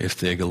 If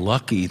they're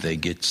lucky, they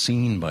get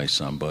seen by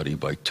somebody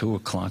by 2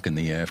 o'clock in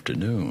the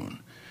afternoon.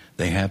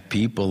 They have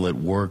people at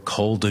work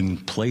holding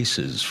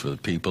places for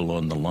people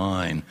on the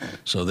line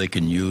so they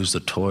can use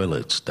the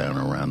toilets down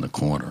around the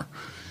corner.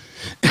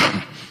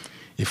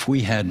 If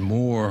we had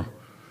more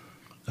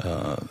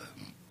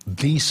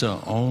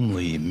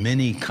visa-only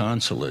mini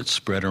consulates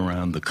spread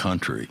around the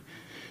country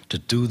to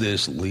do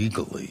this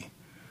legally,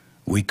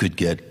 we could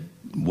get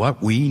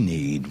what we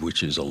need,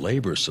 which is a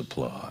labor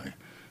supply,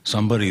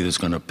 somebody that's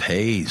going to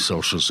pay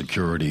Social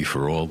Security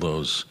for all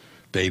those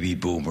baby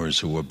boomers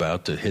who are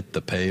about to hit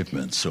the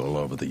pavements all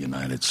over the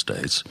United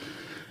States.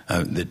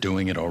 They're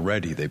doing it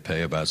already. They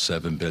pay about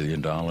 $7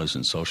 billion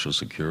in Social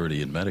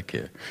Security and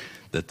Medicare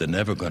that they're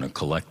never going to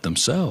collect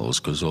themselves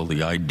because all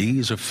the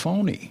IDs are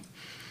phony.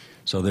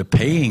 So they're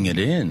paying it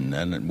in,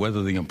 and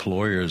whether the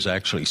employers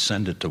actually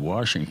send it to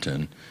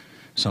Washington,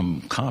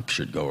 some cop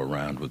should go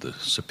around with a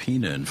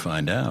subpoena and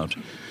find out.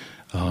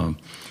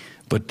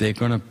 But they're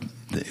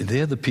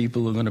the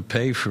people who are going to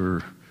pay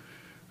for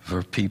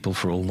people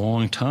for a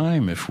long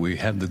time if we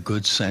have the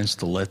good sense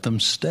to let them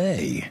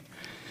stay.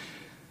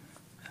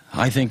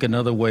 I think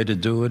another way to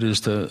do it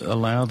is to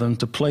allow them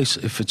to place,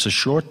 if it's a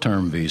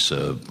short-term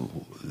visa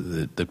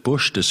that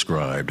Bush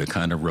described, a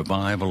kind of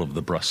revival of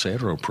the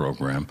Bracero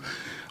program,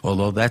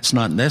 although that's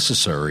not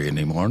necessary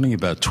anymore. Only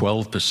about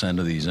 12%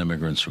 of these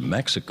immigrants from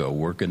Mexico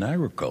work in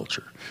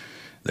agriculture.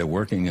 They're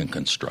working in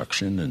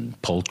construction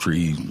and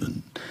poultry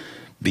and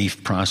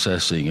beef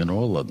processing and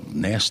all the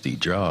nasty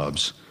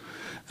jobs.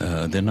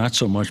 They're not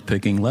so much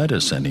picking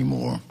lettuce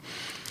anymore.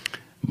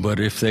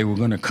 But if they were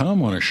going to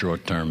come on a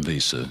short-term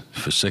visa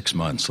for 6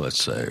 months,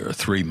 let's say, or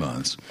 3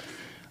 months,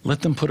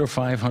 let them put a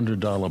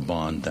 $500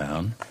 bond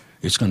down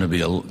It's going to be,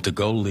 to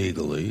go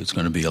legally, it's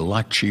going to be a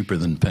lot cheaper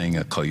than paying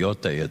a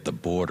coyote at the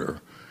border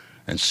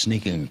and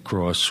sneaking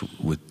across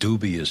with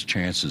dubious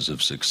chances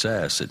of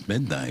success at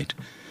midnight.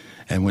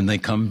 And when they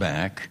come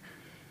back,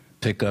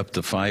 pick up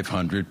the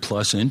 500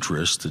 plus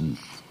interest and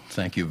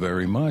thank you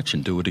very much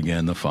and do it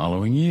again the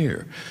following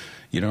year.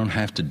 You don't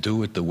have to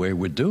do it the way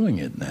we're doing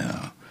it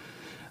now.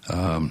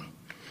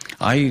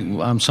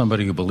 I'm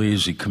somebody who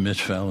believes you commit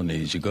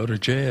felonies, you go to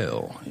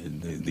jail.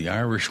 The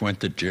Irish went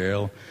to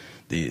jail.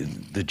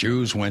 The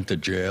Jews went to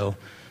jail.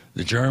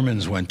 The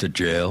Germans went to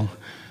jail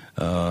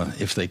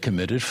if they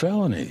committed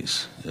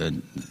felonies.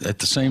 At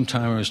the same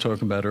time I was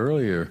talking about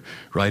earlier,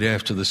 right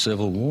after the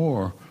Civil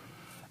War,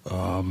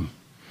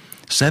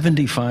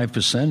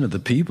 75% of the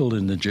people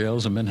in the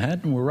jails of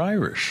Manhattan were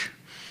Irish.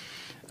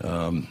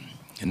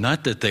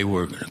 Not that they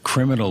were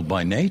criminal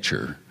by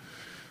nature,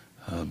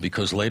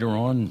 because later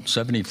on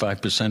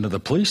 75% of the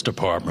police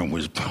department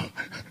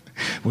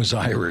was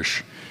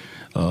Irish.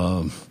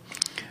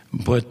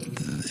 But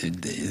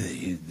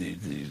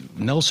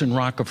Nelson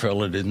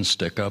Rockefeller didn't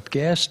stick up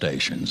gas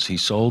stations. He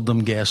sold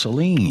them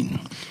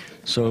gasoline.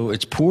 So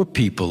it's poor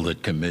people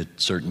that commit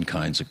certain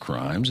kinds of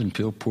crimes and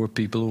poor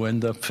people who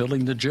end up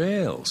filling the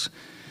jails.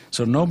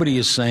 So nobody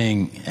is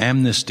saying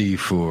amnesty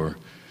for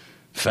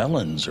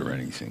felons or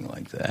anything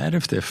like that.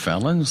 If they're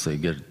felons, they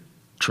get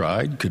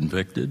tried,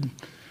 convicted,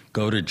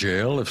 go to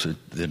jail. If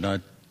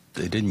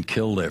they didn't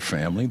kill their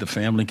family, the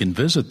family can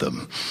visit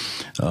them.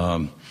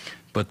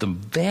 But the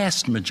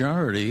vast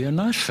majority are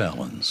not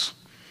felons.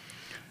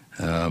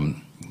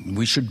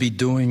 We should be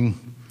doing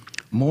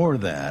more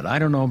of that. I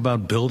don't know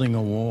about building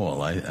a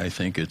wall. I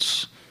think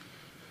it's,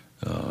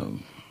 to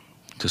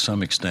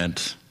some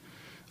extent,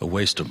 a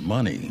waste of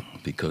money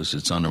because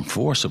it's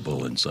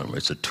unenforceable in some way.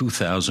 It's a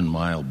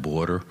 2,000-mile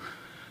border.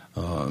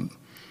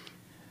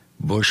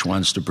 Bush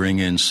wants to bring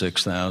in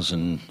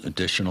 6,000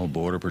 additional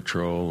Border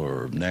Patrol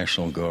or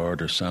National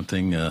Guard or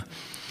something.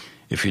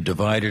 If you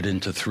divide it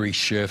into 3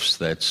 shifts,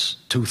 that's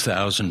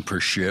 2,000 per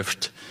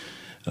shift.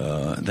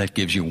 That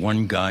gives you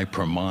 1 guy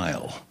per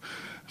mile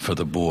for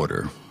the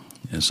border.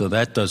 And so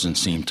that doesn't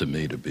seem to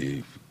me to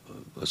be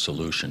a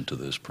solution to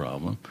this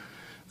problem.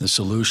 The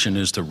solution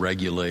is to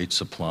regulate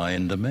supply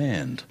and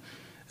demand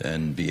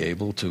and be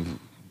able to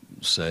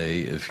say,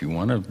 if you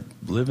want to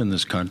live in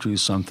this country,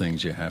 some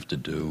things you have to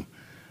do,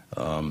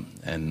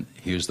 and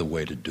here's the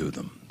way to do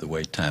them, the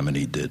way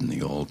Tammany did in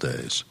the old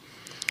days.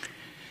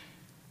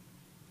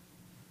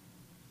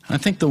 I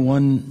think the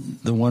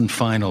one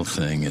final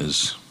thing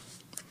is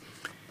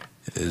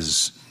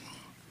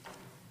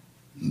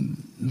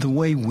the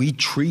way we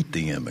treat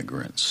the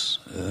immigrants.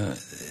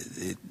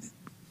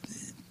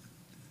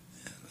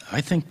 I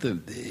think to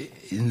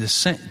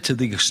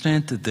the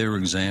extent that they're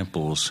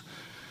examples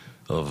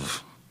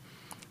of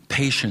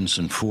patience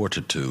and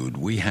fortitude,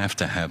 we have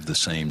to have the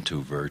same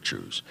 2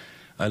 virtues.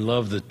 I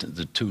love the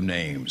 2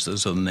 names.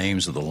 Those are the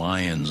names of the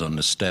lions on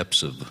the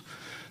steps of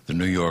the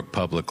New York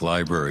Public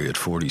Library at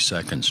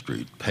 42nd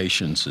Street.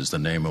 Patience is the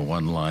name of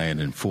one lion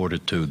and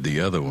fortitude the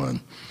other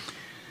one.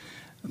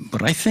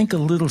 But I think a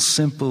little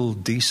simple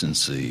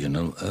decency and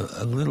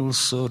a little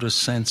sort of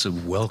sense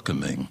of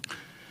welcoming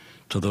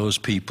to those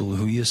people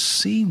who you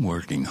see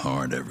working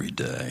hard every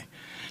day,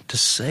 to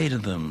say to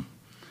them,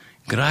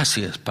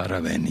 gracias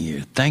para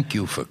venir, thank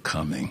you for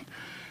coming,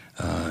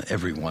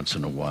 every once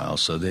in a while,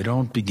 so they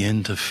don't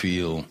begin to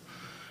feel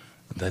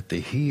that they're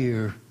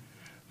here,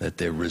 that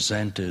they're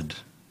resented,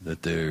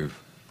 that they're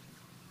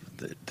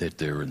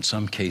in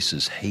some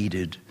cases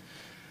hated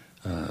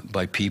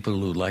by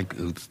people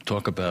who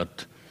talk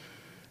about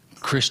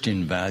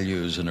Christian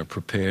values and are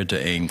prepared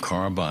to aim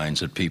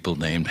carbines at people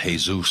named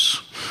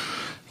Jesus.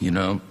 You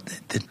know,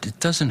 it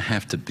doesn't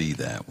have to be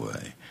that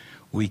way.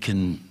 We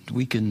can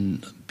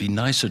be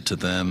nicer to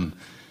them,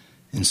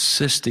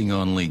 insisting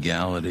on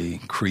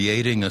legality,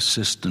 creating a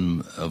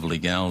system of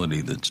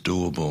legality that's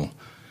doable,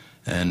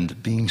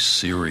 and being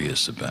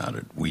serious about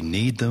it. We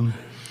need them.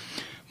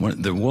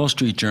 The Wall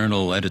Street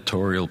Journal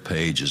editorial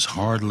page is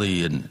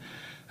hardly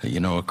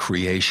a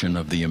creation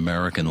of the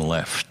American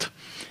left,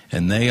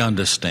 and they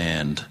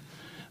understand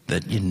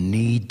that you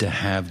need to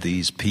have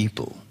these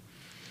people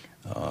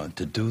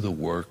to do the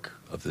work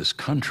of this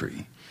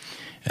country,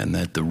 and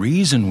that the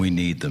reason we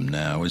need them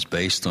now is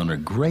based on a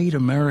great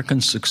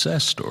American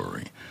success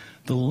story.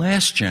 The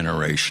last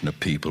generation of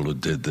people who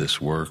did this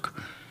work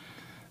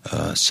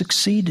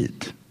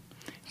succeeded.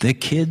 Their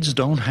kids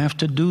don't have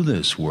to do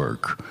this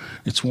work.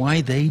 It's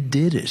why they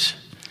did it.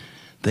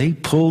 They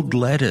pulled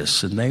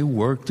lettuce and they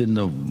worked in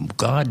the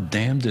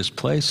goddamnedest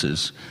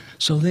places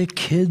so their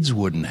kids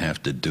wouldn't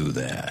have to do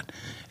that.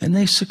 And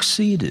they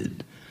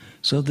succeeded.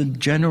 So the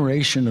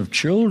generation of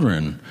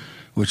children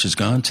which has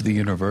gone to the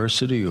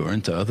university or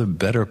into other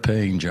better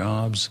paying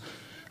jobs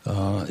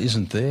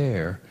isn't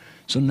there.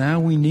 So now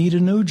we need a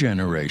new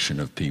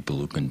generation of people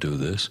who can do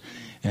this.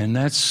 And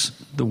that's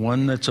the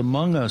one that's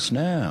among us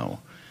now.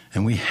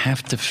 And we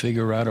have to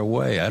figure out a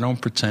way. I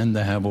don't pretend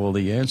to have all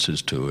the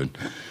answers to it.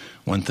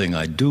 One thing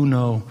I do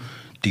know,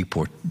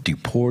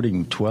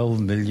 deporting 12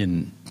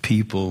 million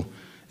people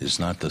is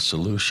not the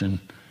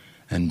solution,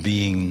 and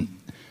being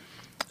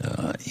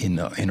in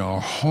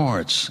our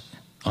hearts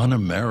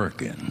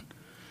un-American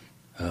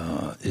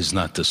is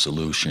not the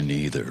solution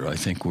either. I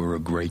think we're a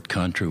great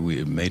country. We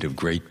are made of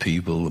great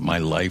people. My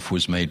life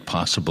was made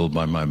possible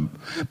by my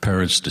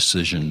parents'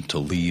 decision to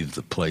leave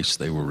the place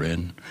they were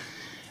in.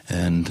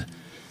 And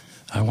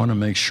I want to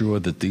make sure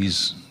that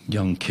these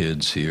young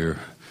kids here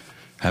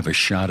have a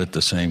shot at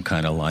the same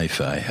kind of life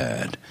I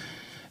had.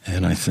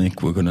 And I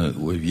think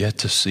we've yet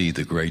to see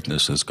the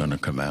greatness that's going to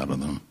come out of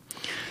them.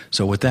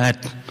 So with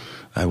that,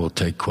 I will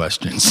take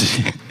questions.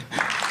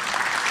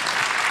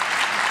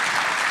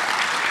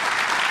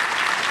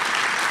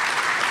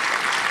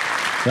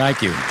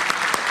 Thank you.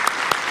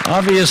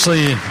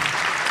 Obviously,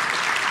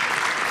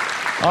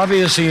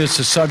 it's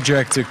a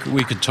subject that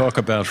we could talk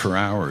about for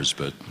hours,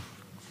 but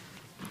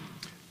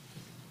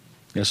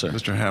yes, sir.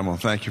 Mr. Hamill,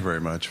 thank you very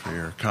much for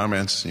your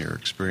comments and your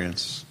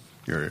experience,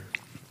 your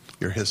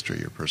history,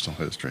 your personal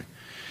history.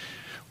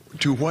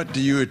 To what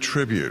do you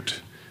attribute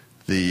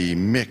the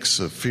mix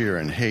of fear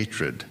and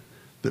hatred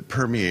that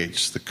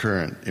permeates the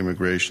current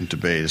immigration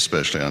debate,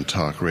 especially on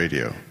talk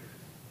radio?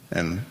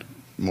 And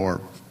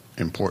more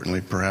importantly,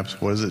 perhaps,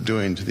 what is it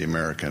doing to the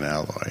American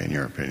alloy, in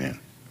your opinion?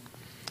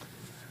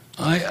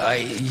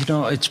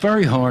 It's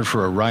very hard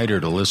for a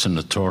writer to listen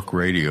to talk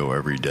radio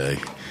every day,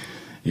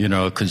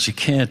 because you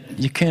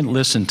can't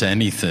listen to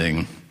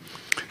anything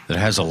that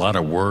has a lot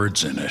of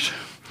words in it.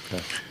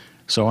 Okay.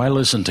 So I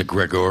listen to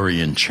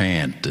Gregorian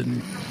chant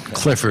and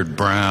Clifford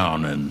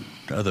Brown and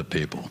other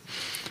people.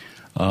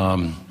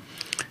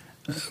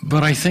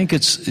 But I think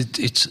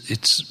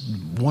it's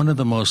one of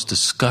the most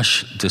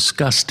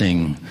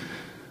disgusting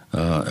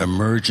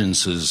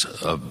emergences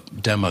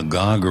of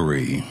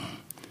demagoguery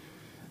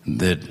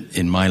that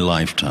in my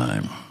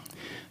lifetime.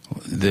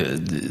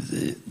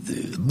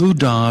 Lou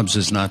Dobbs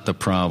is not the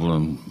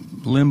problem.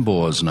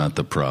 Limbaugh is not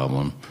the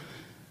problem.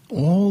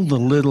 All the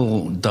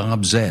little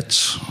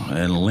Dobbsettes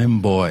and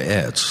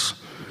Limbaughets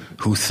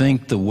who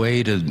think the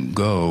way to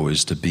go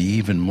is to be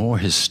even more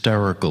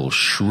hysterical,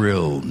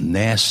 shrill,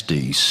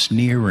 nasty,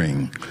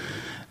 sneering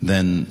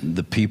than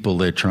the people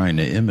they're trying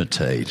to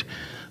imitate.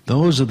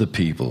 Those are the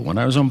people. When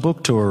I was on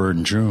book tour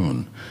in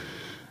June,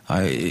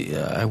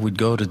 I would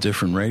go to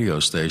different radio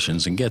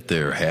stations and get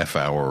there half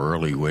hour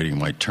early, waiting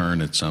my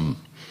turn at some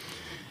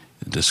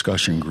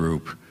discussion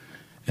group.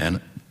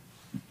 And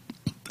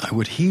I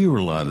would hear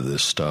a lot of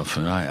this stuff,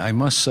 and I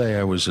must say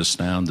I was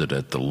astounded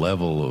at the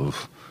level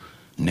of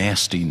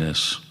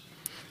nastiness.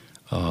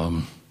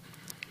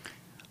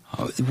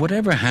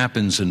 Whatever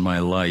happens in my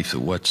life,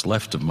 what's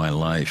left of my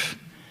life,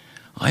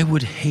 I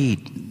would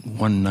hate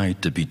one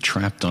night to be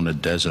trapped on a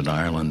desert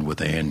island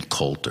with Ann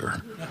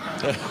Coulter.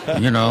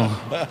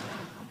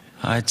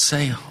 I'd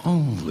say,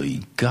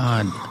 holy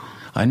God,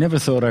 I never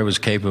thought I was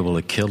capable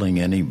of killing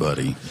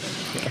anybody.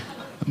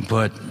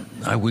 But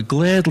I would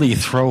gladly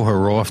throw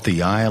her off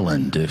the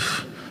island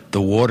if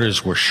the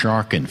waters were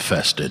shark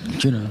infested,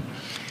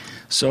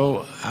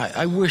 So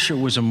I wish it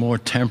was a more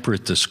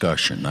temperate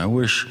discussion. I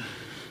wish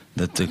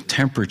that the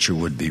temperature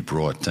would be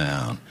brought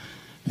down,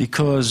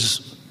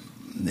 because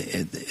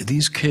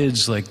these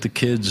kids, like the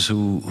kids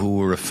who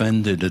were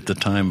offended at the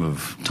time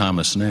of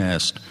Thomas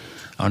Nast,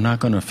 are not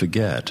going to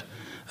forget.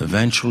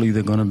 Eventually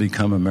they're going to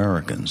become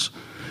Americans,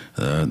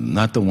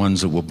 not the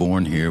ones that were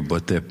born here,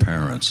 but their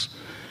parents.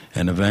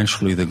 And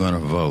eventually they're going to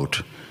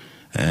vote.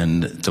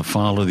 And to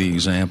follow the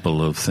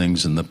example of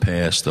things in the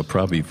past, they'll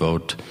probably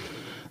vote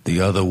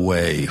the other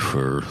way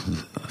for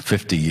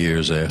 50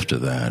 years after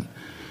that.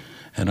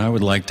 And I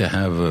would like to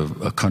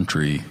have a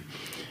country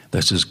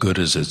that's as good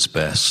as its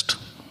best,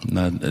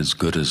 not as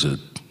good as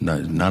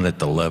not at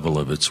the level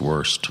of its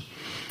worst.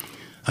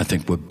 I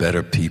think we're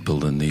better people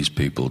than these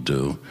people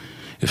do.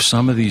 If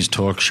some of these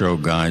talk show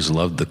guys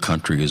loved the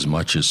country as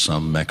much as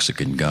some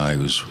Mexican guy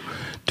who's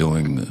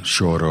doing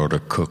short order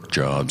cook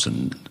jobs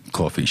in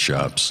coffee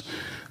shops,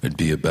 it'd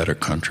be a better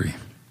country.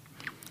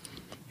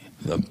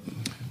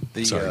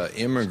 The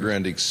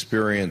immigrant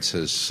experience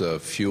has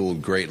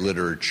fueled great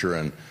literature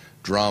and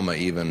drama,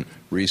 even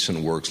recent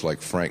works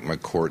like Frank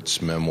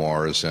McCourt's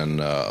memoirs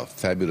and a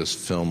fabulous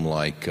film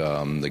like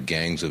The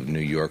Gangs of New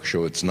York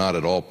show. It's not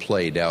at all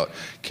played out.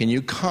 Can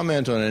you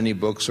comment on any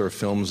books or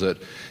films that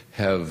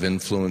have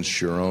influenced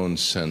your own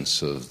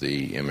sense of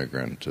the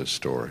immigrant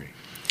story?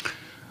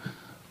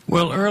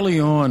 Well, early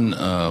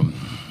on,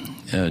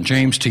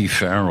 James T.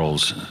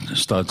 Farrell's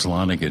Studs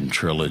Lonigan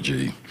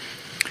trilogy,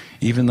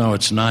 even though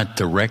it's not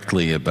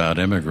directly about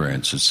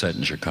immigrants, it's set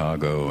in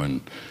Chicago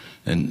and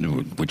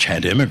which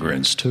had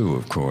immigrants too,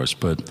 of course,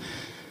 but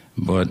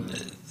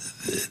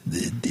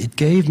it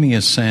gave me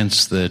a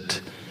sense that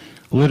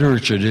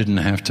literature didn't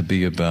have to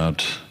be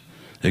about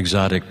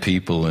exotic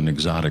people in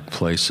exotic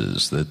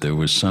places, that there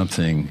was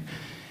something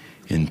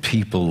in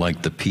people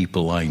like the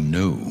people I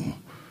knew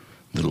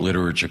that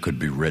literature could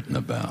be written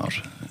about.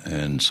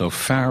 And so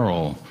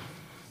Farrell,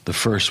 the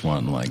first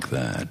one like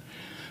that.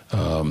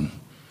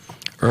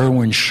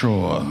 Irwin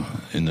Shaw,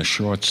 in the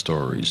short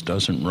stories,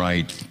 doesn't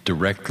write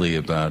directly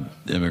about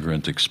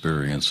immigrant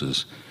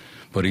experiences,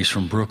 but he's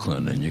from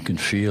Brooklyn, and you can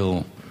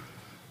feel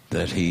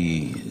that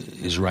he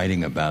is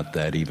writing about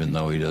that even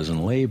though he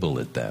doesn't label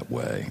it that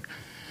way.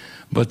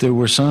 But there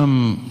were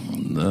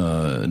some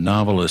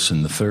novelists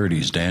in the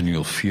 30s,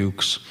 Daniel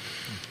Fuchs,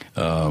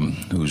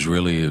 who's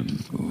really a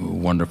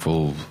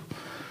wonderful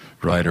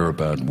writer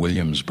about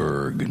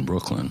Williamsburg in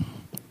Brooklyn.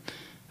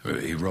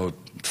 He wrote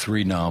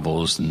 3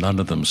 novels, none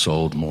of them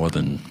sold more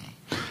than,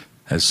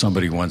 as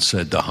somebody once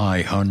said, the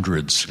high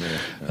hundreds.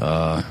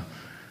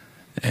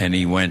 And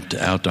he went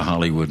out to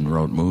Hollywood and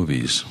wrote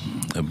movies.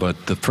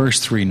 But the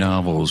first 3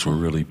 novels were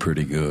really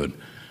pretty good.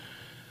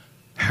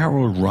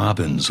 Harold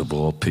Robbins, of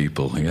all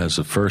people, he has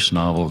a first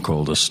novel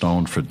called A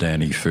Stone for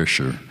Danny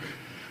Fisher.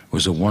 It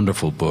was a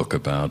wonderful book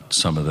about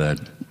some of that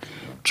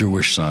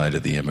Jewish side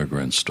of the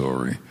immigrant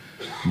story.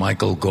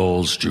 Michael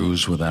Gould's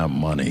Jews Without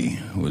Money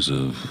was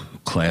a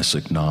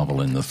classic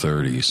novel in the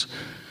 30s.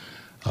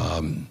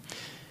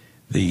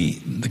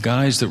 The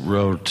guys that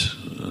wrote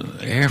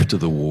after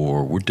the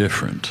war were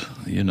different.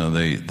 You know,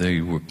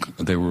 they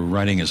were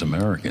writing as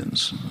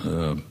Americans.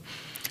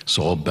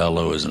 Saul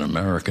Bellow is an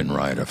American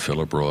writer.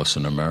 Philip Roth,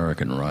 an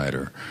American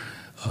writer.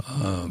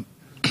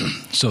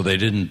 So they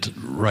didn't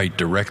write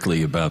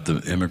directly about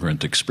the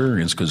immigrant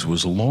experience because it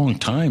was a long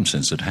time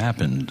since it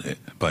happened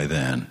by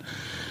then.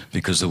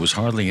 Because there was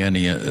hardly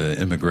any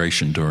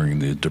immigration during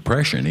the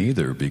Depression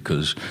either,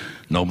 because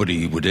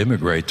nobody would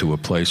immigrate to a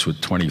place with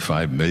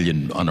 25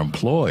 million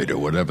unemployed or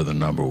whatever the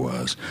number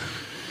was.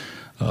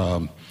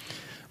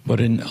 But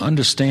in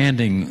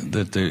understanding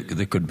that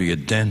there could be a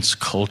dense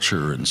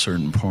culture in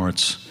certain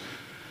parts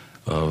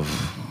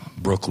of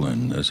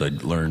Brooklyn, as I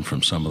learned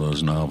from some of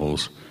those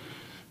novels,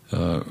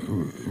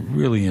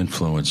 really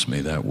influenced me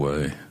that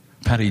way.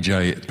 Paddy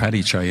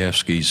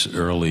Chayefsky's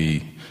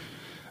early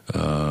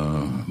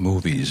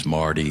movies,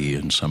 Marty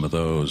and some of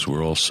those,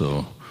 were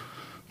also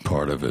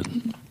part of it.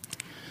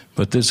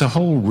 But there's a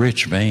whole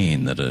rich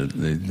vein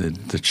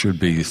that should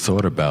be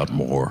thought about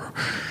more.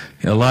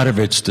 A lot of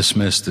it's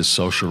dismissed as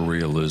social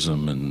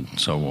realism and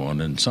so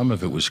on, and some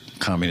of it was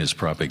communist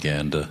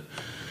propaganda,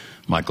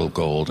 Michael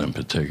Gould in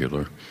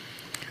particular.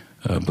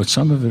 But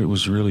some of it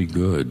was really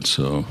good,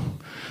 so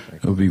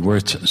it would be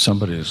worth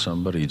somebody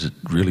to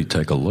really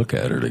take a look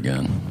at it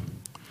again.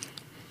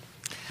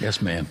 Yes,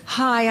 ma'am.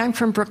 Hi, I'm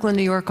from Brooklyn,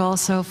 New York,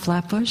 also,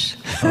 Flatbush.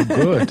 Oh,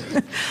 good.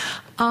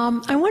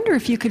 I wonder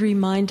if you could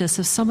remind us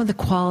of some of the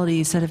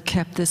qualities that have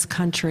kept this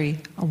country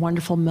a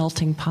wonderful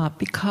melting pot,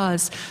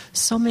 because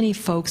so many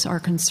folks are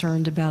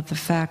concerned about the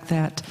fact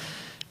that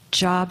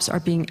jobs are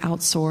being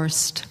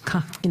outsourced,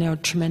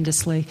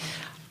 tremendously.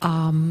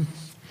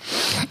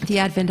 The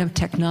advent of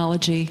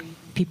technology,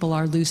 people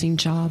are losing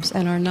jobs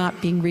and are not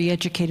being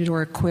re-educated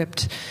or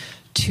equipped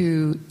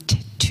to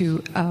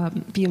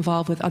be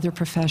involved with other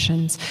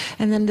professions.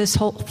 And then this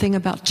whole thing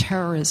about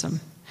terrorism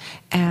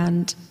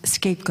and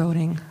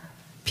scapegoating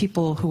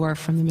people who are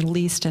from the Middle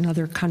East and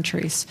other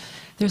countries.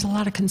 There's a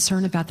lot of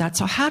concern about that.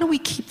 So how do we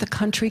keep the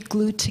country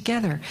glued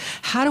together?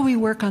 How do we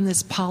work on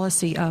this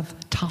policy of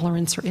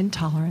tolerance or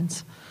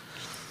intolerance?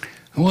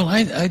 Well,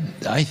 I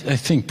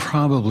think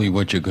probably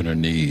what you're going to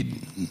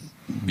need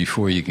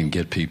before you can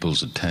get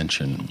people's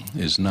attention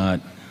is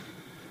not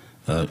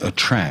a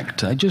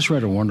tract. I just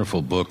read a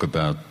wonderful book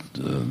about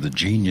called The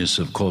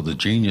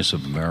Genius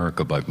of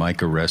America by Mike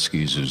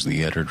Oreskes, who's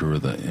the editor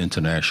of the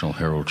International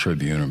Herald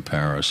Tribune in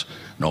Paris,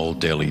 an old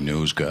Daily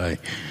News guy,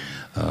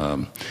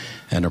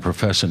 and a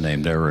professor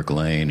named Eric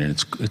Lane.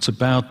 And it's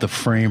about the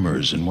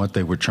framers and what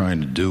they were trying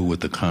to do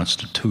with the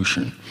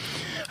Constitution.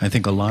 I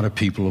think a lot of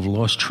people have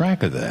lost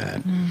track of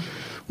that.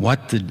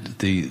 What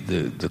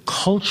the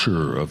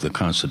culture of the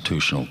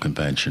Constitutional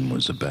Convention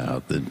was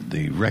about,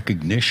 the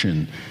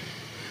recognition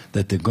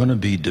that there are going to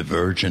be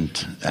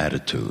divergent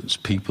attitudes.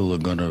 People are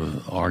going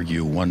to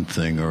argue one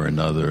thing or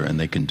another, and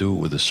they can do it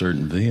with a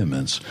certain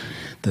vehemence.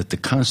 That the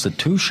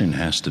Constitution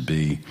has to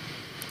be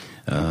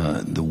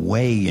the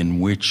way in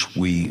which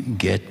we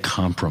get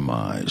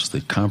compromise.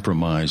 That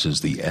compromise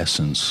is the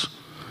essence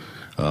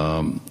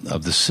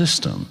of the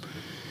system.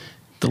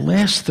 The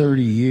last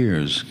 30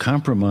 years,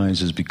 compromise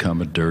has become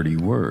a dirty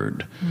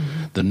word.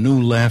 Mm-hmm. The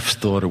New Left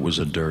thought it was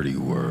a dirty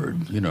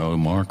word. You know,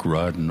 Mark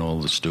Rudd and all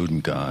the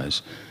student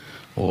guys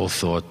all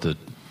thought that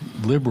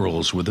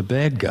liberals were the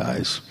bad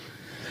guys.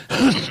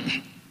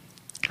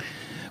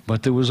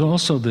 But there was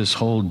also this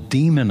whole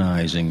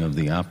demonizing of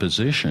the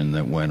opposition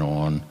that went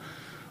on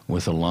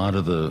with a lot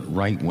of the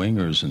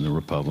right-wingers in the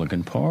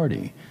Republican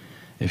Party.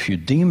 If you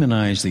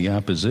demonize the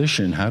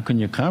opposition, how can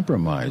you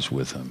compromise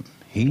with him?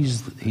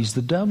 He's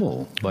the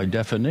devil by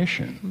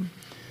definition.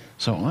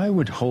 So I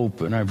would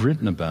hope, and I've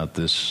written about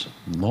this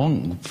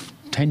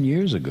 10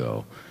 years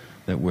ago,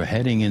 that we're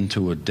heading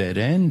into a dead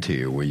end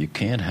here where you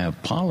can't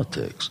have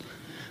politics.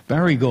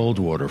 Barry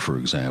Goldwater, for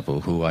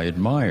example, who I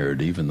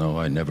admired even though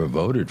I never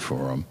voted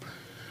for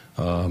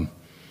him,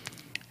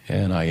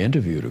 and I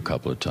interviewed a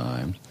couple of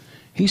times,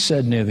 he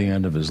said near the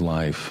end of his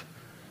life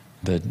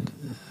that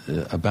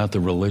about the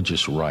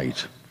religious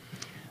right,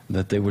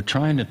 that they were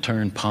trying to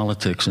turn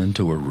politics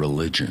into a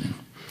religion.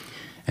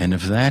 And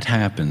if that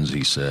happens,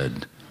 he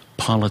said,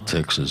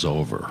 politics is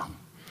over.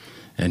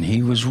 And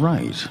he was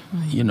right.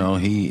 You know,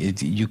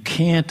 you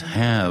can't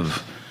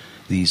have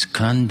these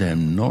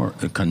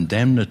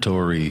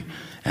condemnatory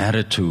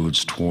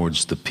attitudes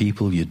towards the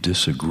people you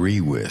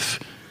disagree with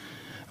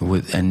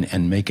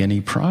and make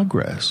any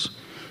progress.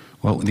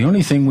 Well, the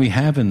only thing we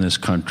have in this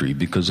country,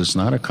 because it's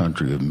not a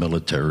country of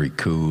military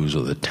coups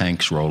or the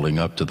tanks rolling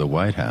up to the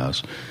White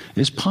House,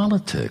 is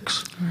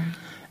politics. Right.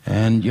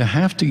 And you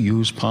have to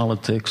use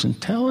politics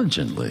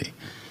intelligently.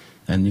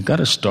 And you've got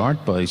to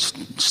start by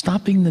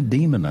stopping the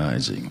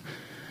demonizing.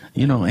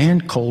 You know,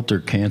 Ann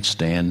Coulter can't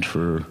stand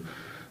for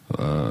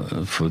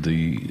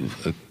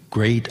the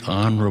great,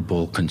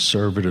 honorable,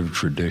 conservative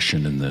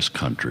tradition in this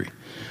country.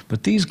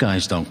 But these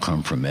guys don't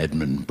come from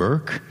Edmund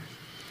Burke.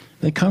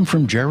 They come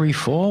from Jerry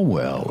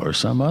Falwell or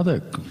some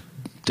other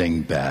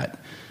dingbat.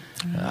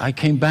 I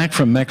came back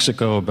from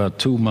Mexico about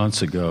 2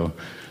 months ago,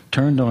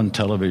 turned on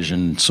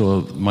television,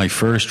 saw my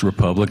first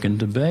Republican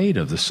debate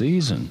of the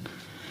season.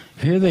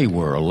 Here they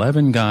were,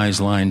 11 guys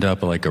lined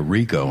up like a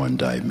RICO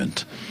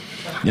indictment,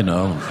 you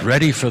know,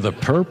 ready for the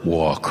perp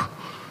walk.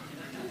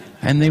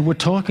 And they were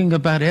talking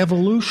about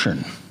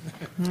evolution.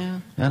 Yeah.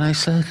 And I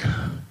said,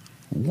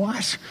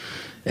 what?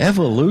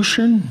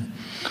 Evolution?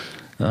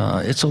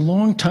 It's a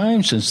long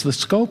time since the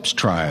Scopes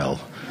trial.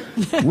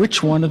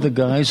 Which one of the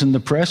guys in the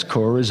press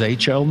corps is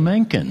H.L.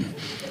 Mencken?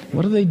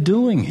 What are they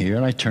doing here?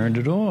 And I turned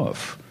it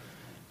off.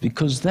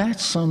 Because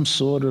that's some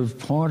sort of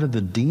part of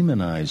the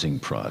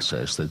demonizing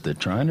process that they're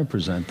trying to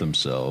present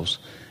themselves.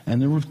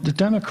 And the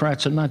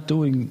Democrats are not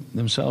doing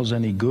themselves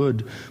any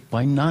good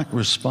by not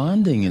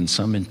responding in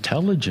some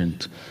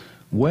intelligent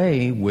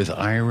way with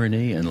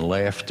irony and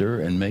laughter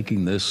and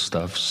making this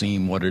stuff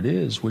seem what it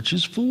is, which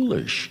is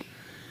foolish.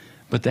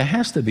 But there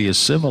has to be a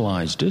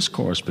civilized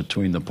discourse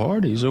between the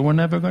parties, or we're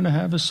never going to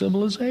have a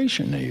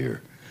civilization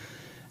here.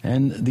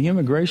 And the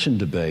immigration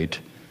debate,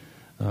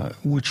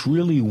 which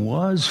really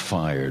was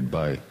fired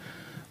by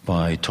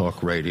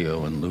talk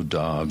radio and Lou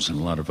Dobbs and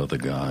a lot of other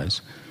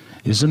guys,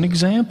 is an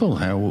example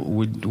how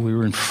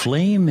we're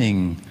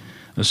inflaming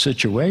a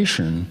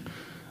situation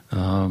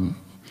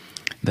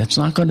that's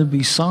not going to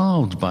be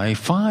solved by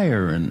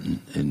fire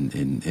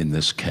in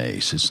this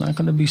case. It's not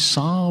going to be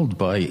solved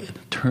by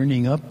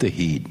turning up the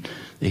heat.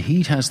 The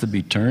heat has to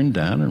be turned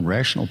down, and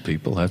rational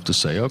people have to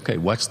say, okay,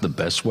 what's the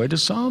best way to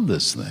solve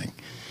this thing?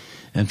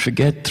 And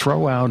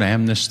throw out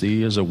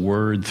amnesty as a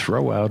word,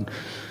 throw out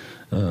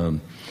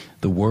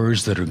the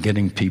words that are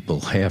getting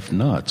people half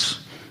nuts,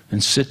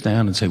 and sit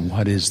down and say,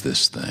 what is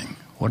this thing?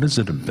 What is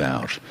it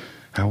about?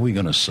 How are we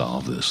going to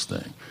solve this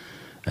thing?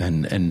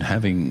 And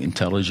having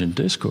intelligent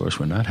discourse,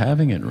 we're not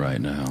having it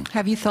right now.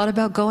 Have you thought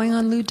about going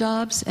on Lou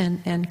Dobbs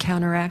and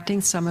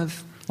counteracting some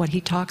of what he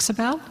talks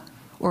about?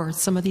 Or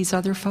some of these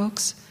other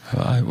folks?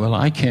 Well,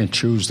 I can't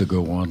choose to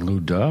go on Lou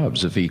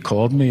Dobbs. If he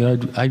called me,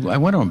 I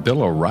went on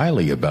Bill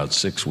O'Reilly about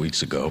 6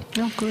 weeks ago.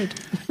 Oh, good.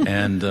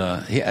 And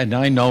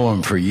I know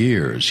him for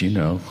years, you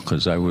know,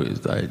 because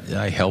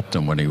I helped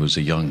him when he was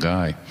a young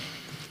guy.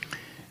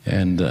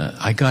 And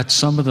I got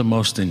some of the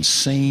most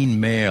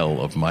insane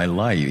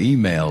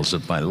emails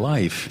of my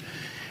life,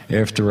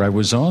 after I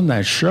was on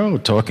that show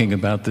talking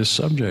about this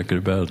subject,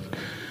 about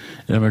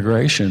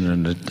immigration,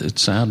 and it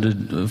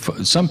sounded,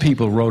 some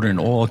people wrote in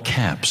all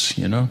caps,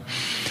 you know,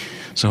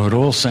 so it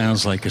all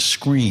sounds like a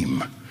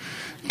scream.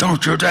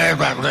 Don't you dare!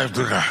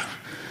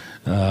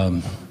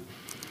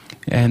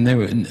 And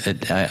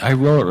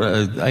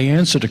I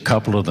answered a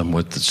couple of them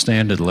with the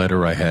standard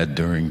letter I had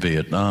during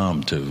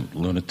Vietnam to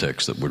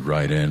lunatics that would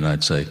write in.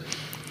 I'd say,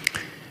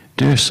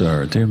 dear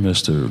sir, dear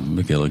Mr.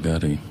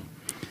 McGillicuddy,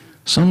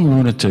 some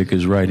lunatic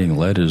is writing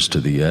letters to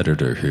the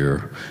editor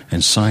here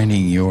and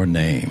signing your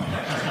name.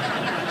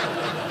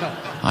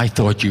 I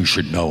thought you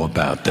should know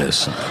about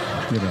this,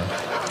 you know.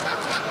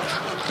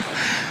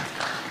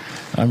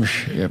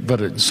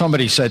 But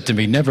somebody said to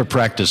me, never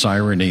practice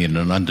irony in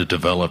an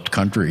underdeveloped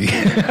country.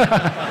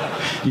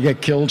 You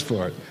get killed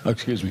for it. Oh,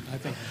 excuse me.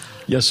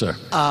 Yes, sir.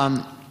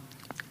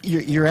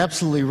 You're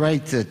absolutely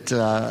right that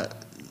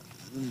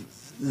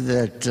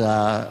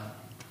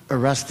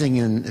arresting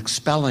and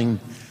expelling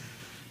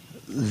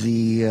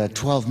the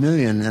 12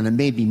 million, and it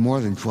may be more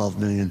than 12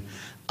 million,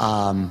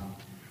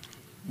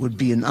 would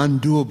be an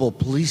undoable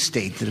police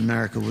state that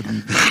America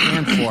wouldn't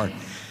stand for.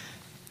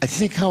 I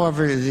think,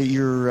 however, that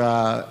you're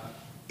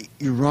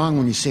wrong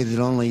when you say that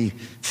only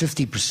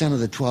 50% of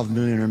the 12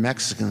 million are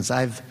Mexicans.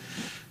 I've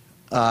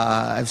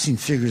seen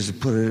figures that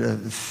put it a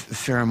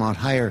fair amount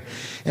higher.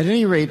 At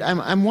any rate,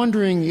 I'm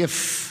wondering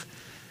if,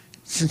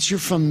 since you're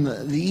from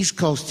the East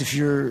Coast, if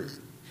you're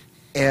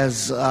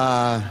as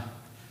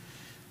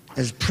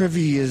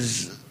privy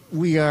as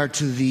we are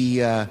to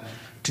the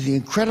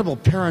incredible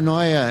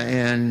paranoia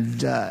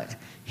and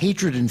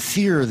hatred and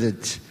fear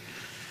that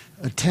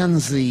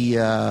attends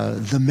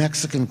the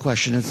Mexican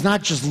question. It's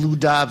not just Lou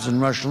Dobbs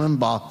and Rush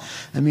Limbaugh.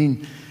 I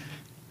mean,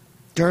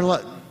 there are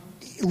at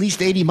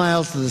least 80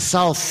 miles to the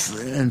south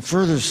and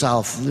further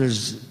south.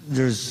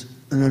 There's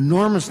an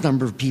enormous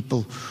number of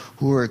people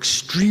who are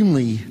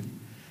extremely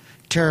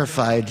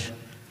terrified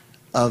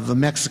of a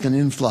Mexican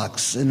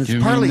influx, and it's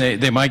You partly mean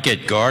they might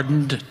get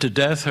gardened to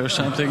death or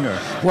something? Or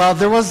well,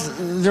 there was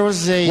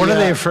a. what are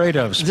they afraid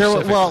of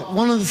specifically? Well,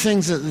 one of the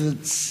things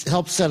that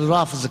helped set it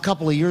off is a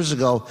couple of years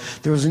ago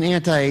there was an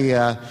anti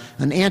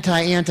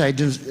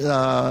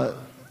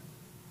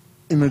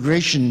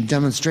immigration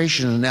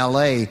demonstration in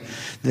L.A.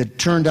 that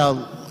turned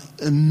out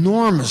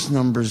enormous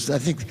numbers. I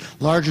think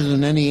larger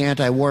than any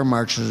anti-war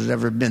march that had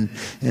ever been,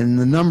 and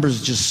the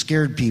numbers just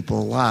scared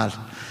people a lot.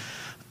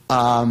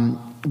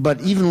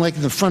 But even like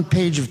the front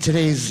page of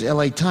today's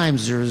LA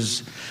Times,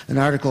 there's an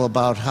article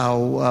about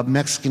how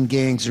Mexican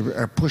gangs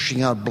are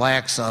pushing out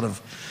blacks out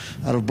of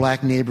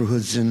black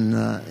neighborhoods in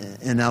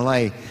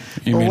LA.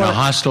 You mean a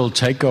hostile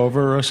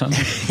takeover or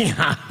something?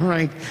 Yeah,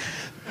 right.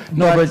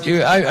 No, but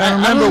I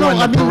remember when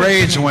the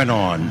parades went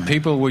on,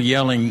 people were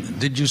yelling,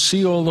 "Did you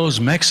see all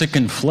those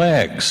Mexican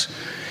flags?"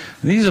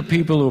 These are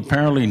people who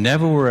apparently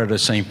never were at a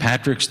St.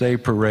 Patrick's Day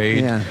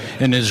parade,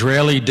 an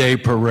Israeli Day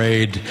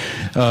parade,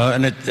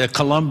 and a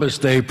Columbus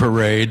Day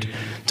parade.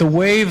 To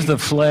wave the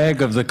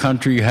flag of the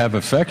country you have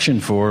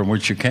affection for and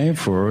which you came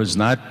for is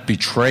not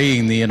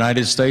betraying the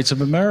United States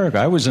of America.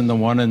 I was in the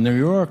one in New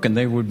York, and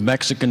they were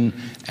Mexican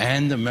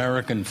and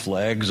American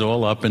flags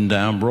all up and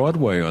down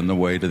Broadway on the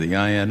way to the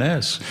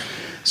INS.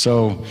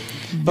 So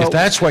if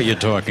that's what you're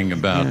talking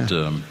about...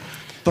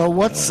 but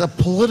what's a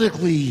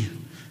politically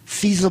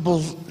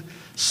feasible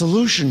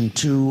solution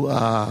to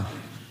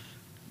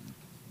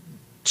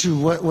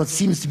what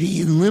seems to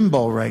be in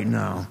limbo right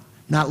now?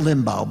 Not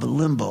limbo, but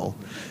limbo.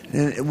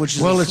 Which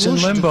is it's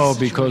in limbo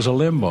because of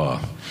Limbaugh,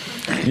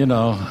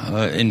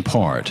 in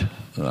part,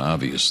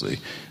 obviously.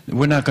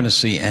 We're not going to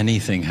see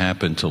anything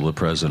happen till the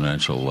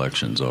presidential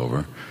election's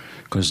over,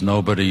 because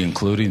nobody,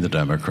 including the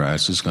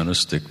Democrats, is going to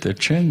stick their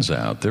chins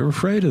out. They're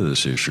afraid of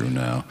this issue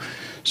now.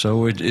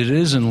 So it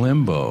is in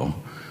limbo,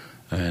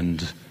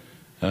 and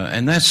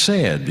that's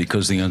sad,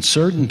 because the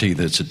uncertainty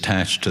that's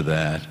attached to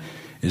that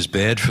is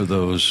bad for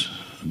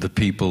the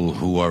people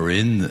who are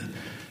in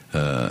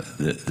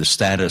the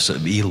status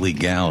of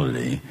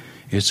illegality.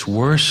 It's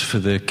worse for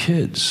their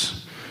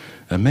kids.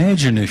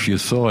 Imagine if you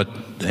thought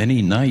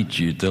any night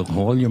they'll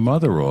haul your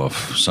mother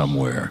off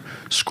somewhere,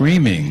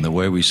 screaming the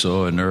way we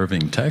saw in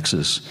Irving,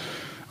 Texas,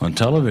 on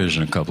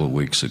television a couple of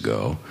weeks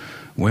ago.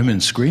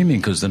 Women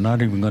screaming because they're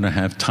not even going to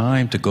have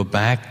time to go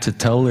back to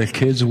tell their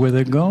kids where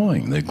they're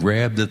going. They're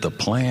grabbed at the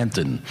plant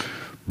and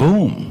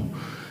boom.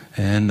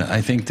 And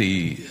I think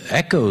the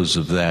echoes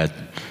of that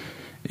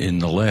in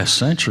the last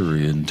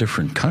century in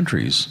different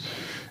countries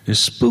is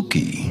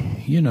spooky.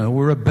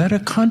 We're a better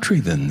country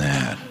than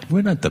that.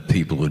 We're not the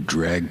people who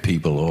drag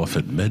people off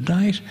at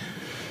midnight.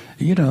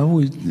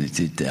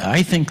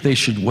 I think they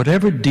should,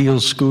 whatever deal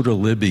Scooter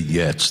Libby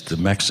gets, the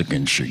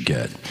Mexicans should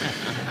get.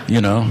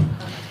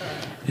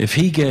 If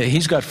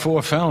he's got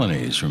 4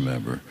 felonies,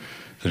 remember,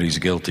 that he's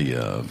guilty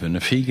of. And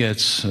if he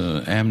gets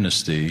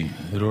amnesty,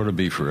 it ought to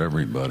be for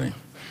everybody.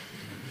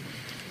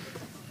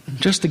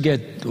 Just to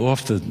get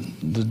off the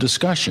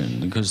discussion,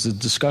 because the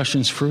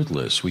discussion's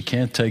fruitless. We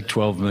can't take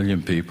 12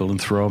 million people and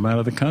throw them out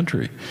of the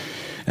country.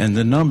 And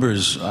the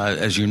numbers,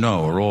 as you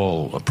know, are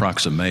all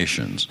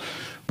approximations.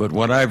 But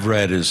what I've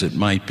read is it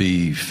might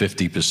be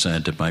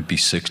 50%, it might be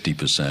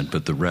 60%,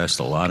 but the rest,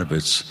 a lot of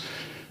it's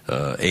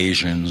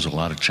Asians, a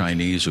lot of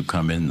Chinese who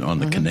come in on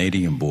the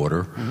Canadian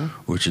border,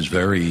 which is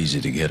very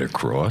easy to get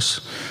across,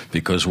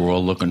 because we're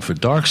all looking for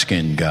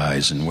dark-skinned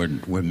guys, and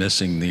we're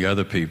missing the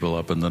other people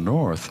up in the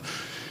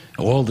north.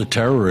 All the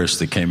terrorists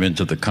that came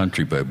into the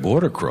country by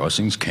border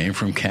crossings came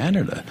from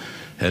Canada,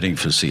 heading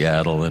for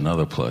Seattle and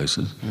other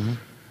places.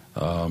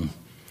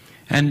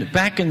 And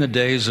back in the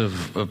days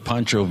of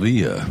Pancho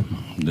Villa,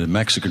 the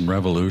Mexican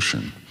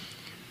Revolution,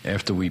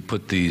 after we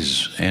put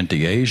these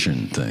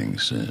anti-Asian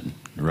things in,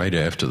 right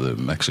after the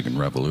Mexican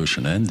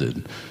Revolution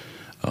ended,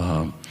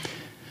 the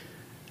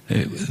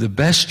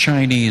best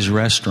Chinese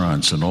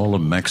restaurants in all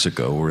of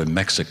Mexico were in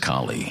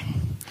Mexicali.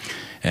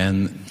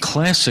 And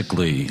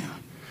classically,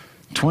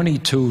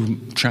 22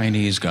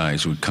 Chinese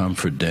guys would come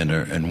for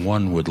dinner and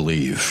 1 would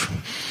leave,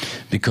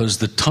 because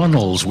the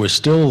tunnels we're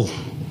still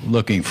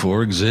looking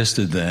for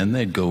existed then.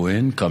 They'd go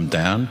in, come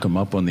down, come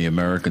up on the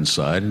American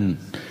side,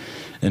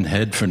 and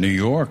head for New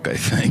York, I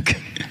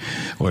think,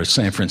 or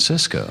San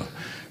Francisco.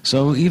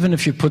 So even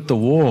if you put the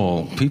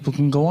wall, people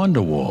can go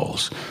under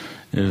walls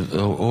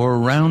or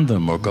around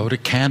them, or go to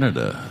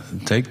Canada.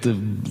 Take the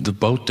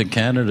boat to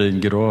Canada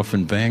and get off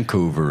in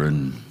Vancouver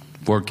and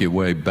work your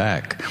way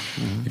back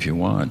if you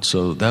want.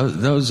 So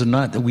those are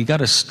not, we got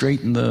to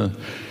straighten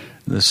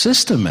the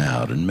system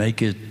out and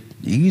make it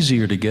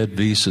easier to get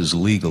visas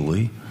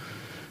legally.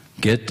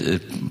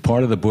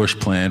 Part of the Bush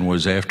plan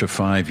was after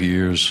 5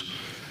 years,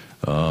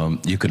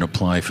 you can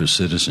apply for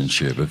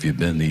citizenship if you've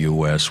been in the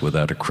U.S.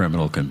 without a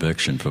criminal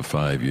conviction for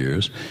 5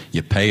 years.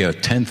 You pay a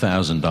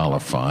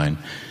 $10,000 fine,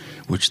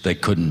 which they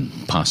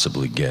couldn't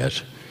possibly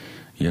get.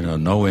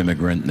 No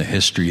immigrant in the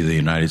history of the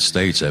United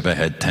States ever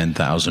had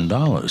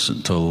 $10,000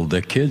 until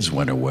their kids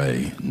went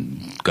away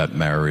and got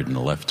married and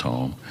left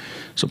home.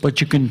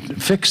 But you can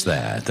fix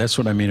that. That's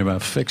what I mean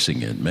about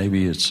fixing it.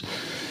 Maybe it's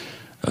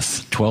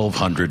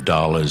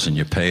 $1,200 and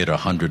you pay it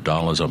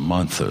 $100 a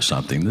month or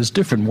something. There's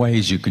different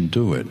ways you can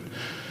do it.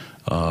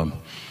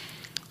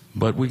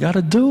 But we got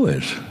to do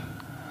it.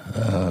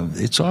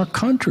 It's our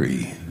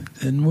country,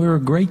 and we're a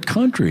great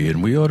country,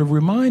 and we ought to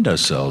remind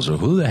ourselves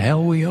of who the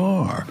hell we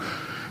are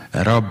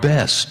at our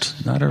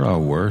best, not at our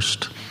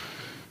worst.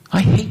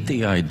 I hate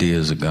the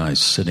ideas of guys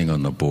sitting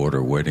on the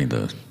border waiting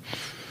to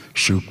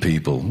shoot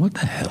people. What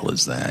the hell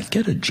is that?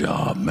 Get a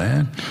job,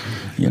 man.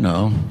 You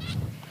know,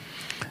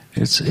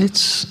 it's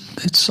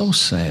so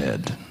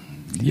sad,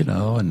 you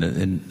know,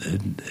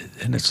 and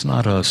it's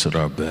not us at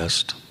our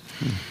best,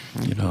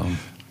 you know.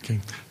 Okay.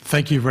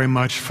 Thank you very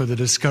much for the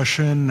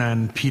discussion,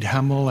 and Pete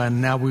Hamill,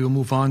 and now we will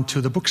move on to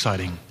the book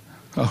signing.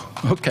 Oh,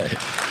 okay.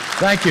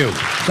 Thank you.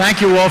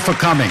 Thank you all for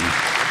coming.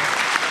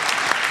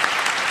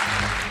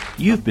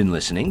 You've been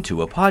listening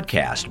to a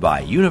podcast by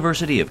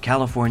University of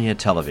California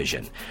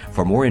Television.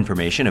 For more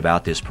information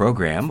about this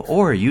program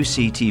or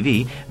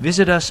UCTV,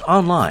 visit us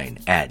online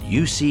at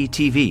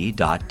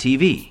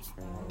uctv.tv.